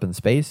battles up in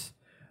space.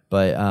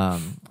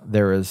 But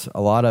there was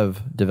a lot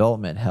of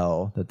development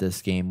hell that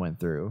this game went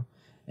through.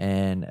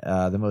 And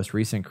the most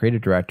recent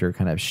creative director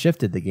kind of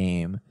shifted the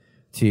game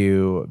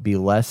to be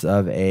less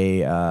of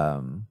a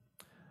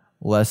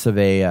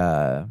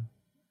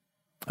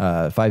 5v5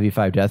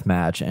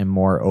 deathmatch and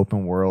more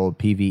open world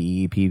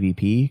PvE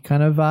PvP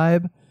kind of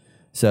vibe.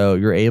 So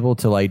you're able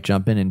to like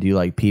jump in and do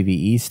like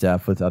PvE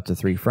stuff with up to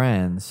 3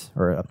 friends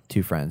or up to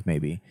 2 friends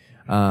maybe,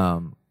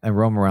 and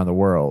roam around the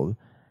world.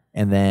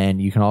 And then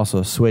you can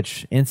also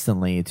switch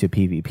instantly to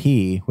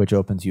PvP, which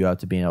opens you up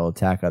to being able to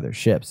attack other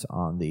ships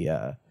on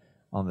the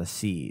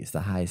seas,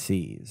 the high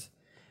seas.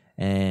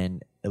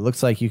 And it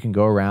looks like you can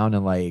go around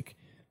and like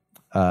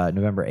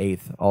November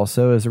 8th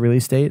also is a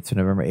release date. So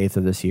November 8th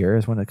of this year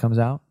is when it comes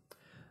out.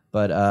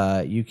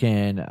 But you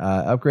can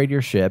upgrade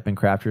your ship and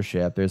craft your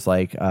ship. There's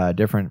like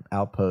different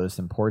outposts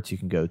and ports you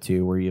can go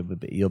to where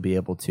you'll be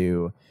able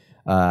to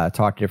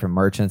talk to different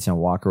merchants and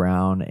walk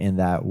around in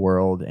that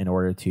world in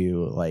order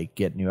to like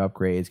get new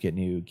upgrades, get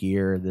new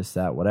gear, this,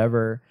 that,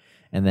 whatever.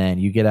 And then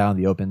you get out on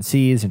the open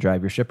seas and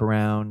drive your ship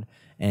around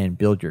and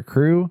build your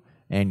crew.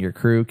 And your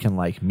crew can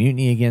like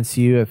mutiny against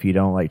you if you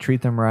don't like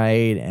treat them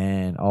right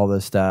and all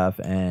this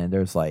stuff. And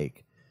there's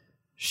like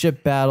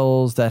ship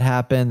battles that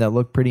happen that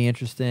look pretty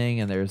interesting.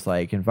 And there's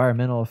like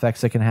environmental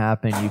effects that can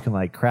happen. You can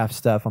like craft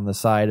stuff on the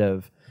side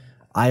of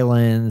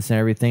islands and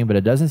everything, but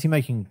it doesn't seem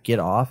like you can get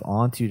off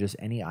onto just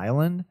any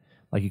island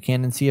like you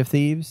can in Sea of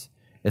Thieves.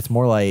 It's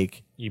more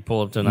like you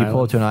pull up to an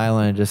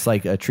island and just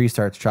like a tree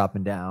starts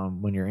chopping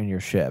down when you're in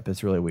your ship.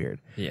 It's really weird.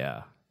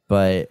 Yeah.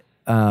 But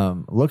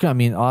Austin, looking at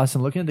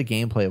the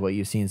gameplay of what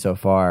you've seen so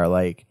far,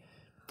 like,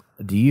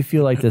 do you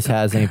feel like this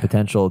has any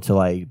potential to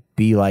like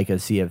be like a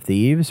Sea of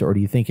Thieves, or do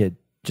you think it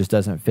just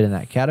doesn't fit in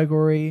that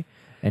category?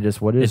 And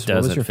just what was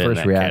your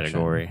first reaction?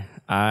 Category.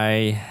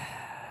 I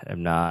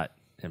am not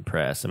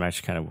impressed. I'm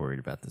actually kind of worried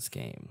about this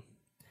game.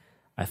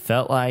 I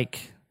felt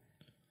like,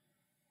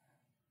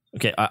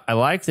 okay, I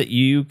like that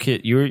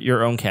you're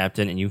your own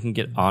captain and you can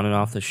get on and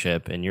off the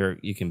ship and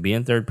you can be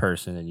in third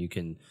person and you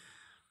can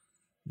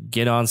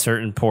get on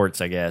certain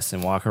ports, I guess,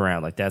 and walk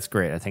around. Like, that's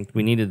great. I think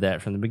we needed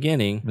that from the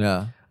beginning.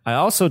 Yeah. I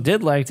also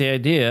did like the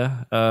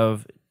idea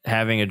of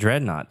having a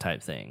Dreadnought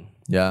type thing.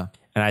 Yeah.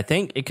 And I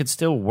think it could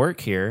still work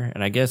here.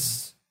 And I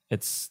guess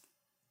it's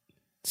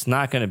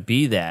not going to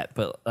be that,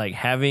 but like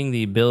having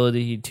the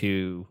ability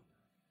to,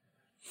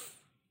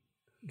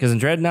 because in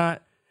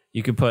Dreadnought,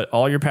 you could put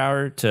all your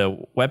power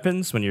to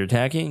weapons when you're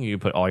attacking. You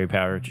could put all your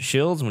power to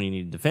shields when you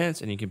need defense.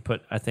 And you can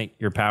put, I think,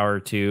 your power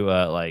to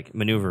like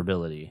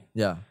maneuverability.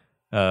 Yeah.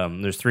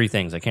 There's 3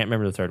 things. I can't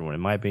remember the third one. It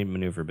might be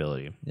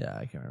maneuverability. Yeah,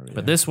 I can't remember.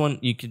 But this one,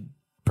 you could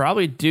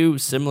probably do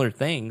similar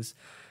things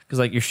because,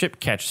 like, your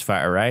ship catches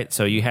fire, right?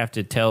 So you have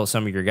to tell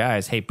some of your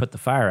guys, hey, put the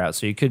fire out.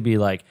 So you could be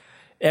like,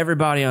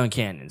 everybody on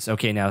cannons.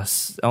 Okay, now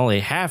only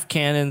half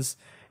cannons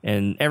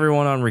and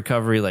everyone on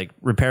recovery, like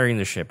repairing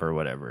the ship or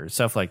whatever,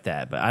 stuff like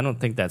that. But I don't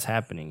think that's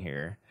happening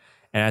here.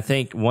 And I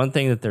think one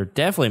thing that they're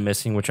definitely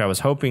missing, which I was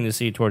hoping to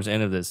see towards the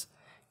end of this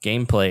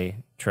gameplay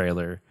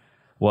trailer,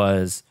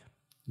 was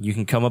you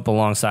can come up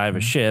alongside of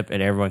a ship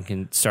and everyone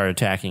can start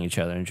attacking each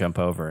other and jump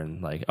over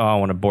and like, oh, I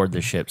want to board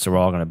this ship, so we're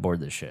all going to board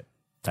this ship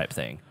type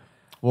thing.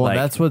 Well, like,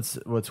 that's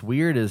what's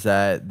weird is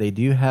that they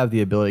do have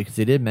the ability, because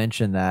they did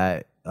mention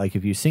that like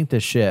if you sink the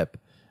ship,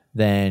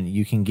 then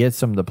you can get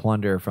some of the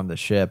plunder from the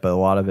ship, but a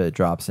lot of it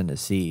drops into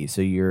sea.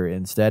 So you're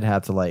instead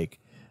have to like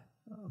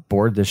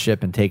board the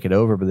ship and take it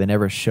over, but they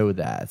never showed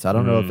that. So I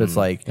don't know if it's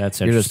like that's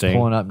you're just interesting.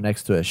 pulling up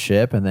next to a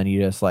ship and then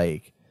you just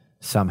like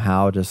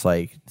somehow just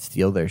like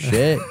steal their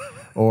shit,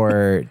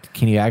 or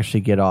can you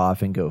actually get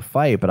off and go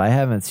fight? But I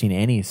haven't seen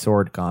any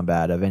sword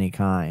combat of any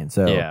kind.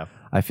 So Yeah.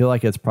 I feel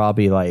like it's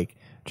probably like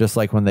just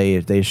like when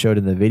they showed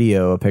in the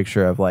video a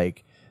picture of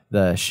like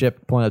the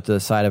ship pulling up to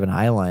the side of an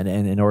island,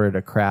 and in order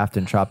to craft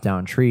and chop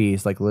down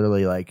trees, like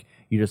literally like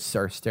you just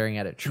start staring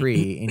at a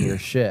tree in your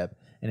ship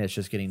and it's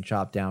just getting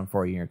chopped down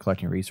for you and you're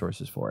collecting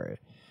resources for it.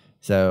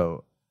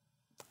 So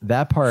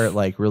that part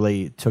like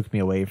really took me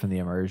away from the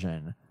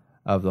immersion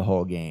of the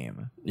whole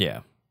game.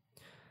 Yeah.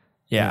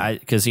 Yeah,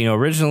 because,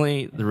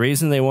 originally the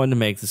reason they wanted to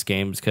make this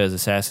game is because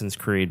Assassin's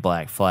Creed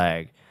Black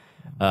Flag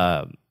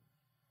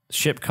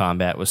ship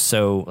combat was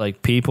so,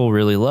 like, people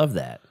really loved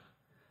that.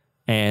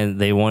 And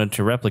they wanted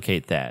to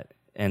replicate that.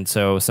 And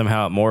so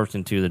somehow it morphed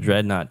into the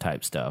Dreadnought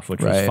type stuff,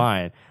 which was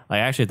fine. Like, I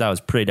actually thought it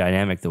was pretty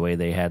dynamic the way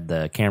they had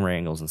the camera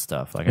angles and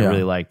stuff. Like, I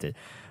really liked it.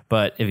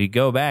 But if you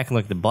go back and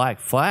look at the Black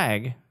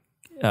Flag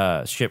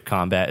ship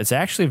combat, it's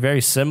actually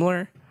very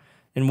similar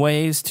in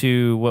ways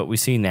to what we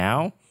see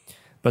now.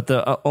 But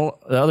the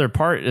other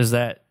part is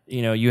that,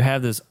 you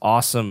have this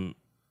awesome,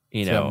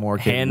 more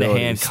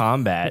hand-to-hand capabilities.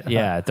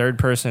 combat.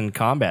 Third-person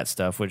combat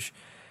stuff, which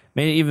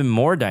made it even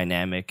more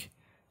dynamic.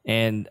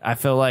 And I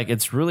feel like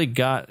it's really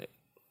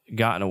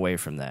gotten away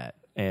from that.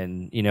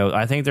 And,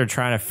 I think they're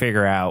trying to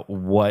figure out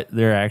what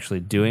they're actually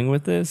doing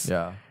with this.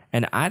 Yeah.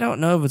 And I don't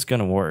know if it's going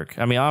to work.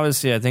 I mean,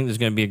 obviously, I think there's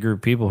going to be a group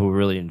of people who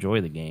really enjoy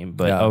the game.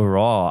 But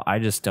overall, I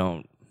just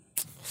don't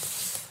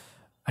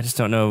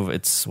know if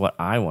it's what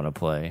I want to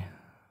play.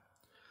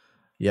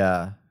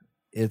 Yeah,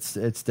 it's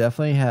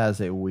definitely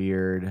has a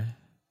weird.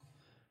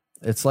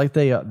 It's like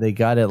they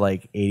got it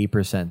like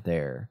 80%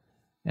 there,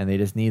 and they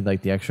just need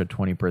like the extra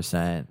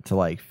 20% to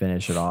like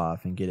finish it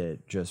off and get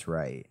it just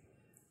right.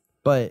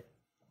 But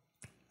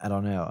I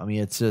don't know. I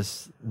mean, it's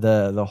just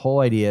the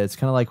whole idea. It's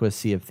kind of like with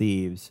Sea of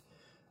Thieves.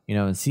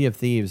 In Sea of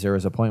Thieves, there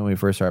was a point when we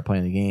first started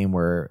playing the game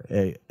where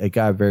it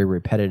got very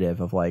repetitive.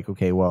 Of like,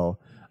 okay,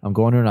 well, I'm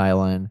going to an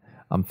island.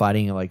 I'm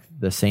fighting like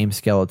the same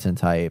skeleton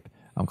type.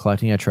 I'm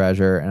collecting a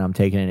treasure and I'm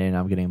taking it in and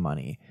I'm getting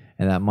money.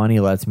 And that money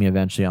lets me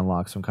eventually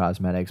unlock some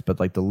cosmetics. But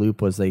like the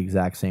loop was the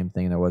exact same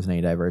thing. There wasn't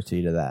any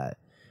diversity to that.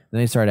 Then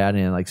they started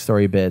adding in like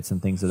story bits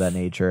and things of that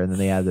nature. And then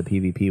they added the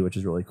PvP, which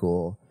is really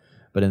cool.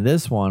 But in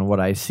this one, what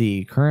I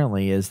see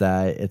currently is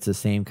that it's the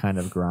same kind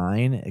of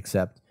grind,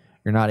 except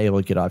you're not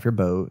able to get off your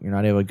boat. You're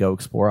not able to go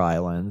explore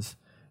islands.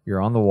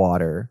 You're on the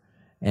water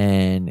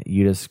and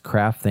you just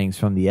craft things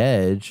from the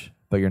edge,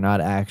 but you're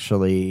not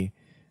actually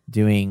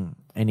doing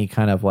any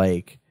kind of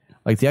like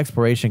the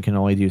exploration can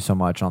only do so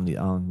much on the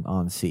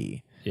on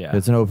sea. Yeah.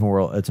 It's an open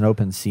world, it's an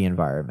open sea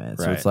environment.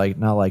 So it's like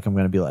not like I'm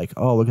gonna be like,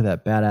 oh, look at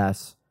that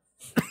badass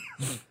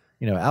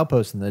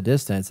outpost in the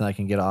distance and I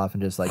can get off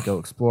and just like go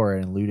explore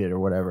it and loot it or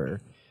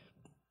whatever.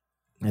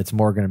 It's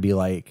more gonna be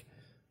like,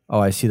 oh,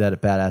 I see that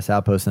badass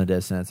outpost in the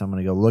distance. I'm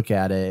gonna go look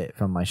at it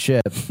from my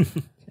ship.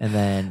 And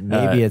then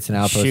maybe it's an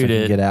outpost I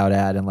can get out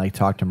at and like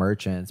talk to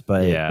merchants,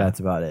 but that's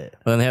about it.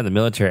 Well, then they have the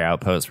military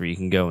outpost where you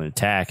can go and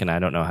attack, and I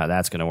don't know how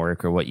that's going to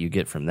work or what you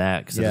get from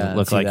that because it doesn't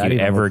look like you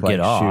ever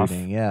get off.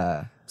 Shooting.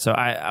 Yeah. So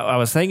I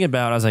was thinking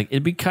about, I was like,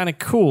 it'd be kind of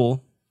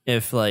cool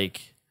if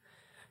like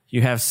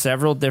you have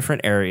several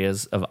different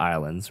areas of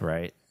islands,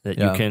 right, that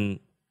you can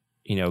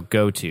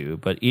go to,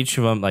 but each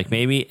of them, like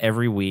maybe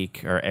every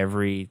week or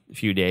every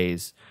few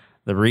days,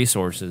 the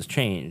resources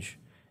change.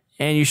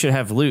 And you should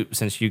have loot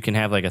since you can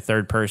have like a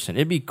third person.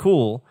 It'd be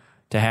cool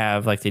to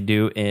have like they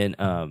do in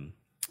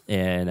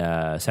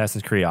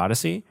Assassin's Creed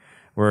Odyssey,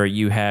 where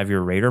you have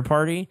your raider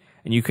party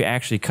and you could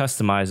actually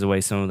customize the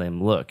way some of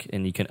them look,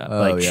 and you can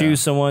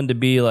choose someone to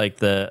be like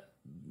the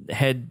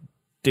head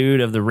dude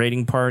of the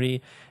raiding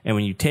party. And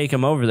when you take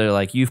them over there,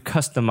 like you've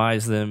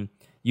customized them,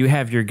 you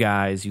have your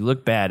guys, you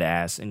look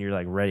badass, and you're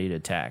like ready to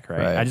attack.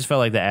 Right? I just felt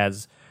like that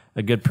adds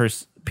a good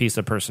piece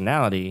of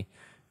personality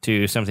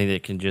to something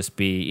that can just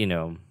be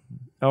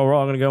oh, we're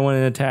all going to go in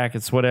and attack.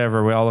 It's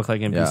whatever. We all look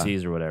like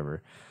NPCs or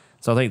whatever.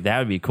 So I think that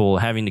would be cool,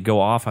 having to go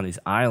off on these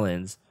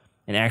islands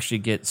and actually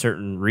get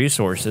certain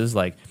resources.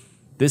 Like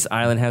this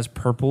island has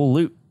purple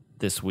loot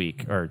this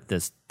week or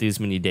these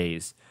many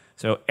days.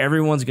 So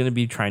everyone's going to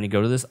be trying to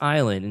go to this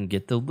island and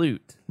get the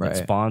loot. It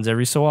spawns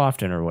every so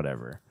often or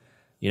whatever.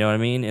 You know what I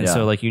mean? And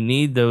so like you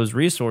need those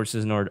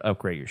resources in order to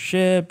upgrade your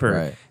ship,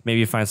 or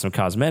maybe you find some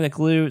cosmetic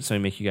loot so you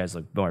make you guys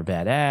look more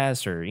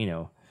badass, or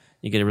you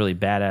get a really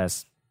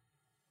badass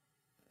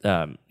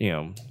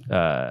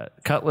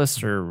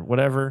cutlass or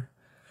whatever.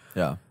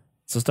 Yeah.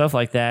 So stuff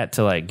like that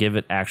to like give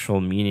it actual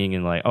meaning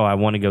and like, oh, I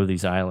want to go to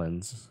these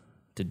islands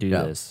to do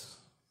this.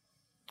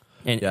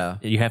 And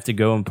you have to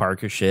go and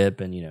park your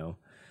ship and,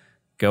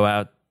 go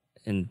out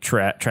and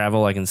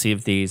travel like in Sea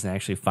of Thieves and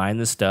actually find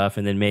the stuff,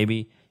 and then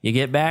maybe you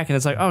get back and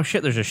it's like, oh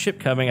shit, there's a ship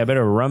coming. I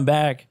better run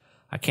back.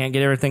 I can't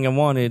get everything I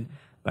wanted.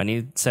 I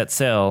need to set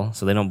sail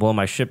so they don't blow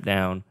my ship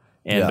down,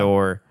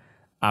 or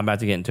I'm about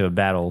to get into a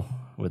battle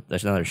with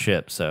another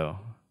ship. So,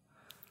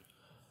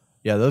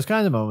 yeah, those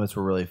kinds of moments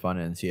were really fun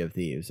in Sea of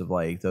Thieves. Of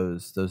like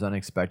those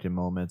unexpected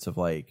moments of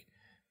like,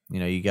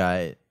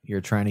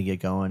 you're trying to get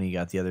going. You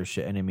got the other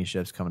enemy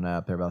ships coming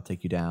up. They're about to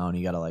take you down.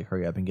 You got to like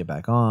hurry up and get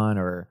back on,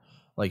 or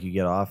like you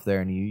get off there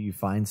and you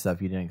find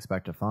stuff you didn't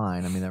expect to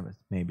find. I mean, that was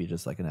maybe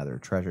just like another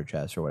treasure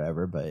chest or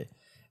whatever, but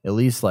at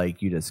least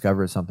like you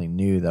discovered something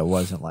new that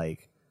wasn't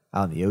like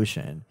out in the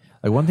ocean.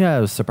 Like one thing I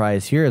was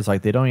surprised here is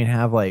like they don't even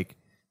have like,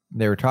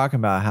 they were talking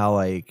about how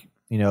like,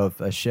 if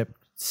a ship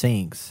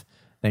sinks,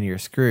 then you're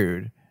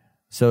screwed.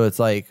 So it's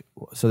like,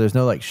 so there's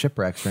no like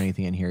shipwrecks or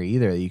anything in here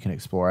either that you can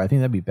explore. I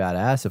think that'd be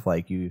badass if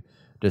like you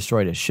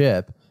destroyed a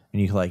ship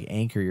and you could like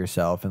anchor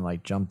yourself and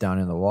like jump down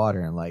in the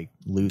water and like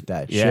loot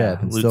that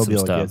ship and still be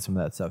able to get some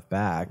of that stuff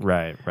back.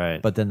 Right.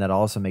 But then that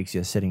also makes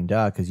you a sitting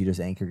duck because you just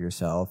anchored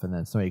yourself and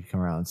then somebody can come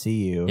around and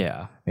see you.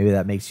 Yeah. Maybe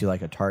that makes you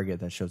like a target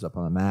that shows up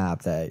on the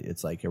map, that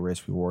it's like a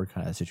risk reward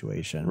kind of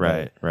situation.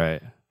 Right.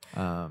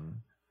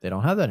 They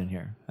don't have that in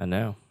here. I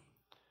know.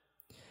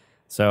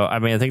 So, I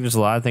mean, I think there's a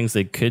lot of things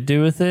they could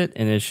do with it,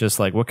 and it's just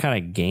like, what kind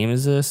of game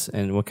is this,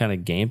 and what kind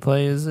of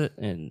gameplay is it?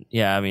 And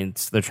yeah, I mean,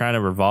 they're trying to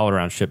revolve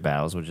around ship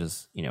battles, which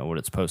is, what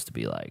it's supposed to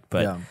be like.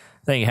 But I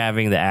think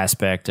having the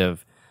aspect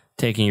of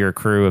taking your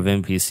crew of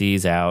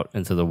NPCs out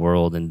into the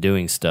world and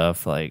doing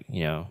stuff, like,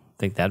 I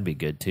think that'd be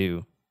good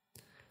too.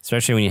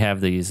 Especially when you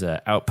have these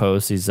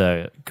outposts, these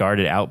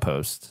guarded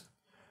outposts.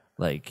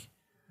 Like,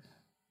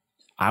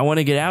 I want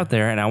to get out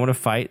there and I want to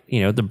fight,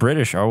 the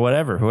British or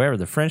whoever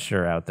the French that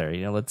are out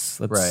there. Let's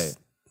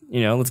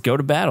let's go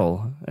to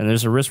battle. And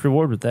there's a risk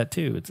reward with that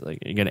too. It's like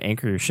you're going to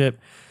anchor your ship.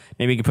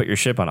 Maybe you can put your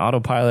ship on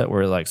autopilot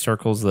where it like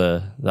circles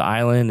the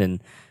island and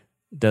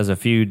does a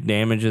few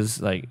damages,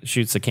 like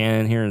shoots a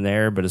cannon here and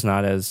there, but it's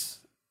not as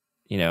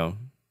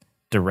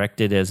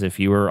directed as if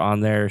you were on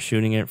there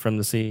shooting it from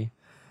the sea.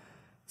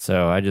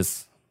 So I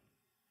just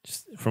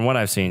from what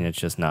I've seen, it's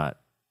just not.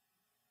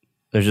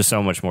 There's just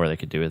so much more they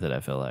could do with it,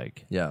 I feel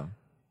like. Yeah.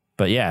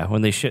 But yeah,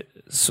 when they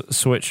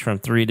switched from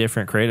 3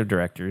 different creative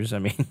directors, I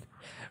mean,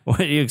 what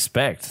do you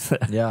expect?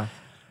 Yeah.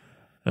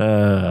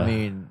 I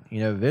mean,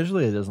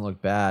 visually it doesn't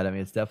look bad. I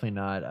mean, it's definitely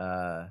not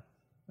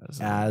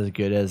as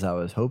good as I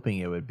was hoping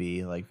it would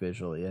be, like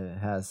visually. It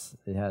has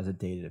a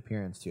dated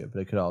appearance to it, but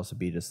it could also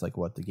be just like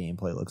what the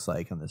gameplay looks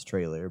like on this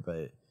trailer.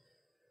 But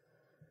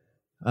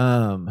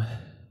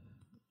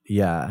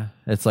yeah,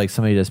 it's like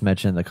somebody just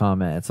mentioned in the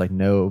comment. It's like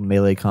no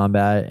melee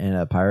combat in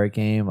a pirate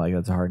game. Like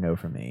that's a hard no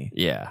for me.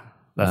 Yeah,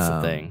 that's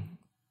the thing.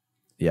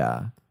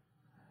 Yeah,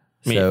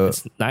 I mean,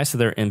 it's nice that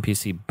there are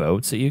NPC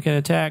boats that you can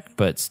attack,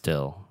 but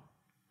still,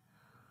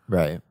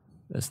 right?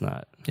 It's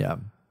not. Yeah.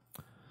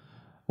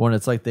 Well,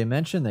 it's like they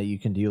mentioned that you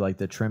can do like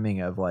the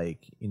trimming of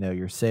like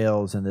your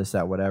sails and this,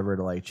 that, whatever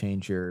to like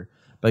change your.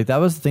 Like that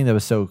was the thing that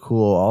was so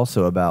cool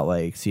also about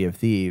like Sea of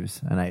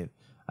Thieves, and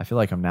I feel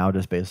like I'm now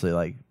just basically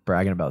like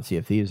bragging about Sea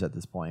of Thieves at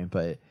this point,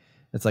 but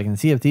it's like in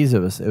Sea of Thieves, it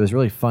was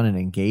really fun and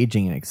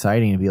engaging and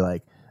exciting to be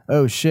like,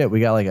 oh shit, we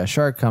got like a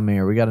shark coming,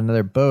 or we got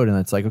another boat, and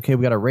it's like, okay,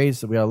 we got to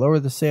raise, we got to lower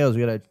the sails,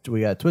 we got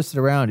to twist it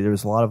around. There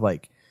was a lot of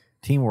like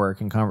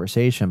teamwork and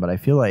conversation, but I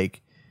feel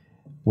like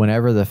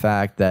whenever the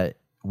fact that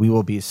we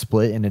will be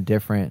split into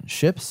different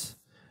ships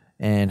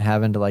and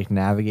having to like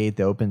navigate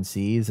the open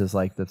seas as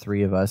like the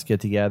 3 of us get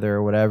together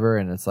or whatever,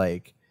 and it's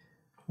like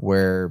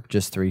we're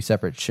just 3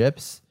 separate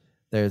ships.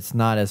 There's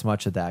not as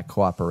much of that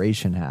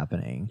cooperation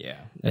happening. Yeah,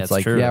 it's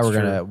like,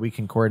 true, we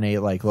can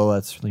coordinate like, well,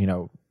 let's,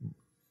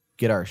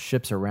 get our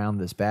ships around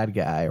this bad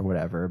guy or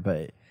whatever,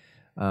 but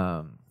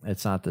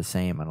it's not the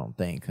same, I don't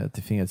think. I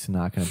think it's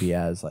not going to be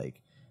as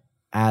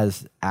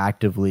as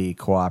actively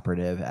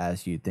cooperative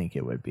as you'd think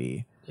it would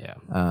be.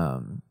 Yeah.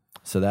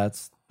 So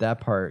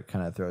that part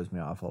kind of throws me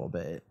off a little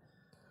bit.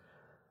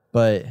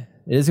 But it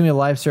is going to be a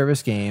live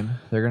service game.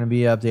 They're going to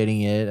be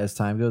updating it as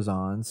time goes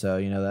on. So,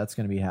 that's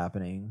going to be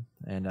happening.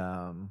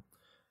 And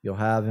you'll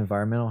have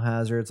environmental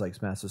hazards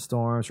like massive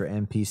storms or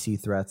NPC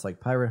threats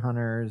like pirate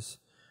hunters.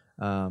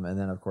 And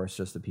then, of course,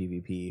 just the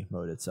PvP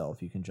mode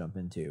itself you can jump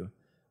into.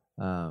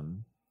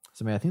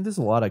 So, I think there's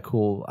a lot of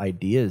cool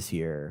ideas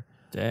here.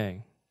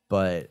 Dang.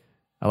 But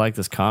I like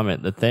this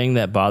comment. The thing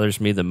that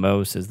bothers me the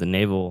most is the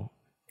naval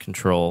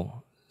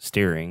control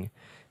steering.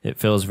 It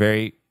feels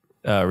very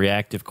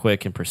reactive,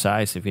 quick, and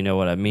precise, if you know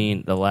what I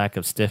mean. The lack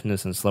of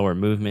stiffness and slower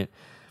movement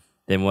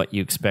than what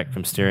you expect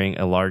from steering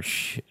a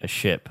large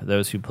ship.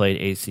 Those who played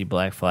AC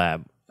Black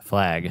Flag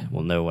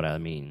will know what I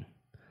mean.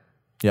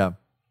 Yeah.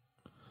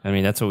 I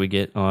mean, that's what we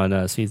get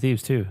on Sea of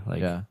Thieves, too.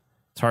 Like, yeah.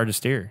 It's hard to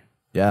steer.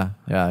 Yeah.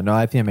 No,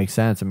 I think it makes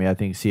sense. I mean, I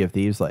think Sea of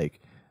Thieves, like,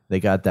 they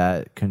got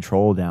that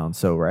control down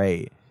so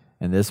right.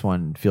 And this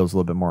one feels a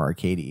little bit more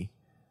arcadey,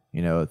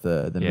 with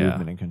the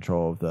movement and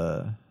control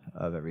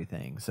of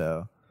everything.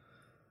 So,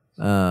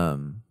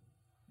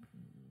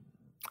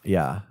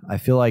 yeah, I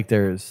feel like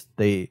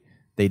they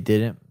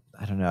didn't.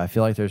 I don't know. I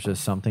feel like there's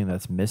just something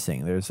that's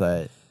missing. There's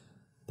the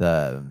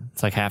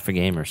It's like half a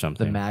game or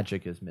something. the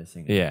magic is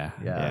missing. Yeah.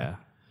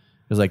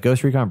 It was like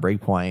Ghost Recon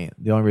Breakpoint.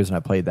 The only reason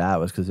I played that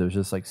was because it was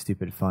just like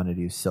stupid fun to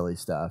do silly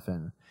stuff,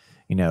 and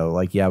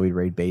like we'd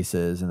raid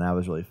bases, and that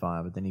was really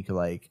fun. But then you could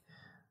like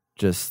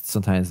just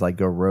sometimes like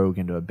go rogue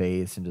into a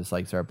base and just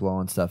like start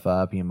blowing stuff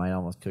up. You might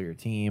almost kill your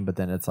team, but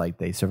then it's like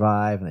they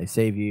survive and they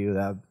save you.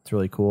 That's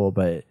really cool.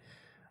 But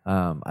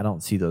I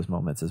don't see those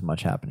moments as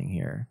much happening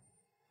here.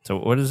 So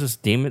what does this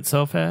deem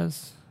itself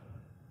as?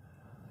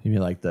 You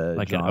mean like the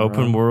Like genre? an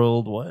open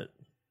world? What?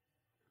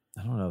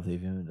 I don't know if they've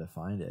even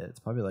defined it. It's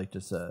probably like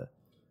just a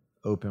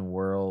open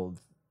world,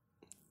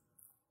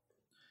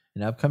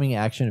 an upcoming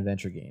action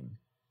adventure game.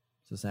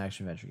 So it's an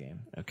action adventure game.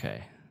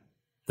 Okay,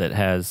 that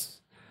has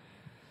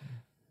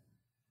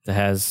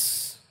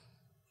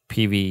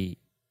PvP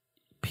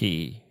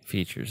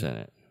features in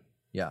it.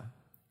 Yeah.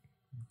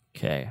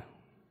 Okay.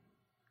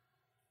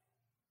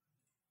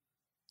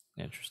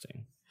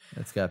 Interesting.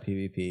 It's got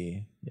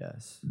PvP.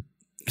 Yes.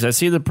 Because I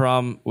see the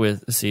problem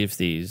with Sea of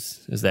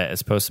Thieves is that it's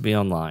supposed to be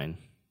online.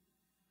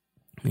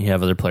 You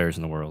have other players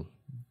in the world.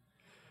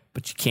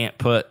 But you can't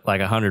put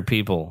like 100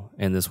 people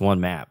in this one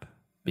map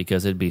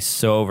because it'd be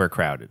so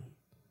overcrowded.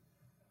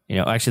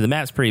 Actually, the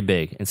map's pretty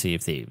big in Sea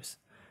of Thieves.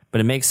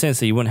 But it makes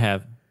sense that you wouldn't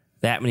have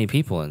that many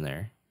people in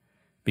there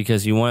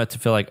because you want it to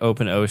feel like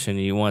open ocean.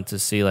 And you want to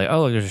see like,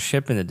 oh, look, there's a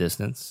ship in the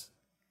distance.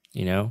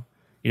 You don't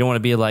want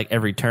to be like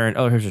every turn,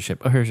 oh, here's a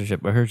ship, oh, here's a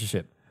ship, oh, here's a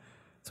ship.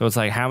 So it's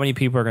like how many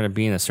people are going to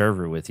be in a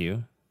server with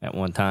you at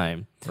one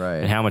time, right?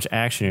 And how much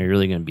action are you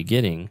really going to be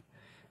getting?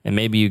 And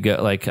maybe you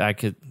go like I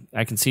can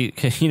see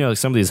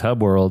some of these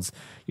hub worlds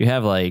you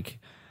have like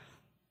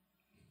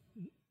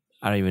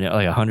I don't even know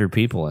like 100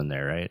 people in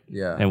there, right?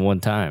 Yeah, at one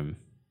time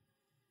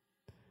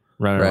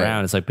running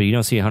around. It's like, but you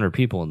don't see 100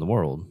 people in the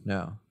world.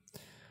 No.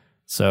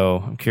 So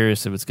I'm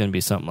curious if it's going to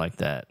be something like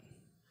that.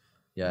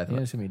 Yeah, I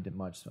think it's gonna be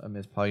much. I mean,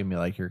 it's probably gonna be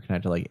like you're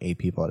connected to like 8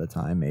 people at a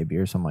time, maybe,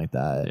 or something like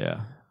that.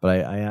 Yeah.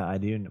 But I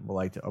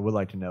would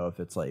like to know if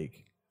it's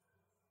like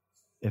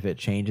if it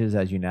changes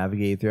as you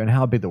navigate through and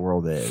how big the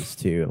world is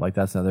too. Like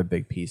that's another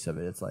big piece of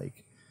it. It's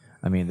like,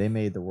 I mean, they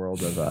made the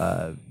world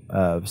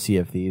of Sea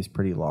of Thieves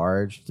pretty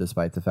large,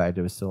 despite the fact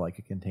it was still like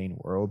a contained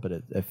world, but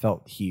it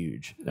felt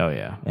huge. Oh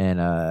yeah.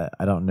 And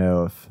I don't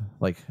know if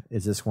like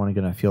is this one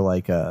gonna feel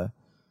like the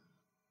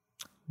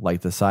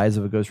size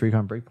of a Ghost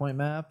Recon Breakpoint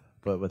map,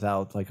 but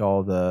without like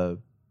all the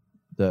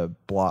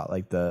blot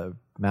like the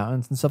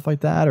mountains and stuff like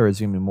that, or is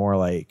it gonna be more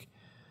like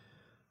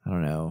I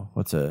don't know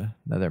what's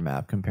another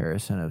map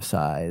comparison of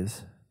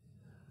size?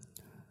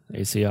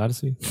 AC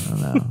Odyssey. I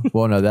don't know.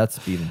 Well, no,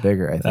 that's even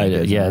bigger. I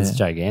think. Yeah, it's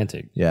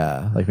gigantic.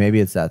 Yeah, like maybe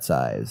it's that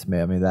size.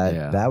 I mean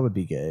that would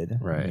be good.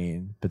 Right. I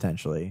mean,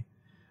 potentially.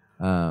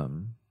 I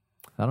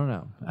don't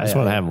know. I just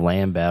want to have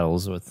land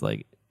battles with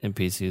like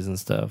NPCs and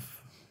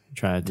stuff,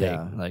 trying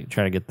to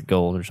try to get the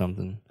gold or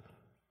something.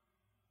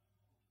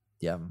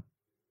 Yeah.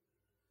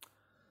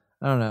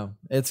 I don't know.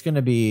 It's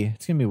gonna be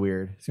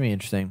weird. It's gonna be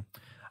interesting.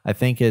 I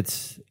think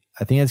it's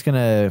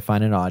gonna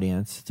find an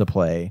audience to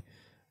play,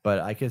 but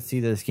I could see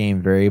this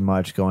game very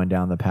much going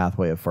down the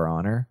pathway of For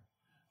Honor,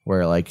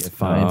 where like it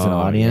finds an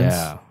audience,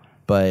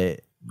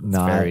 but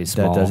not very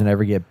small. that doesn't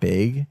ever get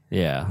big.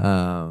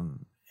 Yeah.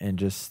 And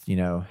just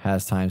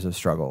has times of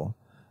struggle,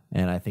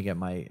 and I think it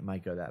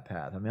might go that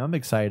path. I mean, I'm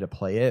excited to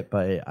play it,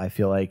 but I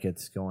feel like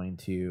it's going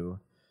to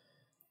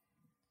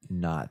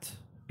not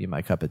be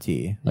my cup of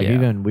tea. Like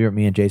even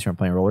me and Jason were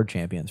playing Roller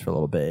Champions for a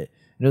little bit.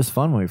 It was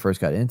fun when we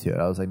first got into it.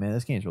 I was like, man,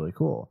 this game's really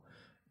cool.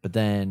 But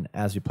then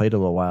as we played a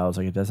little while, I was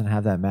like, it doesn't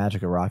have that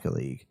magic of Rocket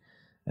League.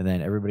 And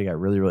then everybody got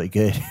really, really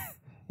good.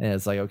 And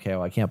it's like, okay,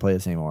 well, I can't play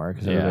this anymore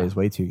because everybody's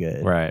way too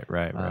good. Right.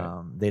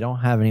 They don't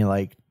have any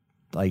like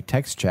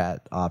text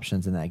chat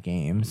options in that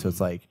game. So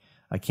it's like,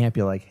 I can't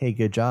be like, hey,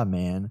 good job,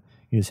 man.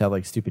 You just have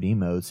like stupid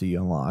emotes that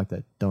you unlock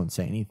that don't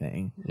say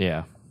anything.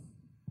 Yeah.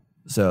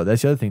 So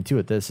that's the other thing too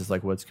with this is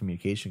like, what's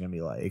communication going to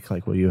be like?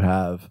 Like, will you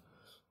have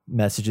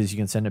messages you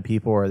can send to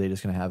people, or are they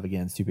just going to have,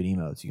 again, stupid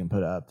emotes you can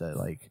put up that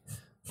like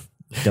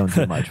don't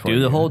do much for you?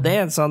 Do the whole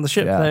dance on the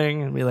ship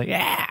thing and be like,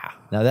 yeah.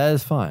 Now that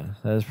is fun.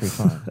 That is pretty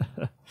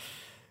fun.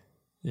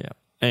 Yeah.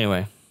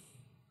 Anyway.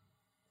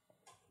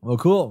 Well,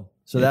 cool.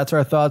 So that's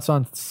our thoughts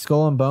on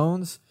Skull and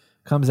Bones.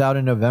 Comes out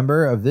in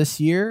November of this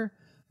year.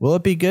 Will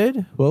it be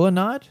good? Will it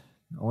not?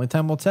 Only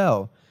time will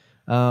tell.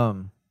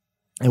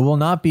 It will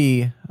not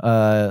be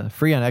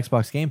free on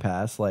Xbox Game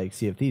Pass like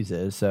Sea of Thieves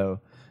is,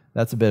 so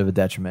that's a bit of a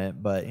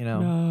detriment, but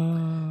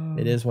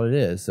it is what it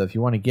is. So if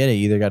you want to get it,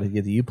 you either got to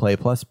get the Uplay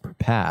Plus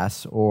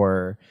Pass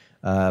or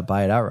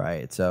buy it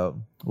outright.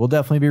 So we'll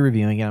definitely be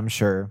reviewing it, I'm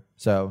sure.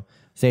 So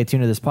stay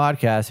tuned to this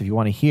podcast if you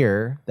want to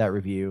hear that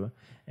review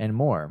and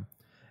more.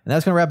 And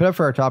that's going to wrap it up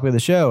for our topic of the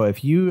show.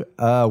 If you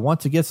want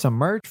to get some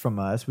merch from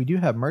us, we do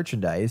have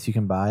merchandise you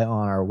can buy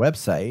on our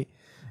website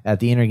at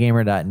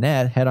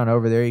theinnergamer.net. Head on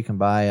over there. You can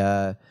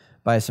buy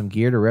some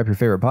gear to rep your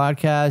favorite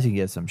podcast. You can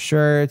get some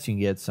shirts. You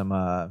can get some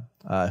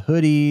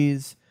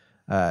hoodies,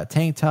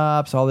 tank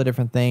tops, all the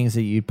different things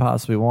that you'd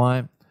possibly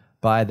want.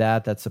 Buy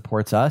that. That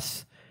supports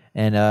us.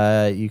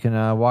 and you can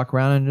walk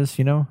around and just,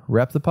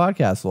 rep the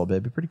podcast a little bit.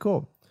 It'd be pretty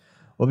cool.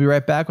 We'll be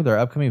right back with our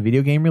upcoming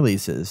video game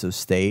releases, so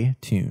stay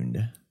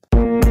tuned.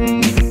 You're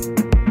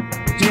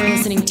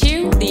listening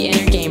to The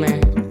Inner Gamer.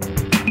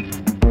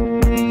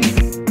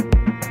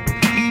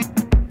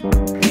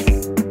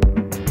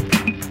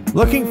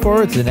 Looking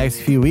forward to the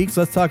next few weeks,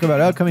 let's talk about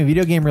upcoming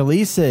video game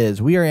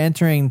releases. We are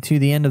entering to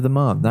the end of the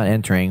month. Not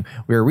entering.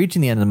 We are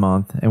reaching the end of the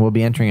month, and we'll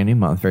be entering a new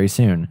month very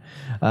soon.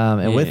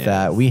 With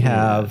that, we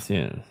have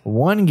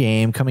one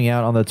game coming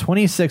out on the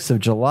 26th of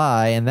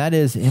July, and that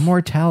is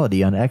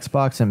Immortality on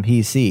Xbox and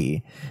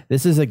PC.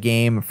 This is a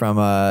game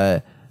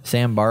from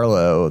Sam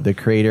Barlow, the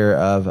creator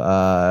of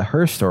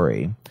Her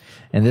Story.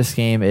 And this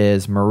game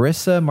is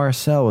Marissa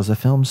Marcel was a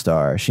film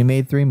star. She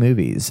made 3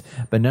 movies,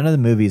 but none of the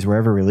movies were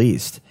ever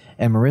released.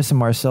 And Marissa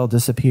Marcel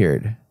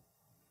disappeared.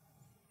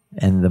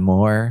 And the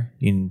more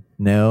you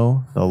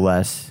know, the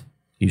less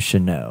you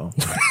should know.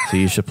 So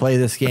you should play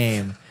this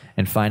game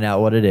and find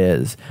out what it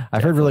is.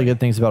 I've heard really good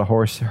things about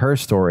Her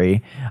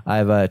Story.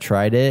 I've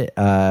tried it.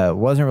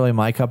 Wasn't really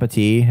my cup of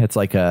tea. It's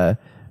like a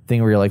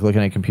thing where you're like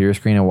looking at a computer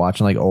screen and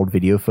watching like old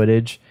video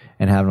footage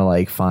and having to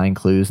like find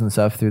clues and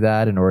stuff through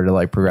that in order to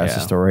like progress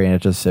the story. And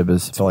it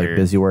felt like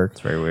busy work.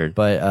 It's very weird.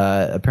 But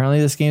apparently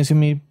this game's going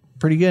to be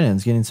pretty good, and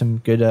it's getting some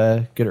good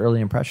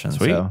early impressions.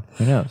 Sweet. So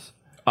who knows?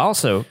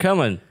 Also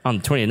coming on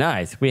the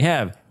 29th, we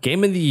have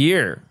Game of the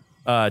Year,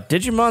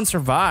 Digimon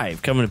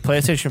Survive, coming to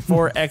PlayStation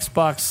 4,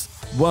 Xbox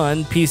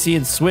One, PC,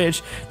 and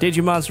Switch.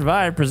 Digimon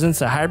Survive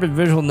presents a hybrid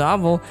visual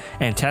novel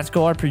and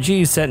tactical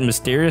RPG set in a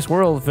mysterious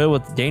world filled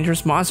with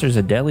dangerous monsters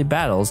and deadly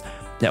battles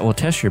that will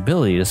test your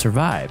ability to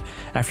survive.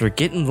 After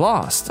getting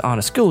lost on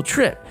a school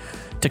trip,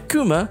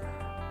 Takuma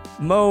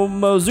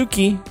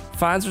Momozuki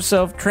finds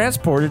herself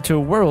transported to a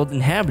world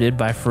inhabited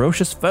by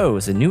ferocious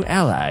foes and new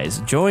allies.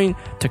 Join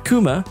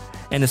Takuma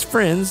and his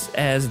friends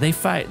as they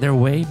fight their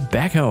way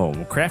back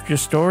home. Craft your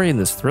story in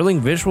this thrilling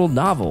visual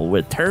novel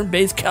with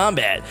turn-based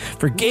combat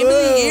for Game of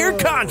the Year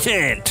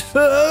content.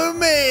 Oh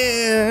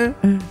man,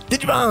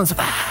 Digimon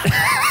Survive.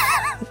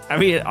 I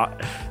mean,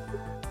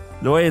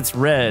 the way it's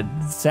read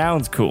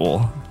sounds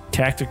cool.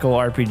 Tactical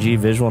RPG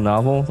visual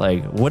novel.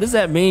 Like, what does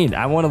that mean?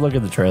 I want to look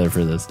at the trailer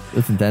for this.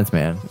 It's intense,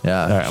 man.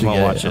 Yeah, all right, I'm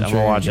gonna watch it. I'm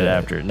gonna watch it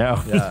after.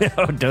 No, no,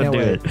 don't do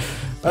it.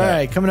 All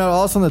right, coming out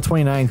also on the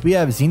 29th, we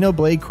have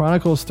Xenoblade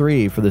Chronicles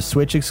 3 for the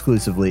Switch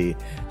exclusively.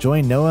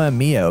 Join Noah and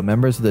Mio,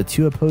 members of the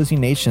 2 opposing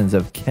nations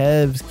of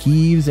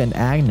Kieves and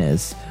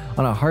Agnes,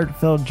 on a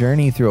heartfelt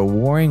journey through a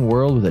warring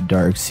world with a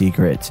dark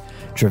secret.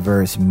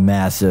 Traverse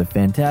massive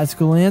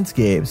fantastical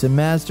landscapes and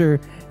master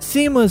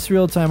seamless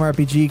real-time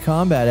RPG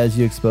combat as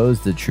you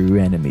expose the true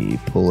enemy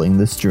pulling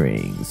the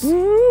strings.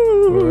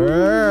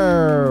 Whoa.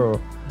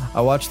 I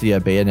watched the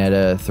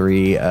Bayonetta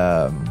 3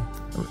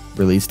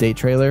 release date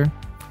trailer.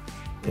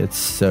 It's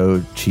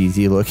so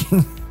cheesy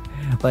looking.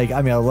 Like,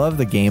 I mean, I love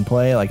the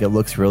gameplay. Like, it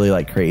looks really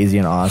like crazy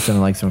and awesome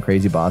and like some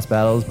crazy boss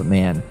battles, but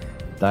man,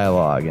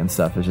 dialogue and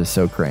stuff is just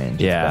so cringe.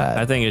 Yeah,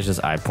 I think it's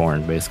just eye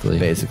porn, basically.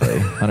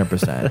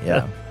 100%.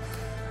 Yeah.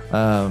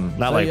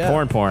 Not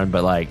like porn,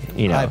 but like,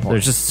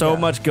 there's just so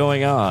much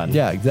going on.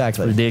 Yeah,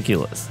 exactly. It's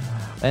ridiculous.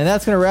 And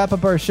that's going to wrap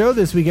up our show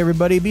this week,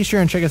 everybody. Be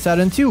sure and check us out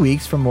in 2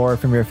 weeks for more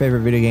from your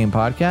favorite video game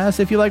podcast.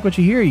 If you like what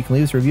you hear, you can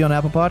leave us a review on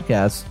Apple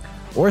Podcasts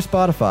or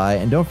Spotify.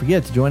 And don't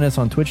forget to join us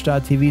on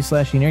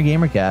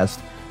twitch.tv/YourNerdGamercast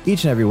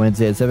each and every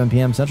Wednesday at 7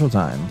 p.m. Central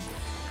Time.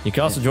 You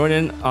can also join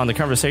in on the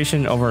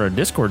conversation over our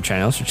Discord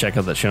channel, so check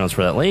out the channels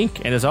for that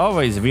link. And as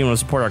always, if you want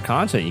to support our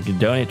content, you can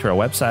donate to our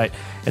website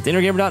at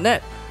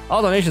theinnergamer.net.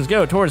 All donations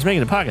go towards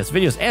making the podcast,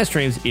 videos, and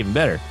streams even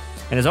better.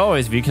 And as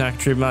always, if you cannot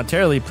contribute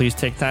monetarily, please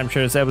take time to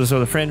share this episode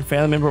with a friend,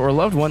 family member, or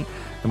loved one.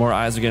 The more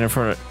eyes we get in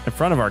front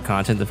of our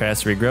content, the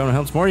faster we grow, and it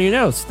helps more you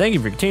know. So thank you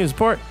for your continued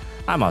support.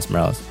 I'm Austin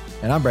Morales.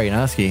 And I'm Bragan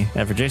Oski.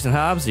 And for Jason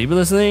Hobbs, you've been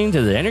listening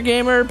to the Inner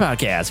Gamer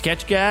Podcast.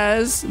 Catch you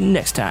guys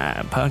next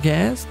time.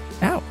 Podcast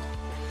out.